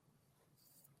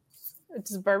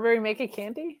 Does Burberry make a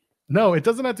candy? No, it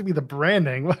doesn't have to be the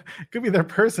branding. It could be their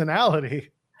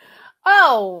personality.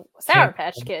 Oh, Sour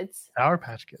Patch Kids. Sour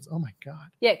Patch Kids. Oh my god.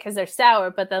 Yeah, because they're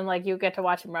sour, but then like you get to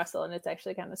watch them wrestle, and it's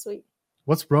actually kind of sweet.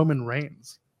 What's Roman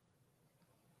Reigns?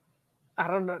 I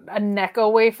don't know, a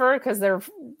Necco wafer, because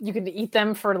you can eat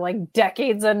them for like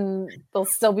decades and they'll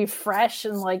still be fresh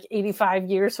in like 85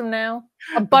 years from now.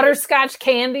 A butterscotch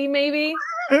candy, maybe.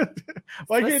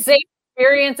 The same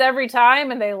experience every time,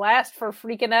 and they last for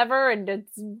freaking ever, and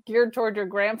it's geared toward your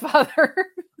grandfather.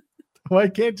 Why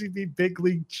can't you be Big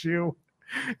League Chew?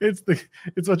 It's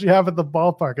what you have at the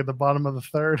ballpark at the bottom of the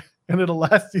third, and it'll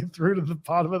last you through to the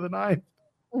bottom of the ninth.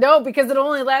 No, because it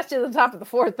only lasts you to the top of the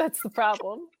fourth. That's the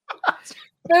problem.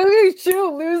 Big League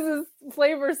Chew loses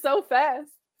flavor so fast.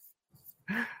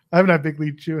 I haven't had Big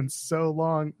League Chew in so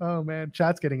long. Oh man,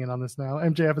 chat's getting in on this now.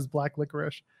 MJF is black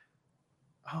licorice.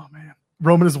 Oh man,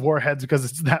 Roman is Warheads because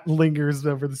it's that lingers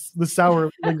over the sour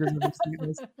lingers over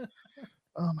sweetness.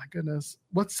 Oh my goodness.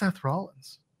 What's Seth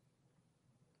Rollins?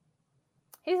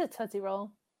 He's a Tootsie Roll.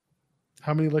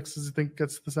 How many licks does he think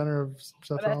gets the center of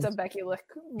Seth Rollins? That's a Becky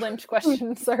Lynch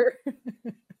question, sir.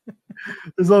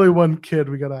 There's only one kid.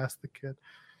 We got to ask the kid.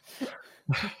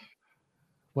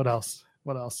 What else?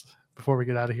 Before we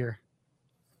get out of here.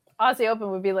 Aussie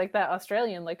Open would be like that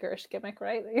Australian licorice gimmick,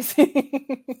 right?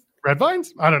 Red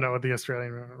Vines? I don't know what the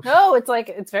Australian... No,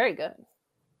 it's very good.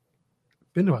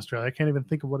 Been to Australia. I can't even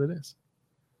think of what it is.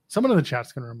 Someone in the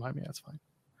chat's going to remind me. That's fine.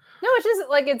 No, it's just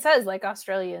like it says, like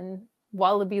Australian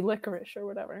wallaby licorice or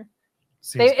whatever.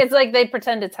 It's like they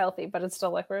pretend it's healthy, but it's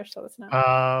still licorice, so it's not.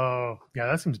 Oh, yeah,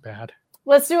 that seems bad.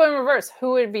 Let's do it in reverse.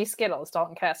 Who would be Skittles?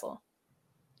 Dalton Castle.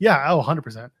 Yeah,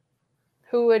 100%.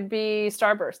 Who would be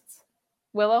Starbursts?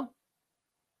 Willow?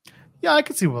 Yeah, I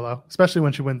could see Willow, especially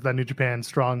when she wins that New Japan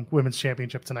Strong Women's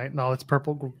Championship tonight and all its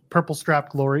purple strap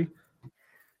glory.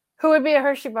 Who would be a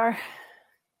Hershey bar?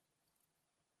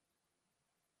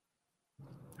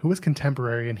 Who is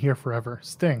contemporary and here forever?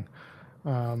 Sting.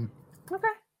 Okay.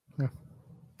 Yeah.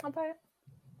 I'll buy it.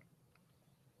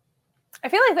 I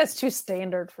feel like that's too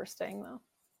standard for Sting, though.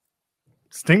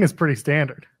 Sting is pretty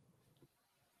standard.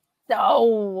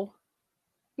 No.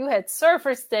 You had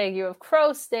Surfer Sting, you have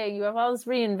Crow Sting, you have all this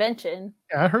reinvention.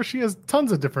 Yeah, Hershey has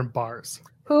tons of different bars.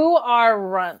 Who are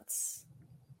runts?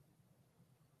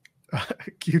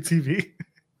 QTV.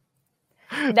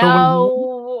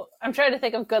 No. I'm trying to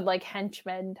think of good, like,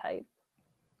 henchmen type.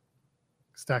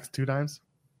 Stacks 2 dimes.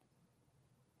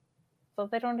 So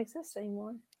they don't exist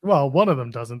anymore. Well, one of them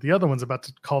doesn't. The other one's about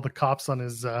to call the cops on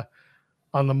his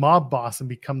on the mob boss and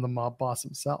become the mob boss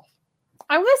himself.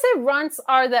 I'm gonna say runts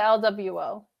are the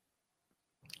LWO.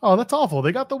 Oh, that's awful.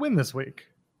 They got the win this week.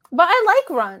 But I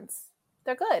like runts.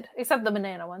 They're good, except the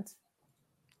banana ones.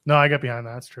 No, I get behind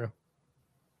that. That's true.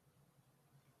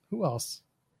 Who else?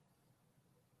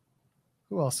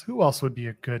 Who else would be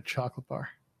a good chocolate bar?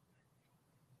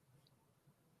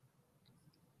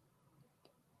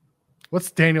 What's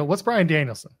Brian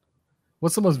Danielson?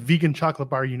 What's the most vegan chocolate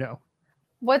bar you know?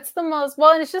 What's the most...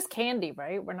 Well, and it's just candy,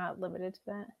 right? We're not limited to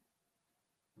that.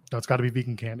 No, it's got to be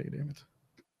vegan candy, damn it.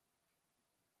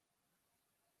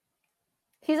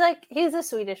 He's a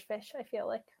Swedish fish, I feel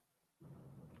like.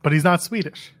 But he's not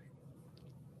Swedish.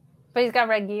 But he's got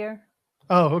red gear.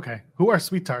 Oh, okay. Who are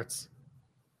sweet tarts?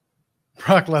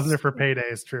 Brock Lesnar for payday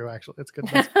is true, actually. It's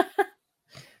good.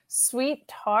 Sweet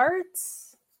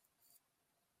tarts?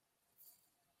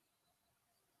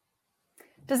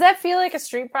 Does that feel like a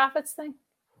Street Profits thing?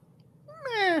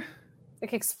 Meh.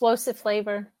 Like explosive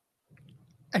flavor?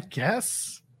 I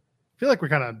guess. I feel like we're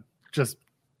kind of just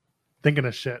thinking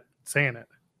of shit, saying it.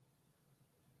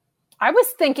 I was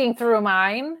thinking through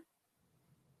mine.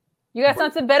 You got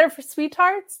something better for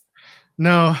sweethearts?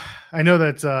 No, I know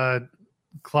that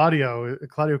Claudio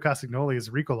Castagnoli is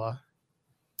Ricola.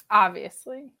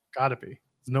 Obviously. Gotta be.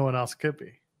 No one else could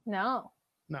be. No.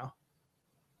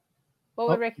 What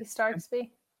would Ricky Starks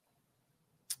be?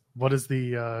 What is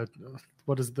the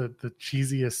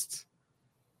cheesiest?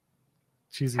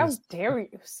 How dare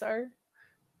you, sir?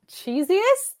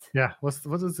 Cheesiest? Yeah. What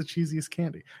is the cheesiest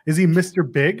candy? Is he Mr.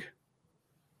 Big?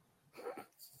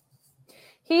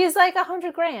 He's like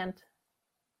 $100,000.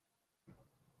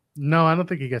 No, I don't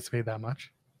think he gets paid that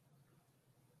much.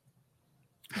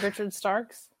 Richard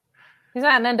Starks. He's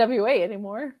not an NWA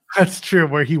anymore. That's true.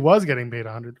 Where he was getting paid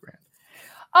 $100,000.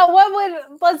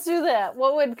 Oh, let's do that.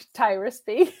 What would Tyrus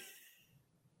be?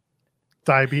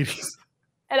 Diabetes.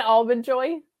 An almond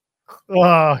joy?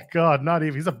 Oh God, not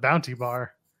even. He's a bounty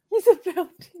bar. He's a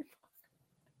bounty bar.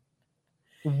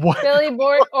 What? Billy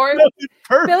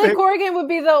Corgan would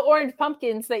be the orange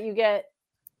pumpkins that you get.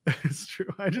 It's true.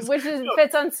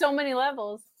 Fits on so many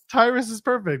levels. Tyrus is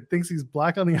perfect. Thinks he's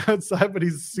black on the outside, but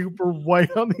he's super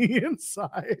white on the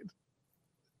inside.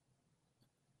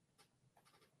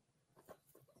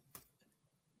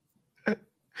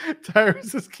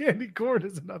 Tyrus's candy corn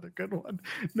is another good one.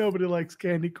 Nobody likes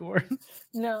candy corn.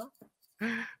 No.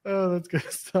 Oh, that's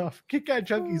good stuff. Kit Kat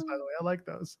Chunkies, by the way. I like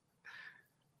those.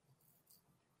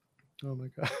 Oh my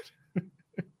God.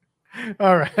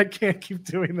 All right. I can't keep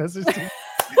doing this. It's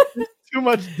too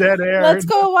much dead air. Let's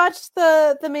go watch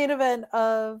the main event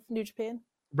of New Japan.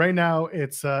 Right now,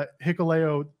 it's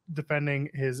Hikuleo defending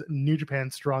his New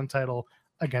Japan Strong title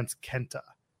against Kenta.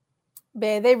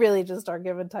 Man, they really just are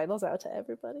giving titles out to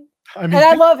everybody. I mean, and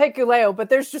I love Hikuleo, but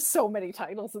there's just so many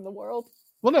titles in the world.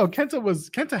 Well, no,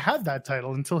 Kenta had that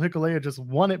title until Hikuleo just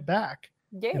won it back.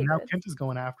 Yeah, and now Kenta's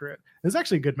going after it. This is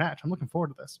actually a good match. I'm looking forward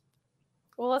to this.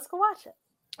 Well, let's go watch it.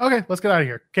 Okay, let's get out of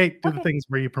here. Kate, do the things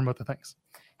where you promote the things.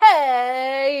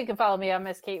 Hey, you can follow me on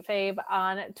Miss Kate Fabe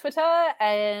on Twitter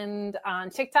and on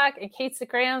TikTok, and Kate's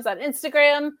Grams on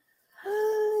Instagram.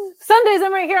 Sundays,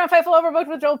 I'm right here on Fightful Overbooked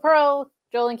with Joel Pearl,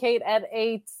 Joel and Kate at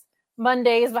 8.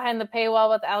 Mondays, Behind the Paywall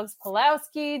with Alex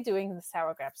Pulowski, doing the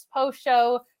Sour Graps post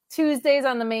show. Tuesdays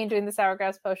on the main, doing the Sour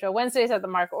Graps post show. Wednesdays at the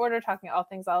Mark Order, talking all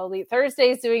things All Elite.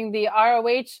 Thursdays, doing the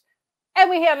ROH. And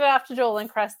we hand it off to Joel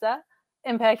and Cresta.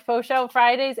 Impact post show.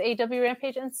 Fridays, AEW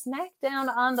Rampage and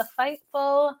SmackDown on the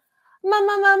Fightful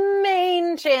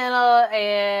main channel.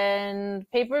 And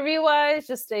pay-per-view wise,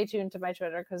 just stay tuned to my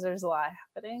Twitter because there's a lot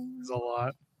happening. There's a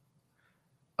lot.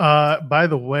 By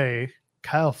the way,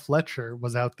 Kyle Fletcher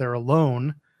was out there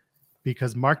alone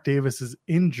because Mark Davis is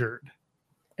injured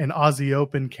and Aussie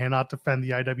Open cannot defend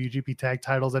the IWGP tag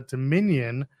titles at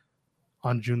Dominion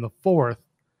on June the 4th.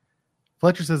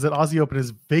 Fletcher says that Aussie Open is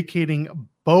vacating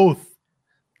both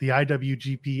the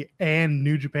IWGP and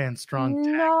New Japan Strong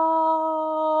tag.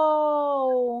 No.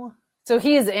 So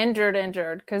he's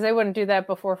injured because they wouldn't do that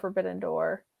before Forbidden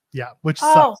Door. Yeah, which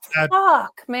sucks.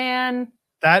 Fuck, man.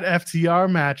 That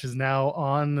FTR match is now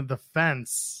on the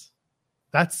fence.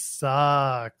 That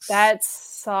sucks. That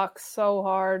sucks so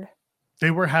hard. They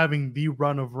were having the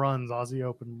run of runs Aussie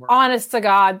Open were. Honest to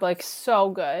God, like so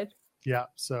good. Yeah,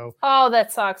 so. Oh,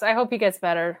 that sucks. I hope he gets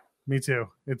better. Me too.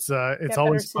 It's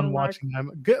always fun watching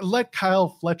them. Let Kyle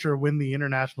Fletcher win the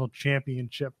international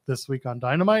championship this week on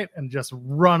Dynamite and just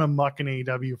run amok in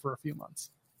AEW for a few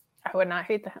months. I would not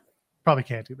hate that. Probably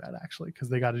can't do that actually because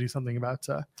they got to do something about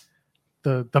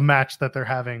the match that they're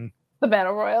having. The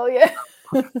Battle Royal, yeah.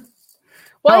 He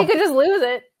could just lose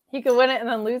it. He could win it and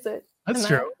then lose it. That's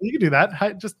true. You can do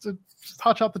that. Just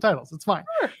hot shot the titles. It's fine.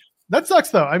 Sure. That sucks,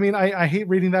 though. I mean, I hate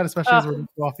reading that, especially as we're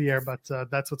off the air, but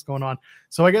that's what's going on.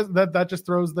 So I guess that just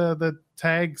throws the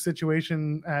tag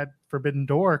situation at Forbidden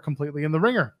Door completely in the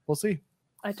ringer. We'll see.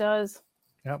 It does.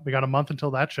 Yeah, we got a month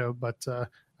until that show, but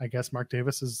I guess Mark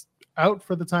Davis is out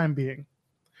for the time being.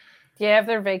 Yeah, if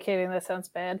they're vacating, that sounds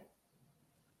bad.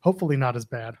 Hopefully not as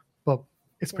bad, but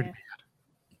it's pretty bad.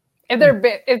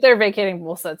 If they're vacating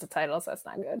both sets of titles, that's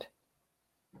not good.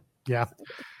 Yeah.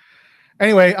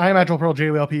 Anyway, I am at Joel Pearl,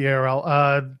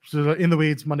 JLPARL. So in the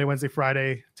weeds, Monday, Wednesday,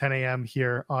 Friday, 10 a.m.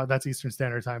 here. That's Eastern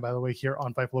Standard Time, by the way, here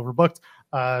on Fightful Overbooked.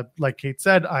 Like Kate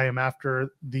said, I am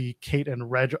after the Kate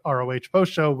and Reg ROH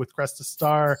post show with Cresta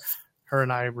Star. Her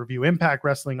and I review Impact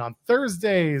Wrestling on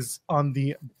Thursdays on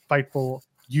the Fightful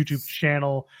YouTube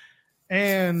channel.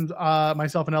 And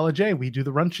myself and Ella J, we do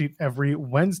the Run Sheet every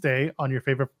Wednesday on your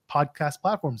favorite podcast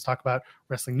platforms. Talk about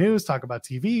wrestling news, talk about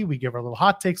TV. We give our little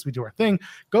hot takes. We do our thing.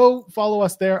 Go follow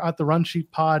us there at the Run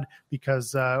Sheet Pod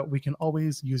because we can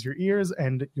always use your ears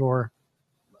and your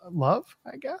love,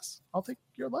 I guess. I'll take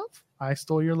your love. I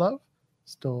stole your love.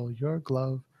 Stole your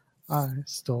glove. I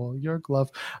stole your glove.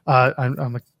 I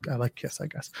like Kiss, I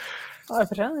guess. Oh,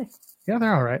 apparently. Yeah,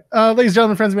 they're all right. Ladies and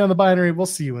gentlemen, friends beyond the binary, we'll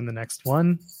see you in the next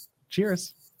one.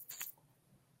 Cheers.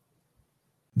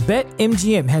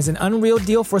 BetMGM has an unreal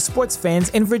deal for sports fans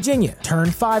in Virginia. Turn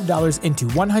 $5 into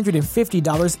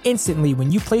 $150 instantly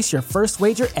when you place your first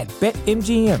wager at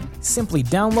BetMGM. Simply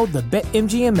download the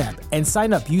BetMGM app and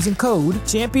sign up using code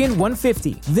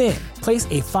Champion150. Then, place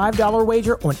a $5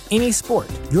 wager on any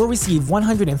sport. You'll receive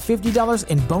 $150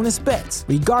 in bonus bets,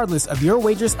 regardless of your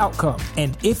wager's outcome.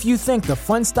 And if you think the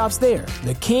fun stops there,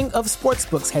 the King of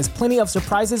Sportsbooks has plenty of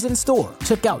surprises in store.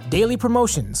 Check out daily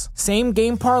promotions,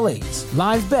 same-game parlays,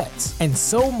 live bets, and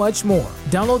so much more.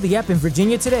 Download the app in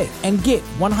Virginia today and get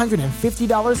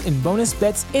 $150 in bonus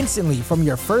bets instantly from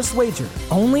your first wager.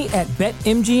 Only at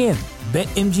BetMGM.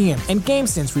 BetMGM and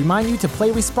GameSense remind you to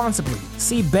play responsibly.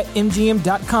 See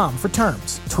BetMGM.com for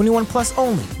terms. 21 plus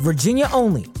only. Virginia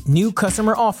only. New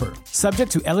customer offer.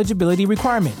 Subject to eligibility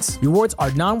requirements. Rewards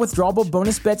are non-withdrawable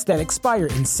bonus bets that expire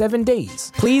in 7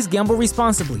 days. Please gamble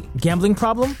responsibly. Gambling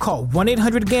problem? Call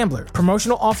 1-800-GAMBLER.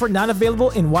 Promotional offer not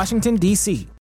available in Washington, D.C.